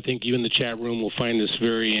issue, but I think you in the chat room will find this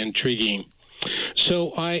very intriguing.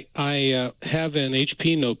 So I have an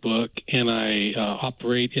HP notebook, and I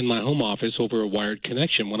operate in my home office over a wired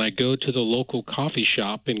connection. When I go to the local coffee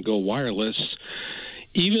shop and go wireless,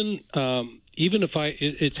 even if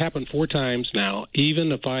it's happened 4 times now,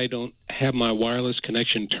 even if I don't have my wireless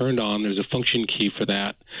connection turned on, there's a function key for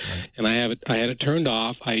that, and I had it turned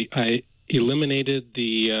off. I eliminated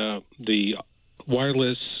the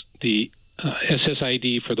wireless, the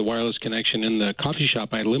SSID for the wireless connection in the coffee shop.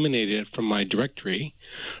 I eliminated it from my directory,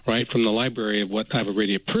 right, from the library of what I've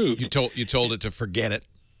already approved. You told it to forget it.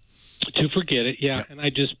 To forget it, yeah. And I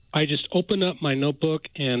just opened up my notebook,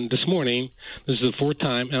 and this morning, this is the 4th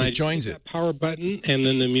time, and I joins hit that power button, and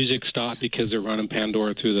then the music stopped because they're running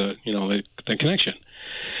Pandora through the connection.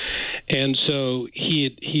 And so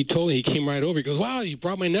he told me, he came right over. He goes, "Wow, you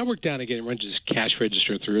brought my network down again." And runs his cash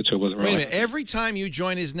register through it, so it wasn't Wait really. a minute. Every time you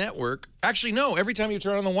join his network, actually, no, every time you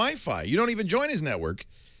turn on the Wi-Fi, you don't even join his network.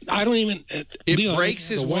 I don't even. It Leo, breaks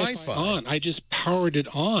his the Wi-Fi. on. I just powered it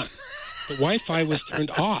on. The Wi-Fi was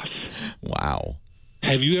turned off. Wow.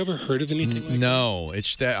 Have you ever heard of anything like that? No,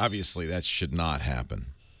 it's that. Obviously, that should not happen.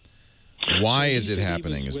 Why is it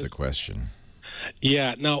happening? Is the question.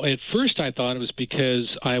 Yeah. No. At first, I thought it was because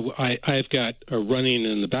I've got running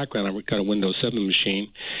in the background. I've got a Windows 7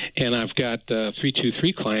 machine, and I've got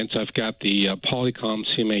 323 clients. I've got the Polycom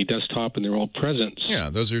CMA desktop, and they're all presents.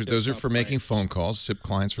 Yeah, those are for making phone calls. SIP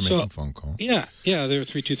clients for making phone calls. Yeah, they're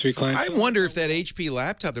 323 clients. I wonder if that HP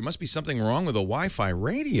laptop, there must be something wrong with a Wi-Fi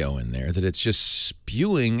radio in there, that it's just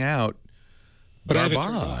spewing out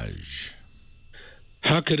garbage.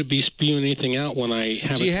 How could it be spewing anything out when I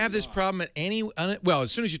have? Do you have this problem at any? Well,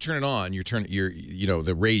 as soon as you turn it on,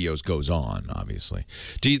 the radio goes on. Obviously,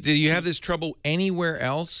 do you have this trouble anywhere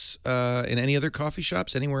else? In any other coffee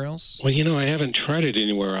shops? Anywhere else? Well, I haven't tried it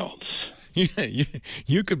anywhere else. Yeah,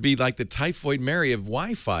 you could be like the Typhoid Mary of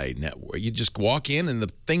Wi-Fi network. You just walk in and the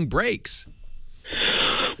thing breaks.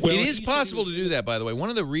 Well, it is possible to do that, by the way. One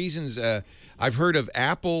of the reasons I've heard of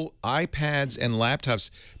Apple iPads and laptops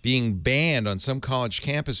being banned on some college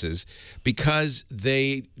campuses because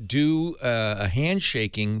they do a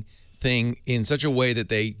handshaking thing in such a way that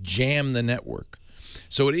they jam the network.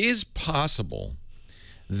 So it is possible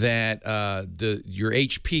that your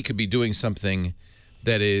HP could be doing something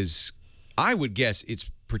that is, I would guess it's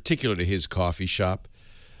particular to his coffee shop,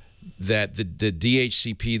 that the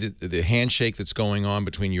DHCP, the handshake that's going on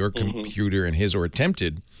between your computer and his, or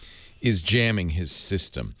attempted, is jamming his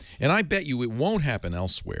system. And I bet you it won't happen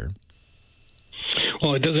elsewhere.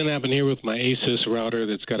 Well, it doesn't happen here with my Asus router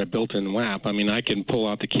that's got a built-in WAP. I mean, I can pull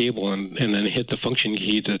out the cable and then hit the function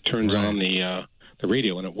key that turns on the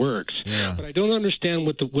radio, and it works. Yeah. But I don't understand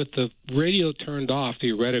with the radio turned off,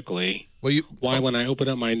 theoretically, why when I open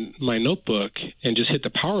up my notebook and just hit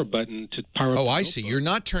the power button to power up the I see. You're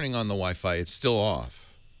not turning on the Wi-Fi. It's still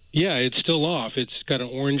off. Yeah, it's still off. It's got an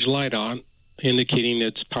orange light on, indicating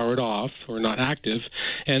it's powered off or not active.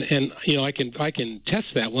 And I can test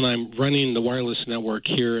that when I'm running the wireless network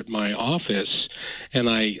here at my office, and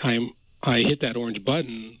I hit that orange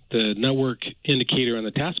button. The network indicator on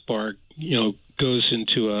the taskbar, goes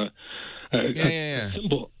into a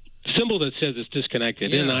symbol that says it's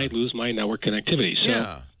disconnected, and I lose my network connectivity.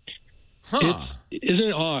 So, isn't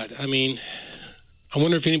it odd? I mean, I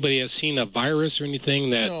wonder if anybody has seen a virus or anything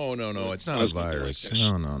that. No, it's not a virus.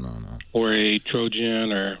 No. Or a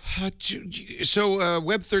Trojan, or. So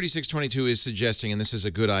Web 3622 is suggesting, and this is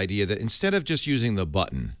a good idea, that instead of just using the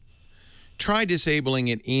button, try disabling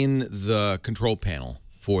it in the control panel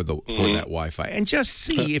for that Wi-Fi, and just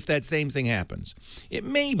see if that same thing happens. It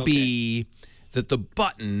may be that the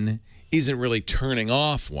button isn't really turning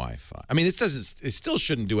off Wi-Fi. I mean, it still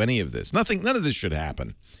shouldn't do any of this. None of this should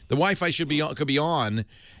happen. The Wi-Fi could be on,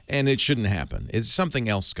 and it shouldn't happen. It's something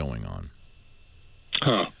else going on.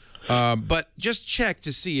 But just check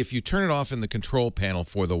to see if you turn it off in the control panel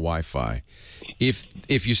for the Wi-Fi,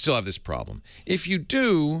 if you still have this problem. If you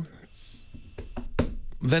do,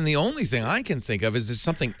 then the only thing I can think of is there's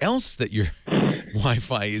something else that your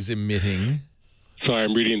Wi-Fi is emitting. Sorry,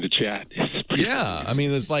 I'm reading the chat. Yeah, I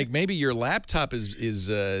mean, it's like maybe your laptop is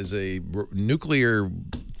a nuclear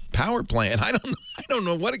power plant. I don't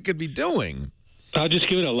know what it could be doing. I'll just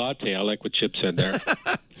give it a latte. I like what Chip said there.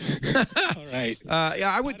 All right.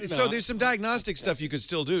 Yeah, I would. So there's some diagnostic stuff you could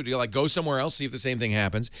still do. Do you go somewhere else, see if the same thing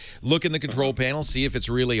happens? Look in the control panel, see if it's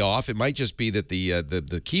really off. It might just be that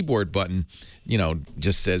the keyboard button,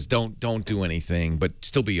 just says don't do anything, but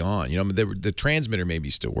still be on. The transmitter may be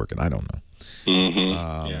still working. I don't know.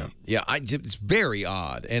 It's very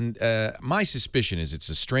odd, and my suspicion is it's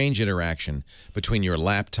a strange interaction between your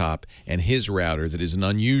laptop and his router that is an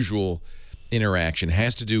unusual interaction. It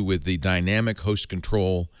has to do with the dynamic host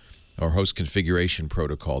control or host configuration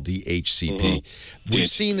protocol, DHCP. We've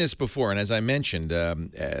seen this before, and as I mentioned,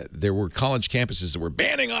 there were college campuses that were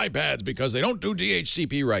banning iPads because they don't do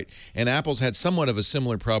DHCP right, and Apple's had somewhat of a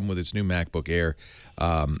similar problem with its new MacBook Air.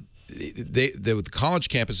 The college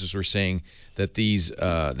campuses were saying that these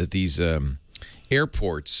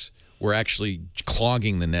airports were actually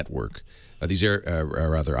clogging the network. These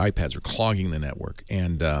iPads were clogging the network,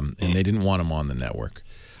 and they didn't want them on the network.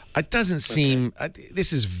 It doesn't seem.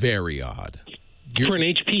 This is very odd. For an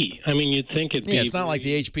HP, I mean, you'd think it'd be. Yeah, it's not like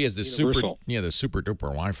the HP has the universal. the super duper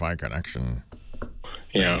Wi-Fi connection.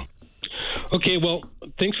 Yeah. Okay, well,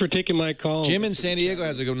 thanks for taking my call. Jim in San Diego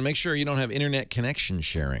has to go to make sure you don't have internet connection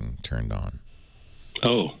sharing turned on.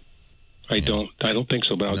 Oh, I don't think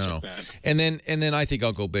so, but I'll check that. And then I think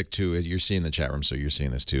I'll go back to, you're seeing the chat room, so you're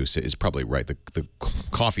seeing this too. Is probably right. The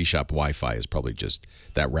coffee shop Wi-Fi is probably just,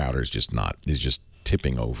 that router is just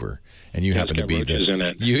tipping over, and you happen to be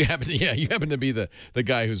you happen to be the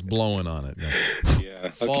guy who's blowing on it. Yeah.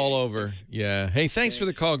 Fall over. Yeah. Hey, thanks for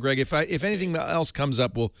the call, Greg. If anything else comes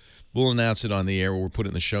up, we'll announce it on the air. We'll put it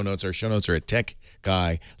in the show notes. Our show notes are at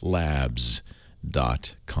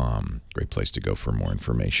techguylabs.com. Great place to go for more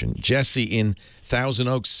information. Jesse in Thousand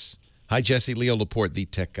Oaks. Hi, Jesse. Leo Laporte, the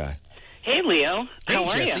tech guy. Hey, Leo. How are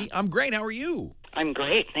Jesse. you? I'm great. How are you? I'm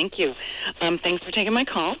great. Thank you. Thanks for taking my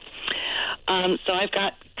call. So I've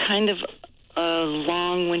got kind of a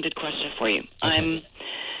long-winded question for you. Okay. I'm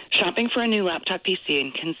shopping for a new laptop PC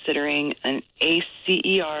and considering an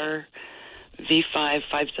ACER V5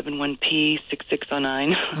 571P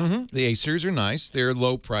 6609. Mm-hmm. The Acers are nice. They're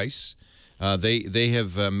low price. They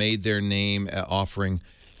have made their name offering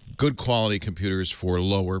good quality computers for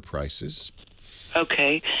lower prices.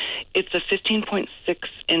 Okay. It's a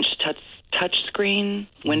 15.6-inch touch screen,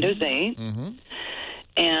 Windows 8. Mm-hmm.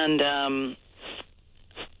 And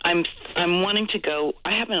I'm wanting to go.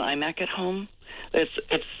 I have an iMac at home. It's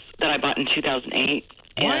that I bought in 2008.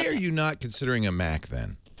 Why are you not considering a Mac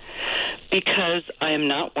then? Because I am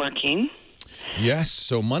not working. Yes,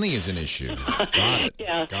 so money is an issue. Got it.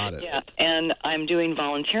 Yeah. Got it. Yeah, and I'm doing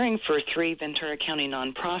volunteering for 3 Ventura County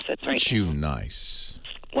nonprofits right now. You nice.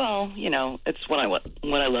 Well, it's what I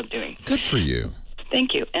love doing. Good for you.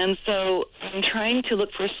 Thank you. And so I'm trying to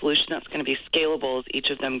look for a solution that's going to be scalable as each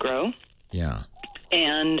of them grow. Yeah.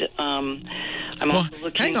 And I'm also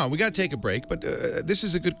looking. Hang on, we got to take a break, but this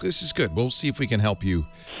is good. We'll see if we can help you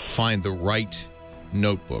find the right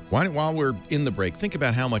notebook. While we're in the break, think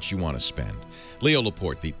about how much you want to spend. Leo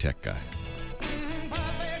Laporte, the tech guy.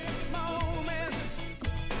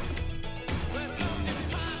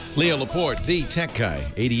 Leo Laporte, the tech guy.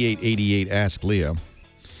 8888 Ask Leo.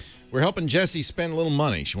 We're helping Jessie spend a little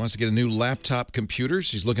money. She wants to get a new laptop computer.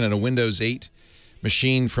 She's looking at a Windows 8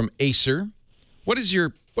 machine from Acer. What is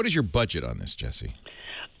your budget on this, Jessie?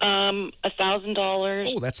 $1,000.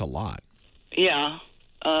 Oh, that's a lot. Yeah,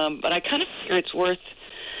 but I kind of figure it's worth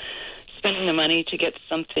spending the money to get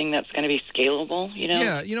something that's going to be scalable.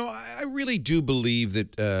 Yeah, I really do believe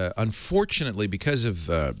that, unfortunately, because of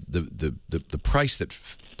the price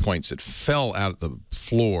points that fell out of the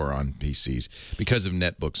floor on PCs because of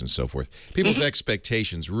netbooks and so forth, people's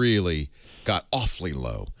expectations really got awfully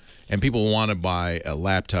low. And people want to buy a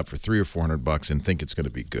laptop for $300 or $400 and think it's going to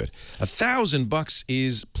be good. $1,000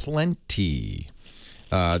 is plenty.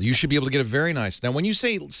 You should be able to get a very nice. Now, when you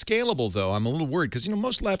say scalable, though, I'm a little worried because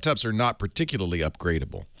most laptops are not particularly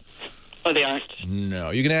upgradable. Oh, they aren't.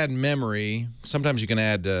 No, you can add memory. Sometimes you can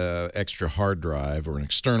add extra hard drive or an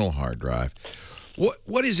external hard drive.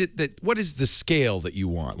 What is the scale that you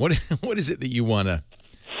want? What is it that you want to?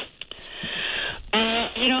 I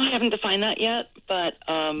haven't defined that yet, but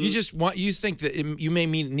you think that you may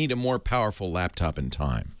need a more powerful laptop in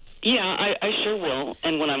time. Yeah, I sure will.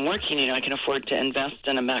 And when I'm working, I can afford to invest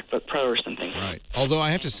in a MacBook Pro or something. Right. Although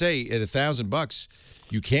I have to say, at $1,000,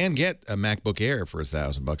 you can get a MacBook Air for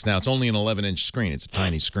 $1,000. Now it's only an 11-inch screen. It's a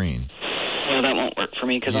tiny screen. Yeah, that won't work for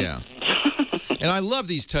me because And I love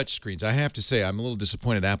these touch screens. I have to say, I'm a little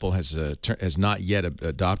disappointed Apple has not yet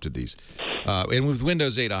adopted these. And with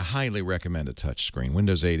Windows 8, I highly recommend a touch screen.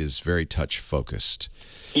 Windows 8 is very touch focused.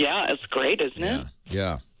 Yeah, it's great, isn't it?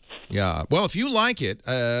 Yeah. Well, if you like it,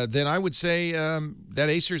 then I would say that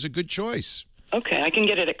Acer is a good choice. Okay, I can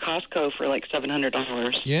get it at Costco for like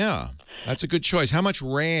 $700. Yeah, that's a good choice. How much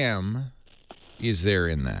RAM is there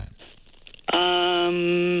in that?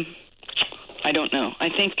 I don't know. I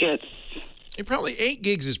think it's... Probably 8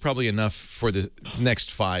 gigs is probably enough for the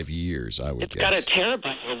next 5 years, I would guess. It's got a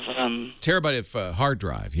terabyte of... Terabyte of hard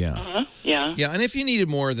drive, yeah. Uh-huh, yeah. Yeah, and if you needed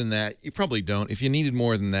more than that, you probably don't. If you needed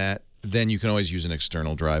more than that, then you can always use an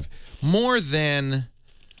external drive. More than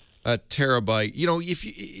a terabyte,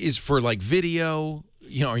 is for like video,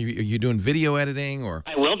 are you doing video editing or?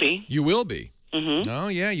 I will be. You will be? Mm-hmm. Oh,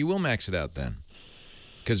 yeah, you will max it out then.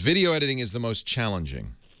 Because video editing is the most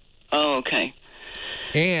challenging. Oh, okay.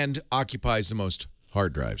 And occupies the most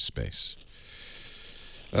hard drive space.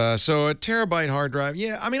 So a terabyte hard drive,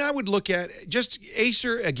 yeah. I mean, I would look at just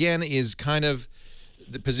Acer again is kind of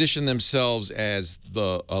position themselves as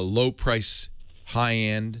a low price, high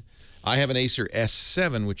end. I have an Acer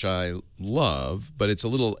S7, which I love, but it's a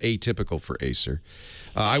little atypical for Acer.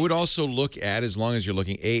 I would also look at, as long as you're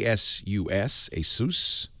looking,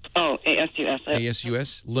 Asus. Oh, ASUS.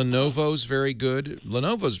 ASUS. Lenovo's very good.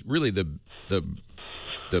 Lenovo's really the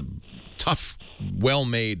tough,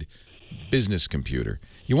 well-made business computer.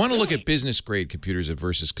 You want to look at business-grade computers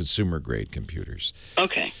versus consumer-grade computers.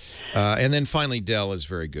 Okay. And then finally, Dell is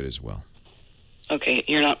very good as well. Okay,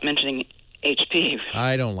 you're not mentioning HP.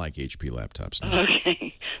 I don't like HP laptops. No.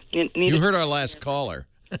 Okay. You heard our last caller.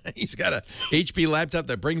 He's got a HP laptop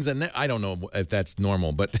that brings a I don't know if that's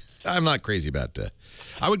normal, but I'm not crazy about that.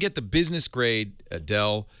 I would get the business-grade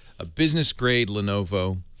Dell, a business-grade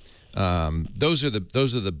Lenovo. Those are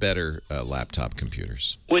the better laptop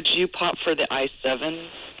computers. Would you pop for the i7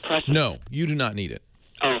 processor? No, you do not need it.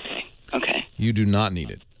 Oh, okay. Okay. You do not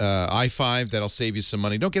need it. i5, that'll save you some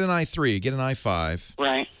money. Don't get an i3, get an i5.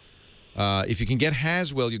 Right. If you can get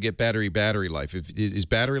Haswell, you get battery life. Is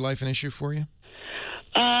battery life an issue for you?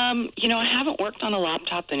 I haven't worked on a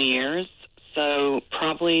laptop in years, so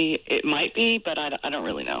probably it might be, but I don't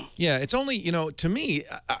really know. Yeah, it's only, to me,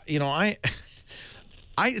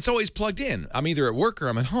 it's always plugged in. I'm either at work or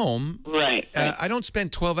I'm at home. Right. I don't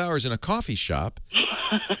spend 12 hours in a coffee shop.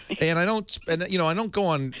 And I don't go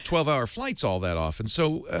on 12-hour flights all that often.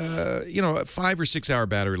 So, a 5 or 6 hour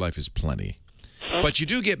battery life is plenty. But you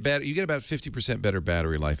do get better. You get about 50% better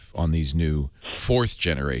battery life on these new 4th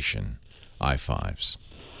generation i5s.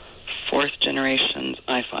 4th generation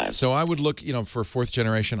i5. So I would look, for 4th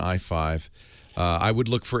generation i5. I would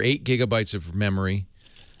look for 8 gigabytes of memory.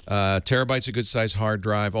 Terabytes a good size hard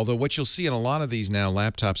drive. Although what you'll see in a lot of these now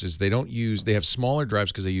laptops is they have smaller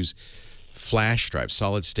drives because they use flash drives,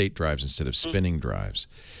 solid state drives instead of spinning drives.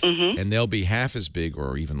 Mm-hmm. And they'll be half as big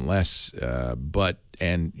or even less,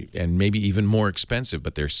 and maybe even more expensive,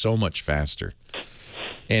 but they're so much faster.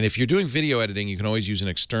 And if you're doing video editing, you can always use an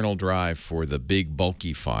external drive for the big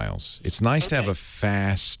bulky files. It's nice to have a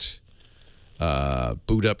fast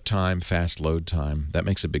boot up time, fast load time. That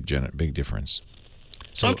makes a big difference.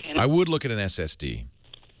 So I would look at an SSD.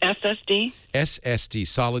 SSD? SSD,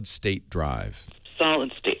 solid state drive.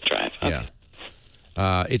 Solid state drive. Okay.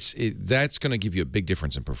 Yeah. That's going to give you a big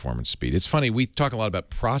difference in performance speed. It's funny, we talk a lot about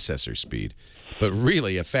processor speed, but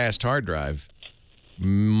really a fast hard drive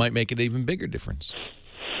might make an even bigger difference.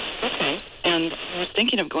 Okay. And I was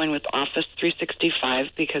thinking of going with Office 365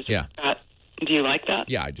 because yeah. Do you like that?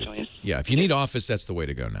 Yeah, I do. Yeah, if you need Office, that's the way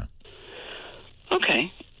to go now.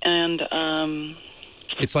 Okay. And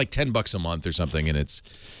it's like $10 a month or something, and it's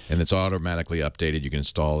automatically updated. You can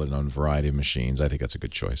install it on a variety of machines. I think that's a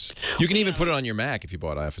good choice. You can even put it on your Mac if you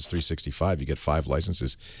bought Office 365. You get 5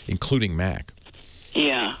 licenses, including Mac.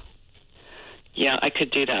 Yeah. Yeah, I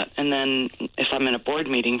could do that. And then if I'm in a board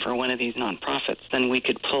meeting for one of these nonprofits, then we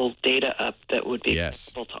could pull data up that would be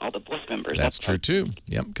accessible to all the board members. That's true, too.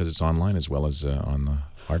 Yep, because it's online as well as on the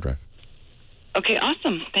hard drive. Okay,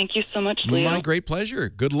 awesome. Thank you so much, Leo. My great pleasure.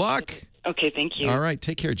 Good luck. Okay, thank you. All right,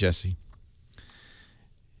 take care, Jesse.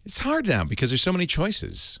 It's hard now because there's so many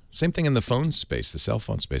choices. Same thing in the phone space, the cell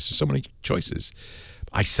phone space. There's so many choices.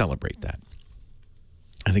 I celebrate that.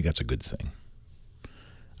 I think that's a good thing.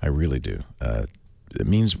 I really do. It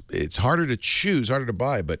means it's harder to choose, harder to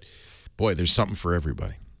buy, but boy, there's something for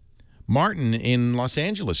everybody. Martin in Los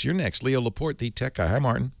Angeles, you're next. Leo Laporte, the tech guy. Hi,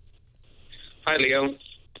 Martin. Hi, Leo.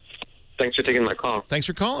 Thanks for taking my call. Thanks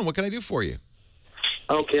for calling. What can I do for you?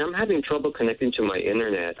 Okay, I'm having trouble connecting to my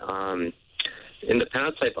internet. In the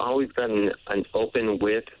past, I've always gotten an open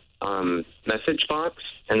with message box,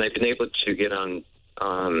 and I've been able to get on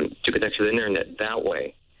to connect to the internet that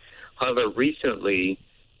way. However, recently,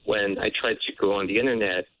 when I tried to go on the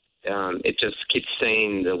internet, it just keeps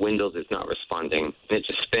saying the Windows is not responding. And it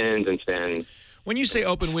just spins and spins. When you say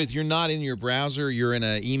open with, you're not in your browser, you're in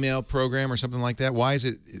an email program or something like that. Why is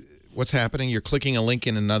it? What's happening? You're clicking a link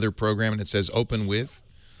in another program and it says open with?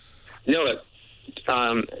 No,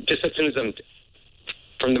 just as soon as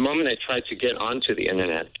from the moment I tried to get onto the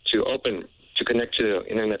internet to connect to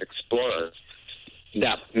Internet Explorer,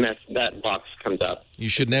 that box comes up. You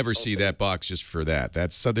should never see that box just for that.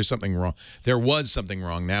 There's something wrong. There was something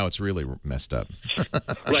wrong. Now it's really messed up.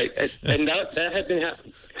 Right, and that had been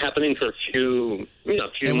happening for a few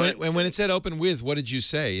months. And when it said open with, what did you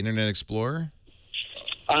say? Internet Explorer?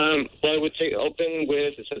 Well, I would say open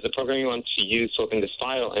with, it says the program you want to use to open this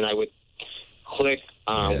file, and I would click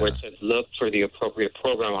where it says look for the appropriate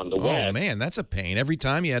program on the web. Oh, man, that's a pain. Every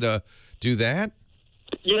time you had to do that?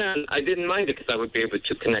 Yeah, I didn't mind it because I would be able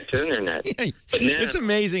to connect to the internet. But now, it's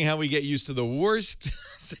amazing how we get used to the worst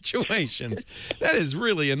situations. That is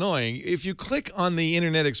really annoying. If you click on the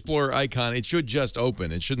Internet Explorer icon, it should just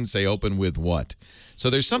open. It shouldn't say open with what. So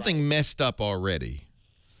there's something messed up already.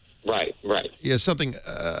 Right. Yeah, something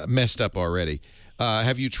messed up already.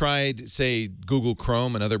 Have you tried, say, Google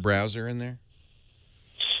Chrome, another browser in there?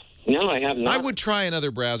 No, I have not. I would try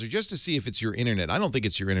another browser just to see if it's your internet. I don't think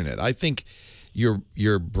it's your internet. I think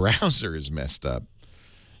your browser is messed up.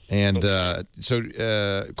 And so,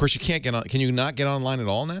 of course, you can't get on. Can you not get online at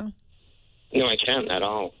all now? No, I can't at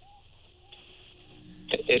all.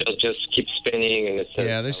 It'll just keep spinning, and it says,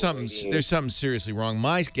 yeah, there's something seriously wrong.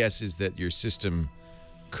 My guess is that your system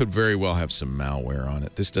could very well have some malware on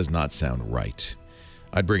it. This does not sound right.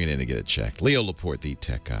 I'd bring it in to get it checked. Leo Laporte, the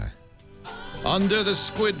tech guy. Under the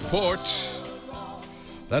squid port.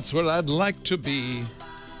 That's what I'd like to be.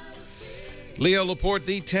 Leo Laporte,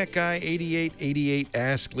 the tech guy, 8888.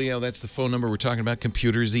 Ask Leo. That's the phone number. We're talking about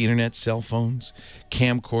computers, the internet, cell phones,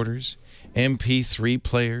 camcorders, MP3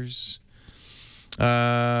 players.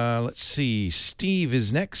 Let's see. Steve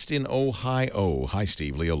is next in Ohio. Hi,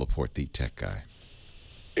 Steve. Leo Laporte, the tech guy.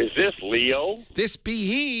 Is this Leo? This be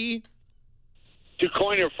he. To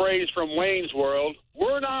coin a phrase from Wayne's World,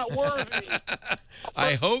 we're not worthy.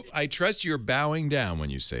 I trust you're bowing down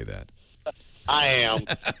when you say that. I am.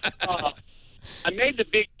 I made the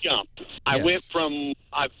big jump. I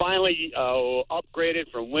finally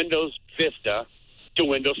upgraded from Windows Vista to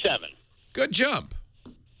Windows 7. Good jump.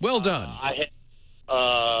 Well done. I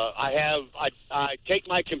take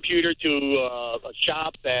my computer to a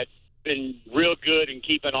shop that's been real good in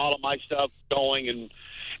keeping all of my stuff going,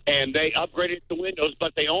 and they upgraded to Windows,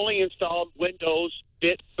 but they only installed Windows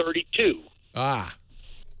Bit 32. Ah.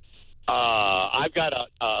 I've got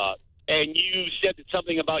and you said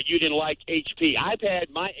something about you didn't like HP. I've had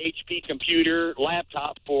my HP computer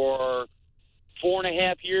laptop for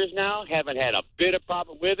 4.5 years now. Haven't had a bit of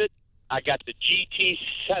problem with it. I got the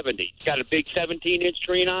GT70. It's got a big 17-inch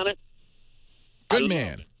screen on it. Good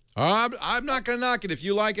man. I'm not going to knock it. If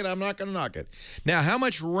you like it, I'm not going to knock it. Now, how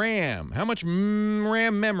much RAM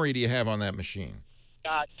memory do you have on that machine?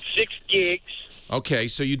 Got 6 gigs. Okay,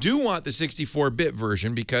 so you do want the 64-bit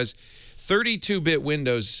version because 32-bit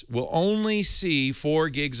Windows will only see 4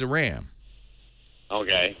 gigs of RAM.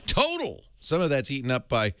 Okay. Total. Some of that's eaten up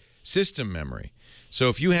by system memory. So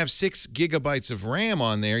if you have 6 gigabytes of RAM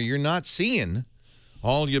on there, you're not seeing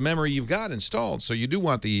all your memory you've got installed. So you do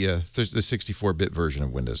want the 64-bit version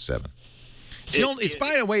of Windows 7. It's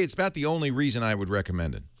by the way, it's about the only reason I would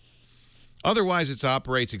recommend it. Otherwise, it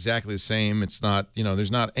operates exactly the same. It's not, there's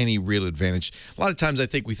not any real advantage. A lot of times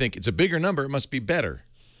we think it's a bigger number, it must be better.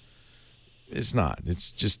 It's not.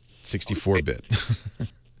 It's just 64-bit.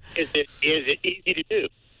 Is it easy to do?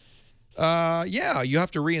 Yeah, you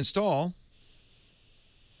have to reinstall.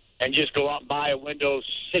 And just go out and buy a Windows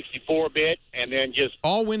 64-bit and then just...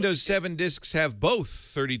 All Windows 7 disks have both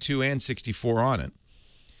 32 and 64 on it.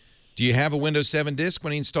 Do you have a Windows 7 disk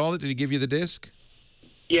when he installed it? Did he give you the disk?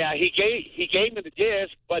 Yeah, he gave me the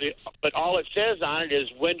disk, but all it says on it is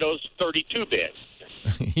Windows 32-bit.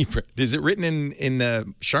 Is it written in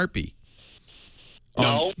Sharpie?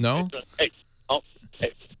 No. No? It's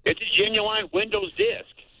a genuine Windows disk.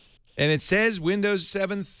 And it says Windows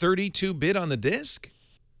 7 32-bit on the disk?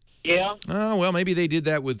 Yeah. Oh, well, maybe they did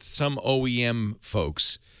that with some OEM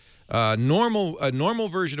folks. A normal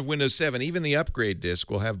version of Windows 7, even the upgrade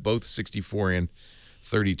disk, will have both 64 and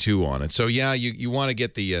 32 on it. So, yeah, you want to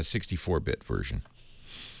get the 64-bit version.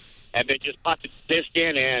 And then just pop the disk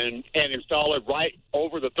in and install it right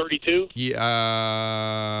over the 32? Yeah.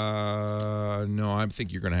 No, I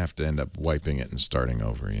think you're going to have to end up wiping it and starting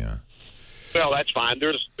over, yeah. Well, that's fine.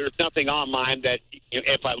 There's nothing on mine that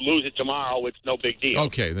if I lose it tomorrow, it's no big deal.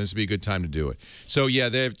 Okay, this would be a good time to do it. So, yeah,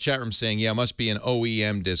 the chat room saying, yeah, it must be an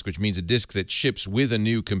OEM disk, which means a disk that ships with a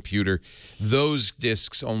new computer. Those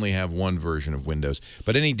disks only have one version of Windows.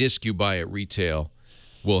 But any disk you buy at retail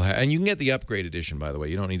will have, and you can get the upgrade edition, by the way.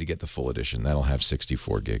 You don't need to get the full edition. That'll have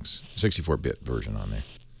 64 gigs, 64-bit version on there.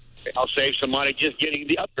 I'll save some money just getting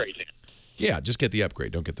the upgrade in. Yeah, just get the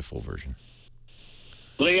upgrade. Don't get the full version.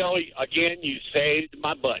 Leo, again, you saved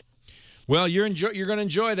my butt. Well, you're going to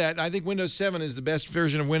enjoy that. I think Windows 7 is the best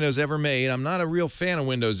version of Windows ever made. I'm not a real fan of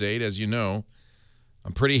Windows 8, as you know.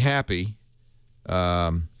 I'm pretty happy.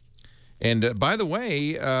 And by the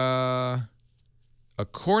way,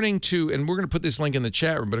 according to, and we're going to put this link in the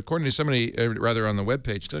chat room, but according to somebody, rather on the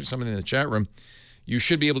webpage, somebody in the chat room, you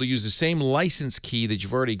should be able to use the same license key that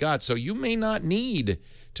you've already got. So you may not need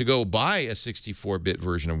to go buy a 64-bit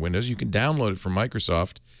version of Windows. You can download it from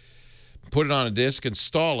Microsoft, put it on a disk,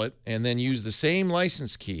 install it, and then use the same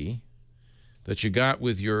license key that you got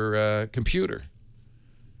with your computer.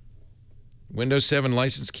 Windows 7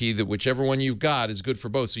 license key, that whichever one you've got is good for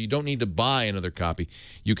both, so you don't need to buy another copy.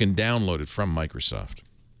 You can download it from Microsoft.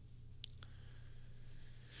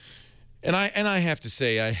 And I have to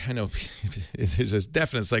say, I know there's a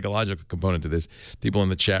definite psychological component to this. People in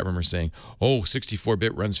the chat room are saying, oh,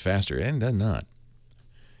 64-bit runs faster. And it does not.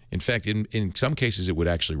 In fact, in some cases, it would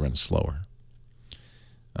actually run slower.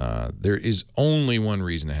 There is only one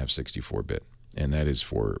reason to have 64-bit, and that is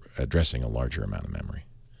for addressing a larger amount of memory.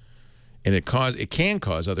 And it can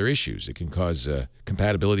cause other issues. It can cause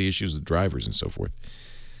compatibility issues with drivers and so forth.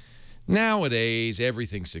 Nowadays,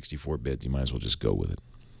 everything's 64-bit. You might as well just go with it.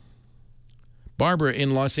 Barbara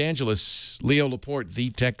in Los Angeles, Leo Laporte, the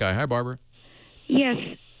tech guy. Hi, Barbara. Yes.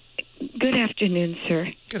 Good afternoon, sir.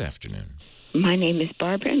 Good afternoon. My name is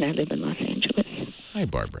Barbara, and I live in Los Angeles. Hi,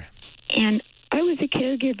 Barbara. And I was a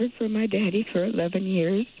caregiver for my daddy for 11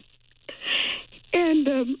 years. And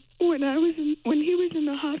when he was in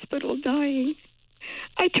the hospital dying,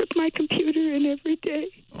 I took my computer in every day.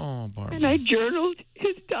 Oh, Barbara. And I journaled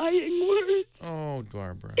his dying words. Oh,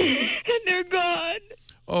 Barbara. And they're gone.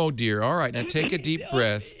 Oh, dear. All right. Now take a deep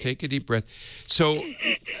breath. Take a deep breath. So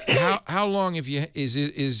how long have you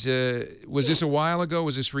was this a while ago?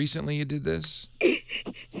 Was this recently you did this?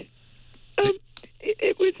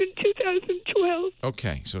 It was in 2012.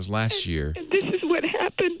 Okay. So it was last year. And this is what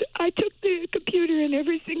happened. I took the computer in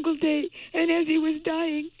every single day, and as he was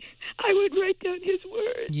dying, I would write down his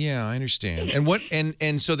words. Yeah, I understand. And what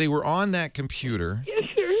and so they were on that computer. Yes,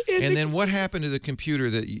 sir. And then what happened to the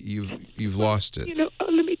computer that you've lost it? You know,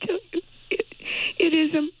 let me tell you, it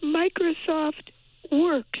is a Microsoft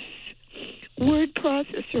Works word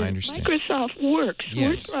processor. I understand. Microsoft Works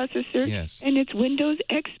word processor. Yes. And it's Windows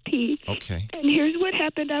XP. Okay. And here's what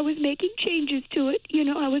happened. I was making changes to it. You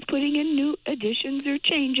know, I was putting in new additions or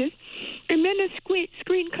changes. And then a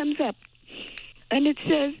screen comes up. And it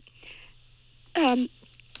says,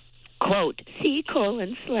 quote,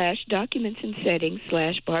 C:/documents and settings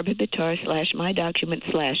 /Barbara Bitar /my document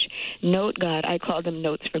 /note God. I call them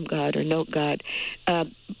notes from God or note God.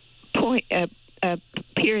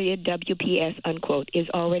 Period WPS unquote is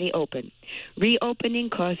already open. Reopening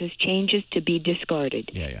causes changes to be discarded.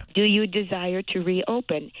 Yeah. Do you desire to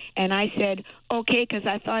reopen? And I said, okay, because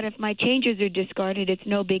I thought if my changes are discarded, it's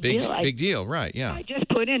no big deal. Big deal, right? Yeah. I just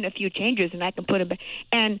put in a few changes and I can put them back.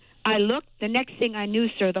 And I looked. The next thing I knew,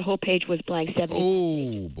 sir, the whole page was blank. 75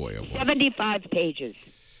 oh boy. 75 pages.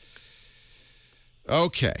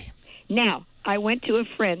 Okay. Now, I went to a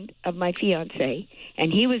friend of my fiancé,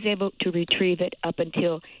 and he was able to retrieve it up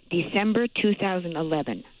until December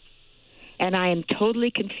 2011. And I am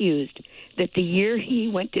totally confused that the year he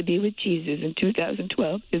went to be with Jesus in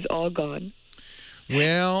 2012 is all gone.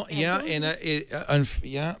 Well, yeah, and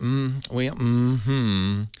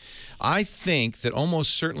I think that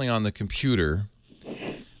almost certainly on the computer,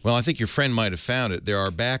 well, I think your friend might have found it. There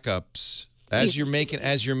are backups. As you're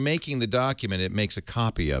making the document, it makes a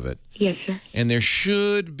copy of it. Yes, sir. And there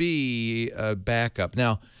should be a backup.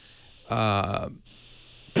 Now,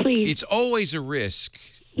 please. It's always a risk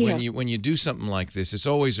when you do something like this. It's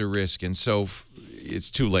always a risk, and so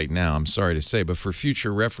it's too late now. I'm sorry to say, but for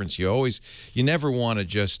future reference, you never want to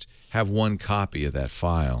just have one copy of that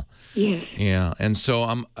file. Yes. Yeah, and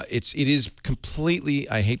so it is completely.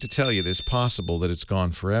 I hate to tell you this, possible that it's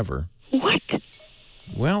gone forever. What?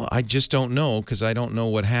 Well, I just don't know because I don't know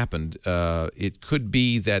what happened. It could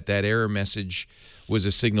be that error message was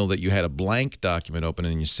a signal that you had a blank document open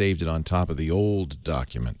and you saved it on top of the old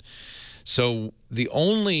document. So the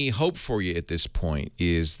only hope for you at this point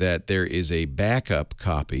is that there is a backup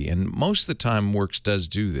copy, and most of the time Works does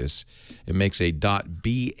do this. It makes a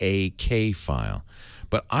 .bak file,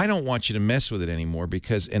 but I don't want you to mess with it anymore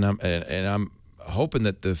because, and I'm hoping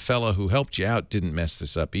that the fellow who helped you out didn't mess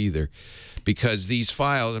this up either, because these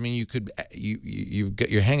files, I mean,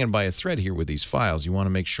 you're hanging by a thread here with these files. You want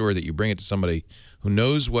to make sure that you bring it to somebody who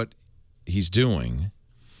knows what he's doing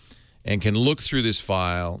and can look through this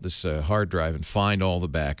file, this hard drive, and find all the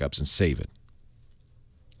backups and save it.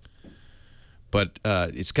 But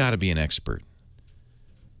it's got to be an expert.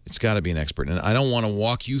 It's got to be an expert. And I don't want to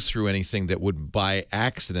walk you through anything that would, by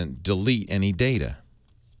accident, delete any data.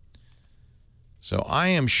 So I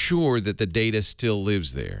am sure that the data still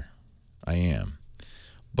lives there. I am.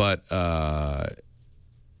 But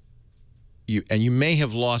you may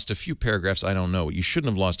have lost a few paragraphs. I don't know. You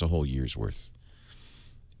shouldn't have lost a whole year's worth.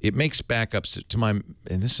 It makes backups to my, and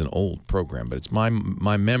this is an old program, but it's my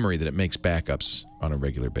memory that it makes backups on a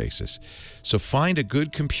regular basis. So find a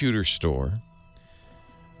good computer store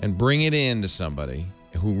and bring it in to somebody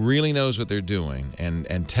who really knows what they're doing and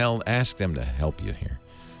ask them to help you here.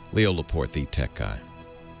 Leo Laporte, the tech guy.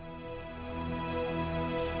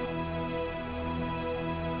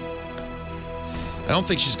 I don't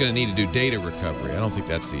think she's going to need to do data recovery. I don't think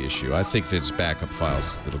that's the issue. I think there's backup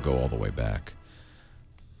files that'll go all the way back.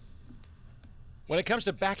 When it comes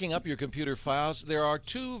to backing up your computer files, there are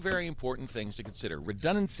two very important things to consider: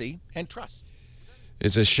 redundancy and trust.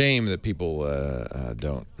 It's a shame that people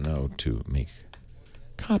don't know to make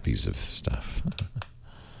Copies of stuff.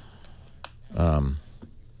 Trying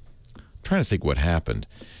to think what happened.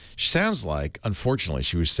 Sounds like, unfortunately,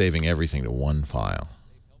 she was saving everything to one file.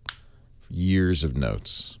 Years of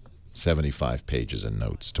notes, 75 pages of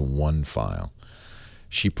notes to one file.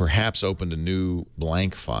 She perhaps opened a new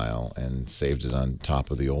blank file and saved it on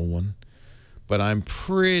top of the old one. But I'm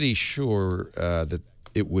pretty sure that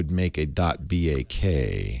it would make a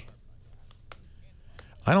 .BAK.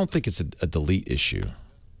 I don't think it's a delete issue.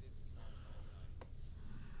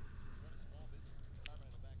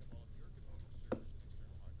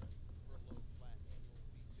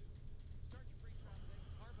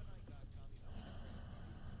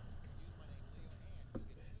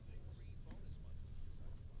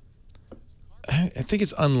 I think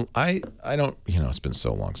it's I don't, it's been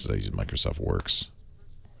so long since I used Microsoft Works.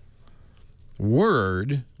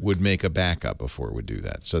 Word would make a backup before it would do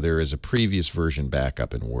that. So there is a previous version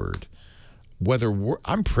backup in Word.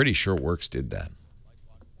 I'm pretty sure Works did that.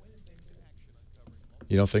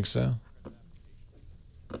 You don't think so?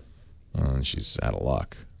 Oh, she's out of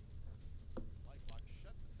luck.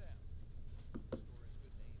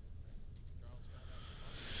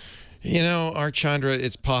 Archandra,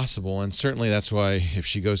 it's possible, and certainly that's why if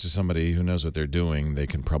she goes to somebody who knows what they're doing, they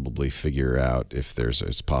can probably figure out if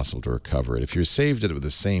it's possible to recover it. If you saved it with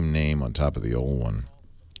the same name on top of the old one,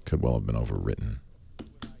 it could well have been overwritten.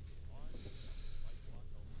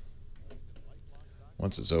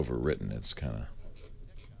 Once it's overwritten, it's kind of...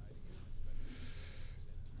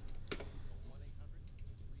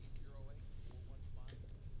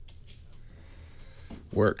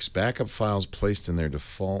 Works. Backup files placed in their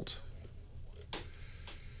default...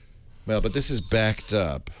 Well, but this is backed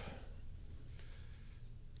up.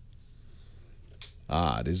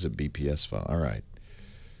 It is a BPS file. All right.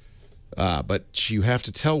 But you have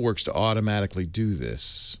to tell Works to automatically do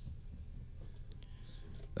this.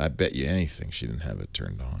 I bet you anything she didn't have it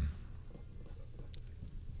turned on.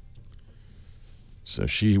 So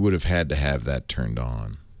she would have had to have that turned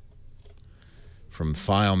on. From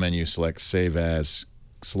File menu, select Save As.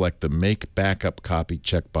 Select the Make Backup Copy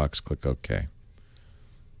checkbox. Click OK.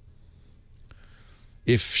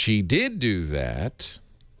 If she did do that,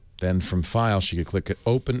 then from File, she could click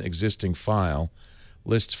Open Existing File,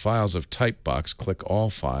 list files of type box, click All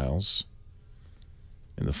Files.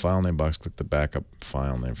 In the file name box, click the backup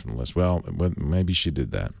file name from the list. Well, maybe she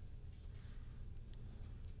did that.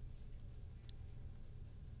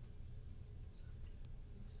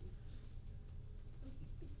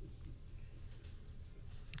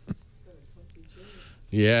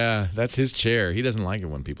 Yeah, that's his chair. He doesn't like it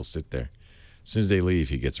when people sit there. As soon as they leave,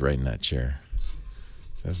 he gets right in that chair.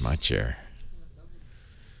 That's my chair.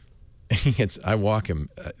 I walk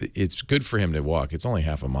him. It's good for him to walk. It's only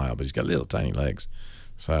half a mile, but he's got little tiny legs.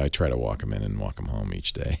 So I try to walk him in and walk him home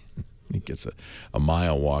each day. He gets a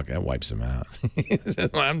mile walk. That wipes him out. He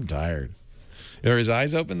says, I'm tired. Are his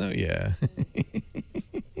eyes open, though? Yeah.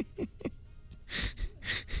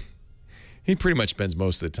 He pretty much spends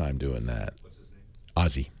most of the time doing that. What's his name?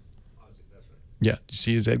 Ozzy. Ozzy, that's right. Yeah. Did you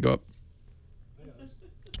see his head go up?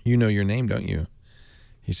 You know your name, don't you?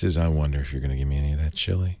 He says, I wonder if you're going to give me any of that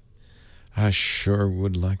chili. I sure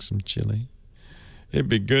would like some chili. It'd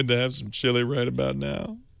be good to have some chili right about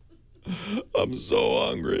now. I'm so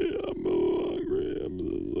hungry. I'm so hungry.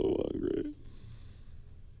 I'm so hungry.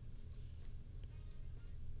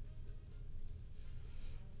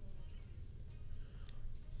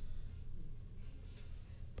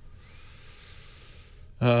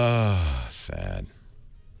 Ah, sad.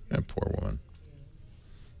 That poor woman.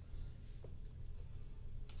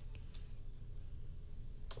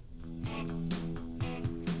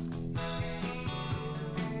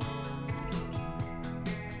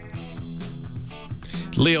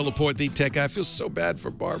 Leo Laporte, the tech guy. I feel so bad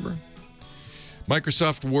for Barbara.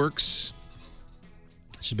 Microsoft Works.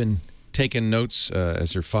 She's been taking notes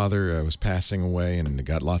as her father was passing away and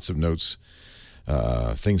got lots of notes,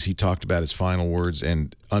 things he talked about, his final words.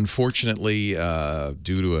 And unfortunately,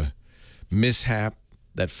 due to a mishap,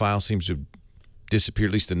 that file seems to have disappeared,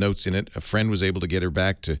 at least the notes in it. A friend was able to get her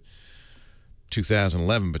back to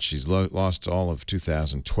 2011, but she's lost all of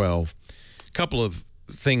 2012. A couple of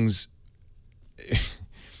things.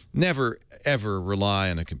 Never, ever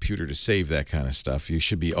rely on a computer to save that kind of stuff. You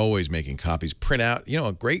should be always making copies. Print out,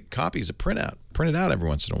 a great copy is a printout. Print it out every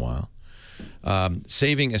once in a while.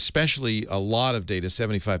 Saving especially a lot of data,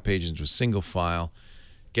 75 pages into a single file,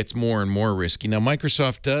 gets more and more risky. Now,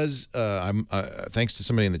 Microsoft does, thanks to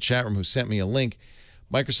somebody in the chat room who sent me a link,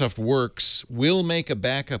 Microsoft Works will make a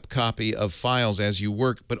backup copy of files as you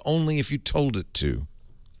work, but only if you told it to.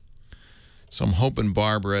 So I'm hoping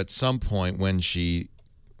Barbara, at some point when she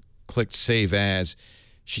clicked Save As,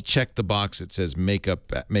 she checked the box that says Make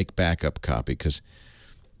Backup Copy, because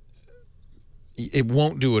it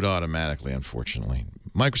won't do it automatically, unfortunately.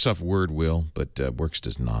 Microsoft Word will, but Works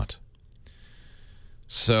does not.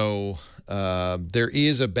 So there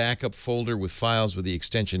is a backup folder with files with the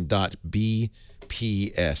extension .bps.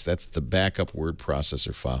 That's the backup word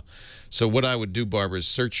processor file. So what I would do, Barbara, is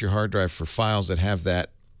search your hard drive for files that have that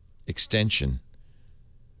extension,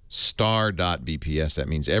 star.bps. That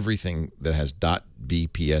means everything that has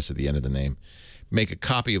 .bps at the end of the name. Make a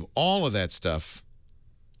copy of all of that stuff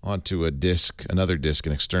onto a disk, another disk,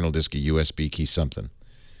 an external disk, a USB key, something.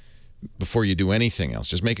 Before you do anything else,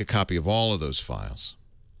 just make a copy of all of those files.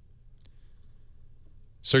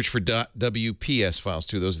 Search for .wps files,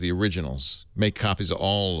 too. Those are the originals. Make copies of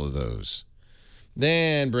all of those.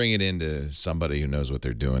 Then bring it into somebody who knows what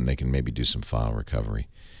they're doing. They can maybe do some file recovery.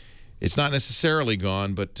 It's not necessarily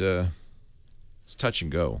gone, but it's touch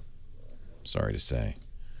and go. Sorry to say.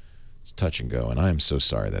 It's touch and go, and I am so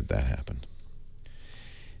sorry that that happened.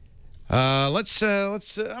 I'm going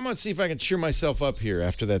to see if I can cheer myself up here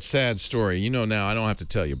after that sad story. You know now, I don't have to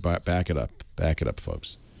tell you. Back it up. Back it up,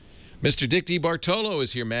 folks. Mr. Dick DeBartolo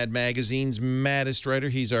is here, Mad Magazine's maddest writer.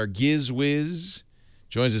 He's our Giz Wiz.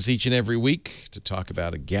 Joins us each and every week to talk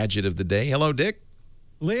about a gadget of the day. Hello, Dick.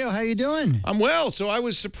 Leo, how you doing? I'm well. So I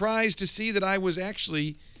was surprised to see that I was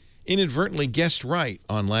actually inadvertently guessed right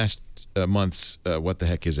on last month's What the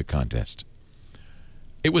Heck Is a contest.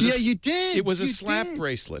 It was you did. It was a slap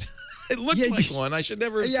bracelet. It looked like one. I should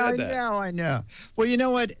never have said that. I know. Well, you know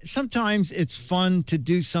what? Sometimes it's fun to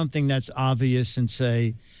do something that's obvious and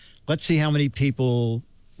say, let's see how many people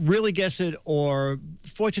really guess it, or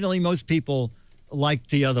fortunately, most people like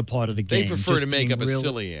the other part of the game. They prefer to make up a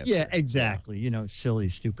silly answer. Yeah, exactly. You know, silly,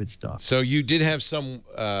 stupid stuff. So you did have some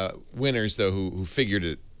winners, though, who figured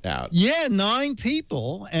it out. Yeah, 9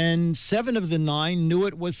 people, and 7 of the 9 knew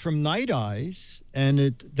it was from Night Eyes, and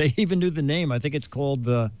they even knew the name. I think it's called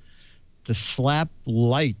the Slap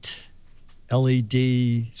Light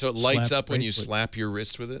LED. So it lights up when you slap your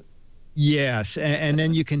wrist with it? Yes, and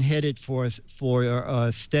then you can hit it for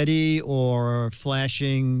steady or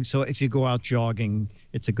flashing. So if you go out jogging,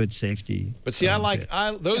 it's a good safety. But see,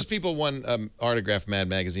 those people won autographed Mad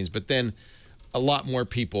Magazines, but then a lot more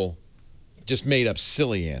people just made up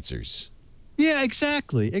silly answers. Yeah,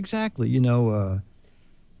 exactly. You know,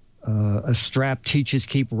 a strap teachers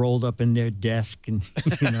keep rolled up in their desk, and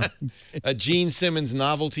you know, a Gene Simmons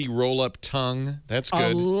novelty roll-up tongue. That's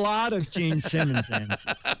good. A lot of Gene Simmons answers.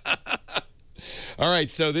 All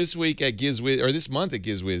right, so this week at GizWiz, or this month at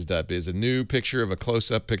GizWiz.biz, a new picture of a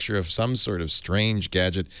close-up picture of some sort of strange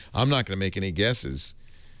gadget. I'm not going to make any guesses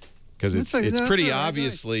because it's pretty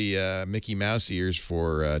obviously Mickey Mouse ears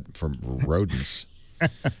for rodents.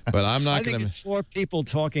 But I'm not going to. I think it's 4 people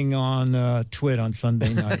talking on Twit on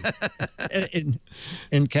Sunday night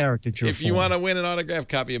in caricature If you want to win an autographed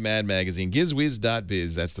copy of Mad Magazine,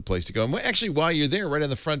 GizWiz.biz, that's the place to go. And actually, while you're there, right on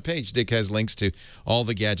the front page, Dick has links to all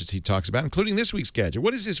the gadgets he talks about, including this week's gadget.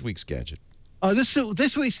 What is this week's gadget?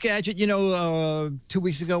 This week's gadget, you know, 2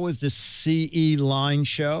 weeks ago was the CE Line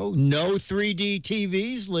show. No 3D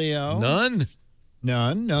TVs, Leo. None?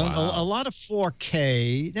 None. Wow. A lot of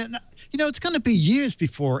 4K. You know, it's going to be years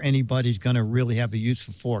before anybody's going to really have a use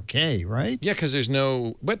for 4K, right? Yeah, because there's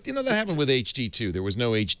no... But, you know, that happened with HD, too. There was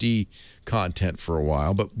no HD content for a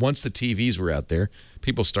while. But once the TVs were out there,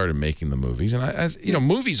 people started making the movies. And, you know,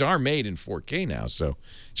 movies are made in 4K now. So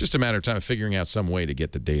it's just a matter of time of figuring out some way to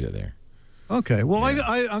get the data there. Okay, well, yeah.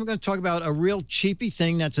 I'm going to talk about a real cheapy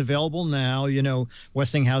thing that's available now. You know,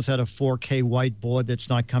 Westinghouse had a 4K whiteboard that's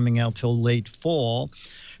not coming out till late fall.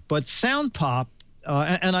 But Sound Pop,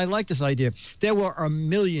 and I like this idea, there were a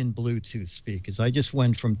million Bluetooth speakers. I just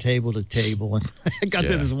went from table to table, and I got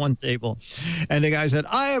to this one table. And the guy said,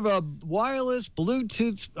 I have a wireless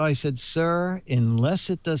Bluetooth. I said, sir, unless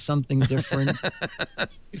it does something different.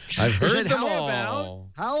 I've heard them all.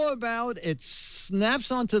 How about it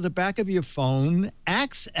snaps onto the back of your phone,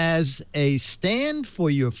 acts as a stand for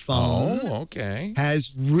your phone. Oh, okay.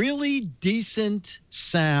 Has really decent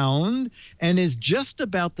sound and is just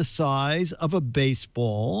about the size of a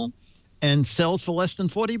baseball and sells for less than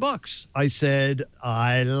 $40. I said,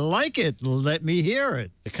 I like it. Let me hear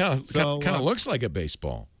it. It kind of looks like a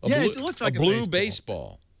baseball. It looks like a blue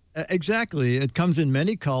baseball. Exactly. It comes in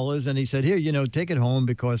many colors, and he said, here, you know, take it home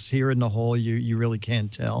because here in the hall, you really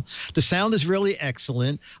can't tell. The sound is really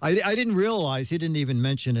excellent. I didn't realize, he didn't even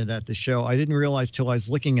mention it at the show, I didn't realize till I was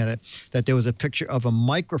looking at it that there was a picture of a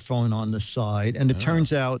microphone on the side, and it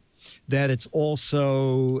turns out that it's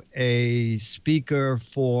also a speaker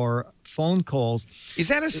for phone calls. Is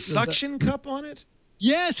that a suction cup on it?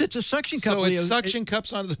 Yes, it's a suction cup. So it's Leo. suction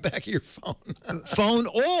cups onto the back of your phone,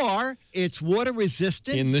 or it's water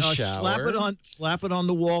resistant. In the shower. Slap it on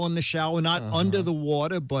the wall in the shower, not under the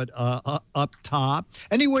water, but up top.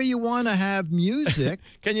 Anywhere you want to have music.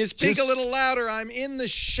 Can you speak a little louder? I'm in the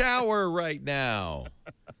shower right now.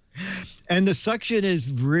 And the suction is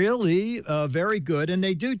really very good. And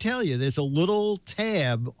they do tell you there's a little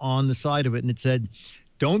tab on the side of it, and it said,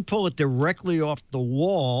 don't pull it directly off the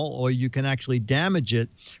wall or you can actually damage it.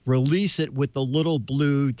 Release it with the little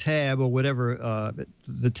blue tab or whatever.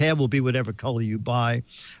 The tab will be whatever color you buy.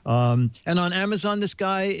 And on Amazon, this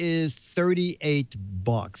guy is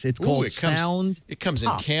 $38. It's called Sound. It comes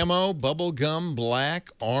in camo, bubblegum, black,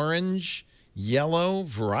 orange, yellow,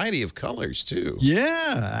 variety of colors too.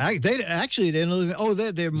 Yeah, they don't. Oh,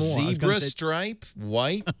 they're more zebra stripe,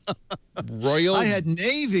 white, royal. I had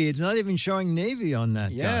navy. It's not even showing navy on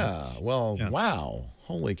that. Yeah. Well, wow.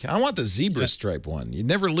 Holy cow! I want the zebra stripe one. You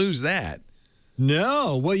never lose that.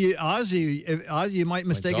 No. Well, Ozzy, you might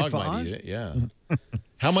mistake it for Oz. Yeah.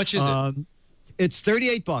 How much is it? It's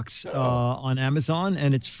 $38 on Amazon,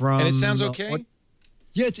 and it's from. And it sounds okay.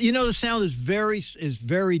 Yeah, the sound is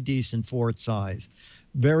very decent for its size.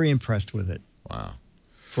 Very impressed with it. Wow.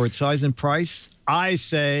 For its size and price, I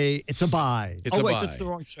say it's a buy. It's a buy. That's the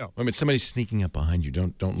wrong show. Wait a minute, somebody's sneaking up behind you.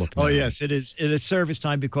 Don't look. Oh yes, it is. It is service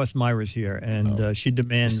time because Myra's here and she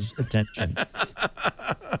demands attention.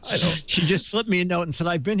 She just slipped me a note and said,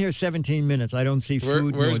 "I've been here 17 minutes. I don't see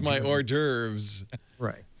food." Where's my hors d'oeuvres?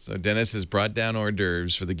 Right. So Dennis has brought down hors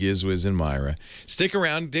d'oeuvres for the Giz Wiz and Myra. Stick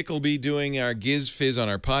around. Dick will be doing our Giz Fizz on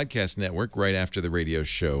our podcast network right after the radio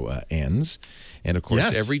show ends. And, of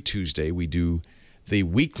course, every Tuesday we do the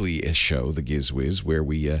weekly show, the Giz Wiz, where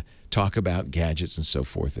we talk about gadgets and so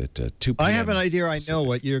forth at 2 p.m. I have an idea. I know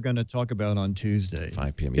what you're going to talk about on Tuesday.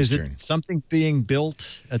 5 p.m. Eastern. Is it something being built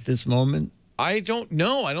at this moment? I don't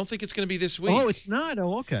know. I don't think it's going to be this week. Oh, it's not?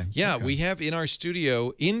 Oh, okay. Yeah, okay. We have in our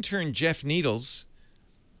studio intern Jeff Needles,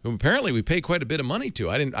 who apparently we pay quite a bit of money to.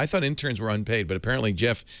 I thought interns were unpaid, but apparently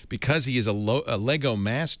Jeff, because he is a Lego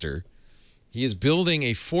master, he is building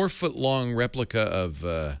a 4-foot-long replica of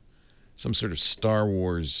some sort of Star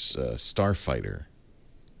Wars starfighter.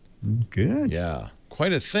 Good. Yeah,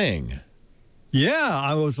 quite a thing. Yeah,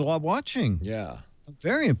 I was watching. Yeah. I'm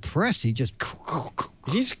very impressed. He just...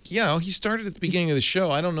 He started at the beginning of the show.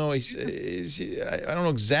 I don't know. I don't know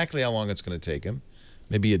exactly how long it's going to take him.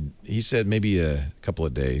 He said maybe a couple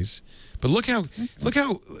of days. But look how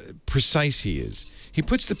precise he is. He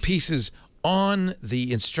puts the pieces on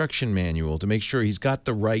the instruction manual to make sure he's got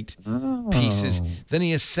the right pieces. Then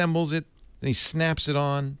he assembles it, then he snaps it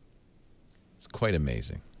on. It's quite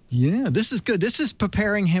amazing. Yeah, this is good. This is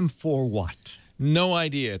preparing him for what? No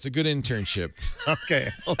idea. It's a good internship. Okay.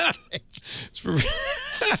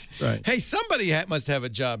 Right. Hey, somebody must have a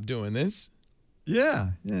job doing this. Yeah,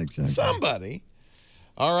 exactly. Somebody.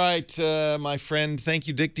 All right, my friend. Thank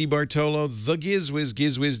you, Dick DeBartolo. The GizWiz,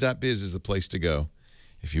 gizwiz.biz is the place to go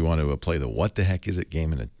if you want to play the What the Heck Is It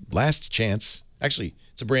game in a last chance. Actually,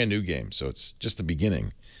 it's a brand new game, so it's just the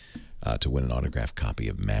beginning to win an autographed copy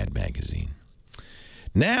of Mad Magazine.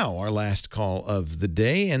 Now, our last call of the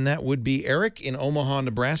day, and that would be Eric in Omaha,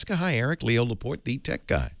 Nebraska. Hi, Eric. Leo Laporte, the tech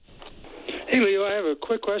guy. Hey, Leo, I have a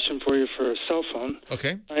quick question for you for a cell phone.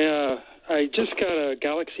 Okay. I just got a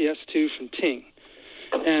Galaxy S2 from Ting,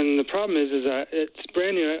 and the problem is that it's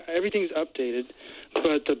brand new. Everything's updated,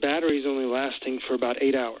 but the battery's only lasting for about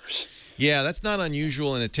 8 hours. Yeah, that's not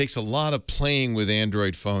unusual, and it takes a lot of playing with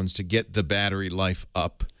Android phones to get the battery life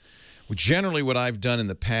up. Generally, what I've done in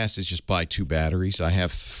the past is just buy 2 batteries. I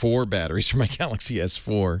have 4 batteries for my Galaxy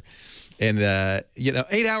S4. And, 8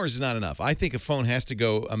 hours is not enough. I think a phone has to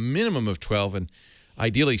go a minimum of 12 and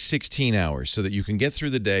ideally 16 hours so that you can get through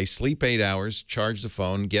the day, sleep 8 hours, charge the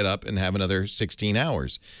phone, get up, and have another 16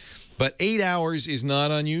 hours. But 8 hours is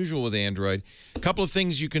not unusual with Android. A couple of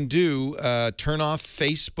things you can do. Turn off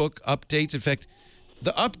Facebook updates. In fact,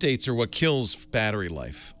 the updates are what kills battery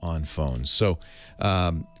life on phones. So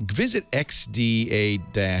visit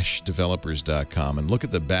xda-developers.com and look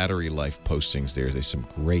at the battery life postings there. There's some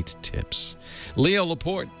great tips. Leo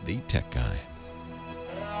Laporte, the tech guy.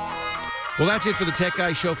 Well, that's it for the Tech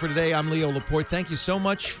Guy Show for today. I'm Leo Laporte. Thank you so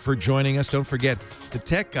much for joining us. Don't forget, the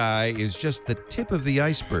Tech Guy is just the tip of the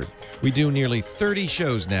iceberg. We do nearly 30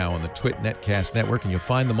 shows now on the Twit Netcast Network, and you'll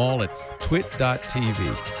find them all at twit.tv.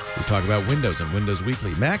 We talk about Windows on Windows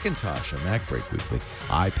Weekly, Macintosh on Mac Break Weekly,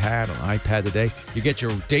 iPad on iPad Today. You get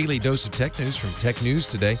your daily dose of tech news from Tech News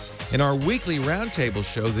Today, and our weekly roundtable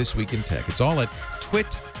show, This Week in Tech. It's all at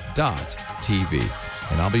twit.tv.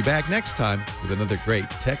 And I'll be back next time with another great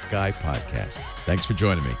Tech Guy podcast. Thanks for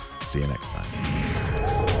joining me. See you next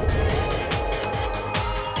time.